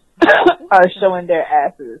are showing their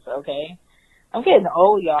asses, okay? I'm getting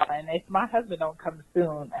old, y'all, and if my husband don't come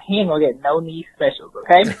soon, he ain't gonna get no knee specials,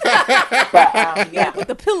 okay? But, yeah. Put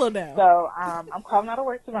the pillow down. So, I'm calling out of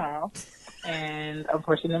work tomorrow, and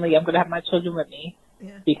unfortunately, I'm gonna have my children with me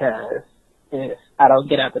because if I don't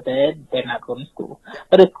get out of bed, they're not going to school.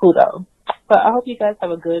 But it's cool, though. But I hope you guys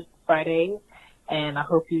have a good Friday, and I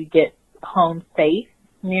hope you get home safe,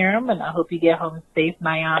 Miriam, and I hope you get home safe,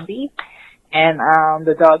 Nyambi, and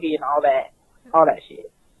the doggy and all that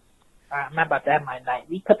shit. I'm about to have my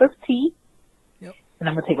nightly cup of tea, and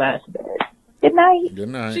I'm going to take my ass to bed. Good night. Good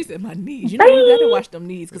night. She said my knees. You know, you got to watch them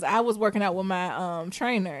knees because I was working out with my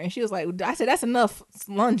trainer, and she was like, I said, that's enough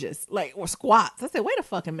lunges, or squats. I said, wait a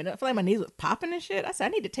fucking minute. I feel like my knees was popping and shit. I said, I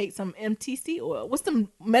need to take some MTC oil. What's the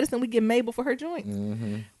medicine we get made for her joints?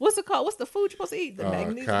 Mm-hmm. What's it called? What's the food you're supposed to eat? The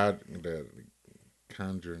magnesium?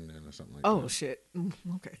 Conjuring or something like that. Oh, shit.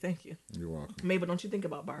 Okay, thank you. You're welcome. Mabel, don't you think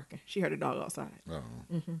about barking. She heard a dog outside. Oh.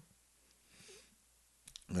 Mm-hmm.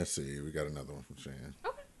 Let's see. We got another one from Shan.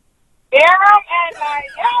 Okay. Miriam and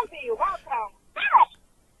Nyambi, welcome back.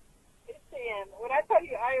 Listen, when I tell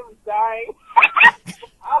you I am dying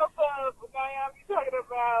out of Nyambi talking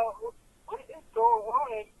about what is going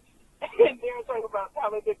on, and they're talking about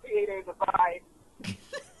talented creators of vibe.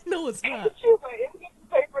 No, it's not. She was like, it's just the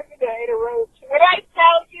paper that ate a roach. When I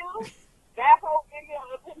tell you that whole video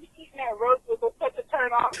of him eating that roach was such a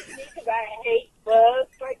turn off to me because I hate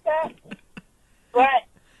bugs like that. But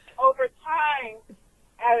over time,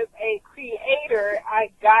 as a creator,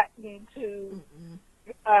 I gotten to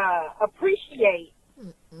appreciate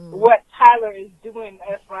what Tyler is doing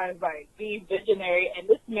as far as like being visionary. And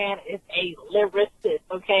this man is a lyricist,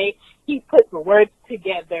 okay? He puts words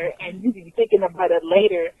together, and you be thinking about it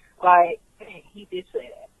later, like, dang, he did say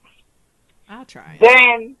that. I'll try.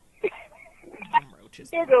 Then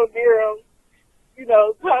roaches. here goes Nero,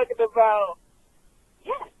 talking about,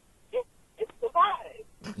 yes, the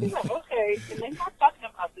vibe. He's like, okay. And then I'm talking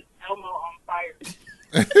about this Elmo on fire.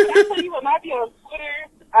 I tell you, when I be on Twitter,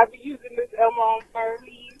 I be using this Elmo on fire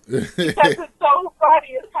meme. Because it's so funny.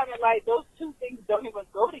 It's kind of like those two things don't even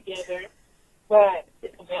go together, but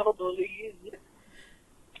it's available to use.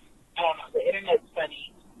 I don't know. The internet's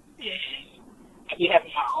funny. I be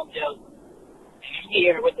having my own jokes. And I'm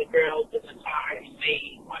here with the girls in the car, and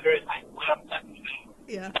they wondering like what I'm talking about.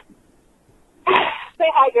 Yeah. Say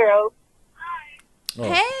hi, girls. Oh,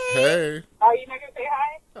 Hey. Hey. Are you not gonna say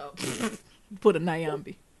hi? Oh. Put a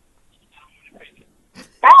Nyambi.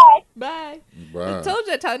 Bye. Bye. Bye. I told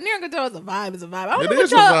you that time. You're gonna tell us a vibe is a vibe. I don't It know what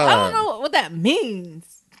is a y'all. I vibe. don't know what that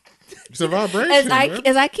means. It's a vibration.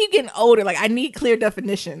 As I keep getting older, like I need clear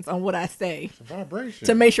definitions on what I say It's a vibration.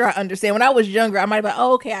 to make sure I understand. When I was younger, I might be like,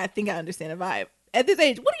 oh, okay, I think I understand a vibe. At this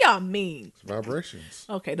age, what do y'all mean? It's vibrations.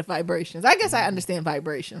 Okay, the vibrations. I guess I understand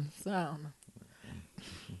vibrations. So I don't know.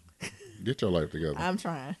 Get your life together. I'm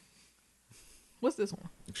trying. What's this one?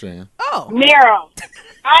 Shan. Oh, Nero,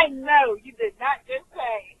 I know you did not just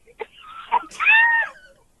say.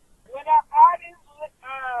 When an artist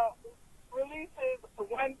releases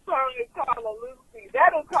one song it's called a Lucy,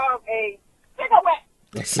 that'll call a cigarette.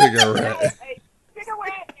 A cigarette. A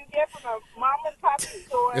cigarette you get from a mom and pop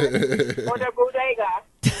store or the bodega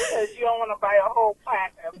because you don't want to buy a whole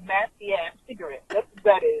pack of nasty ass cigarettes. That's what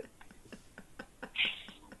that is.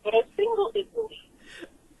 But a single is released.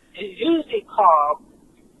 It's usually called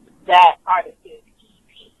that artist is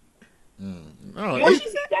EP. No,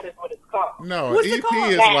 Usually that is what it's called. no, What's it EP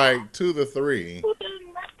called? is Now. like 2 to 3.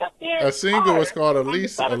 A A single is called a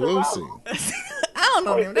Lucy. I don't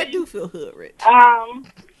know. Man. That do feel hood rich.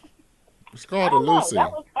 It's I called a don't know. Lucy.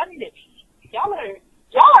 That was funny to me. Y'all are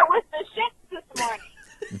with the shit this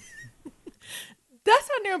morning. That's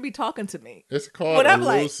how Nero be talking to me. It's called But a I'm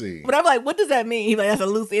like, Lucy. what does that mean? He's like, that's a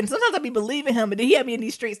Lucy. And sometimes I be believing him, but then he had me in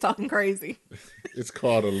these streets talking crazy. It's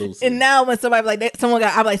called a Lucy. And now when somebody be like,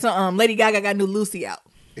 I'm like, Lady Gaga got new Lucy out.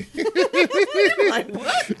 Like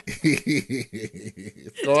what?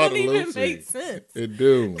 It's It called don't a even Lucy. make sense. It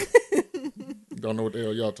do. Don't know what the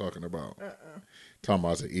hell y'all talking about. Talking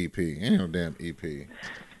about an EP. Ain't no damn E EP.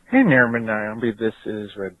 Hey, Nirman Nyambi, this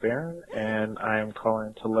is Red Baron, and I am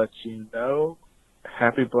calling to let you know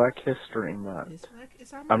Happy Black History Month.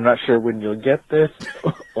 I'm not sure when you'll get this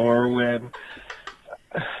or when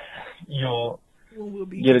you'll We'll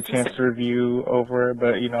be get a chance to review over it,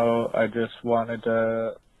 but, I just wanted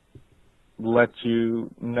to let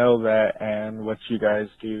you know that and what you guys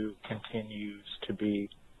do continues to be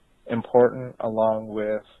important along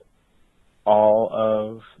with all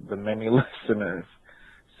of the many listeners.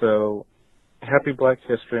 So, happy Black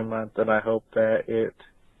History Month, and I hope that it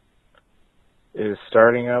is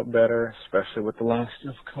starting out better, especially with the loss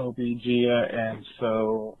of Kobe, Gia, and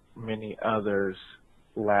so many others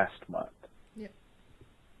last month. Yep.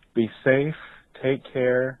 Be safe, take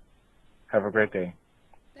care, have a great day.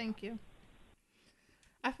 Thank you.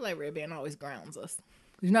 I feel like Red Baron always grounds us.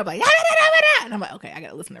 You know, I'm like, "Ah, and I'm like, okay, I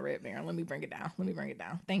gotta listen to Red Baron. Let me bring it down.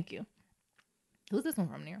 Thank you. Who's this one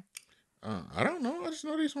from there? I don't know. I just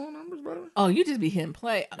know these phone numbers, baby. Oh, you just be hitting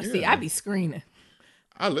play. See, Yeah. I be screening.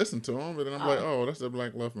 I listen to them, but then I'm like, oh, that's the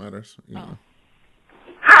Black Love Matters. You know.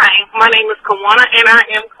 Hi, my name is Kawana, and I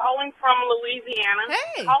am calling from Louisiana.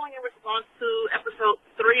 Hey. Calling in response to episode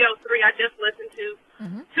 303 I just listened to.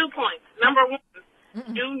 2 points. Number one,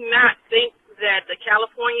 do not think that the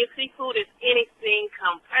California seafood is anything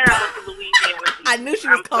comparable to Louisiana seafood. I knew she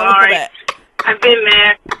was I'm calling sorry. for that. I've been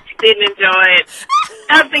there, didn't enjoy it.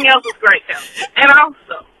 Everything else was great, though. And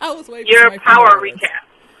also, I was waiting your for somebody from power New Orleans. recap.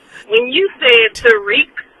 When you said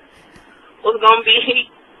Tariq was going to be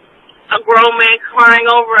a grown man crying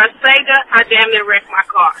over a Sega, I damn near wrecked my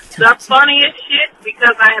car. The funniest shit,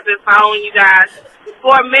 because I have been following you guys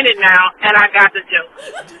for a minute now, and I got the joke.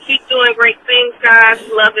 Keep doing great things, guys.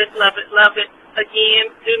 Love it, love it, love it. Again,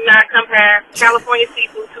 do not compare California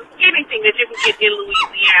seafood to anything that you can get in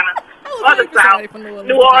Louisiana or the waiting for somebody South. from New Orleans.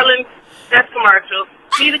 New Orleans, that's commercial.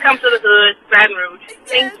 Need to come to the hood, Baton Rouge.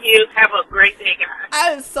 Thank you. Have a great day, guys.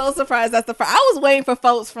 I was so surprised that's the first. I was waiting for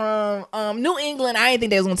folks from New England. I didn't think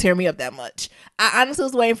they was gonna tear me up that much. I honestly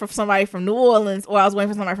was waiting for somebody from New Orleans, or I was waiting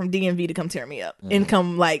for somebody from DMV to come tear me up and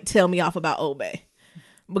come like tell me off about Old Bay,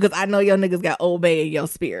 because I know your niggas got Old Bay in your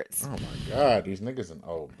spirits. Oh my God, these niggas in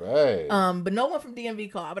Old Bay. But no one from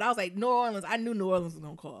DMV called. But I was like, New Orleans. I knew New Orleans was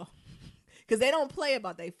gonna call. Because they don't play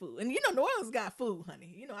about their food. And, New Orleans got food,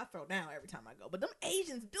 honey. I throw down every time I go. But them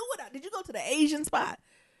Asians do it. Did you go to the Asian spot?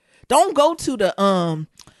 Don't go to the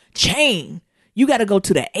chain. You got to go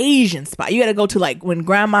to the Asian spot. You got to go to like when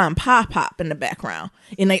grandma and pop in the background.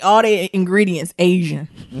 And like all the ingredients Asian.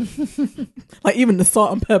 Like even the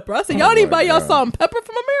salt and pepper. I said, y'all need to buy y'all salt and pepper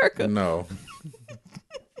from America. No.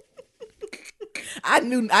 I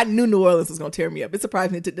knew New Orleans was going to tear me up. It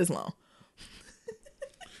surprised me it took this long.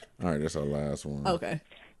 All right, that's our last one. Okay.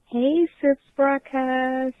 Hey, Sis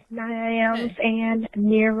Broadcast, Niams and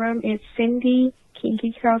Niram. It's Cindy,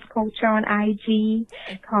 Kinky Curls Culture on IG,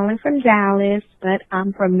 calling from Dallas, but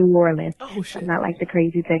I'm from New Orleans. Oh, shit. I'm not like the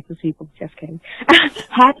crazy Texas people. Just kidding.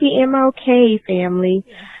 Happy MLK, family.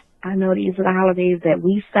 I know these are the holidays that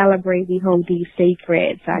we celebrate. We hold these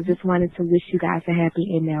sacred. So I just wanted to wish you guys a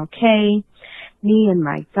happy MLK. Me and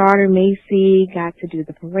my daughter Macy got to do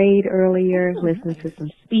the parade earlier, listen to some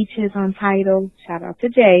speeches on Tidal. Shout out to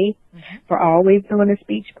Jay for always doing a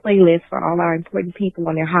speech playlist for all our important people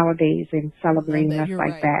on their holidays and celebrating us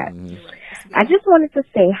like that. I just wanted to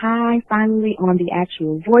say hi finally on the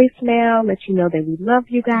actual voicemail, let you know that we love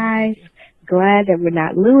you guys. Glad that we're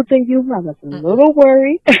not losing you. I was a little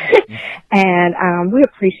worried. And we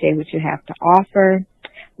appreciate what you have to offer.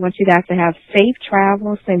 Want you guys to have safe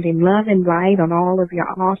travel, sending love and light on all of your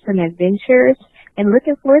awesome adventures, and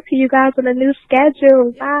looking forward to you guys on a new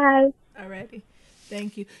schedule. Bye. Alrighty.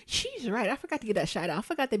 Thank you. She's right. I forgot to get that shout out. I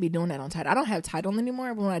forgot they'd be doing that on Tidal. I don't have Tidal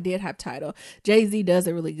anymore, but when I did have Tidal, Jay-Z does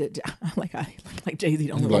a really good job. Like Jay-Z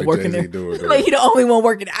the only one working there. Like he the only one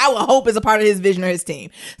working. I would hope is a part of his vision or his team.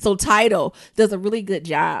 So Tidal does a really good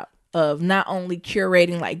job of not only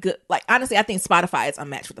curating like good, like honestly, I think Spotify is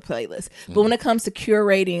unmatched with the playlist. But when it comes to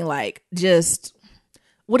curating like just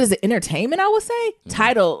what is it, entertainment, I would say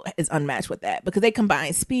Tidal is unmatched with that because they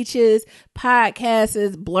combine speeches,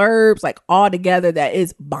 podcasts, blurbs, like all together. That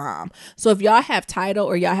is bomb. So if y'all have Tidal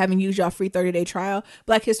or y'all haven't used y'all free 30-day trial,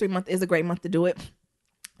 Black History Month is a great month to do it.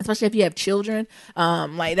 Especially if you have children,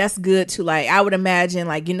 like that's good to like. I would imagine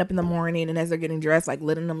like getting up in the morning and as they're getting dressed, like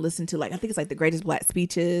letting them listen to like I think it's like the Greatest Black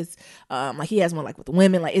Speeches. Like he has one like with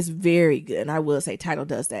women, like it's very good. And I will say Tidal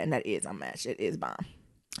does that, and that is unmatched. It is bomb.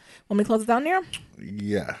 Want me to close it down there?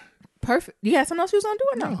 Yeah. Perfect. You had something else you was gonna do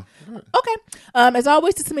or no? Okay. As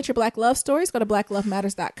always, to submit your Black Love stories, go to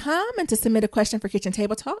blacklovematters.com, and to submit a question for Kitchen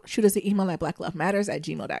Table Talk, shoot us an email at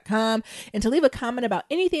blacklovematters@gmail.com. And to leave a comment about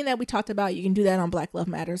anything that we talked about, you can do that on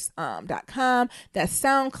blacklovematters.com. That's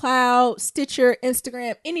SoundCloud, Stitcher,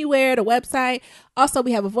 Instagram, anywhere, the website. Also,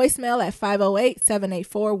 we have a voicemail at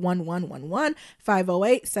 508-784-1111,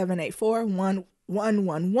 508-784-1111.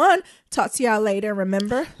 Talk to y'all later.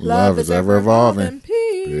 Remember, love is ever evolving.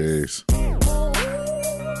 Peace. Peace.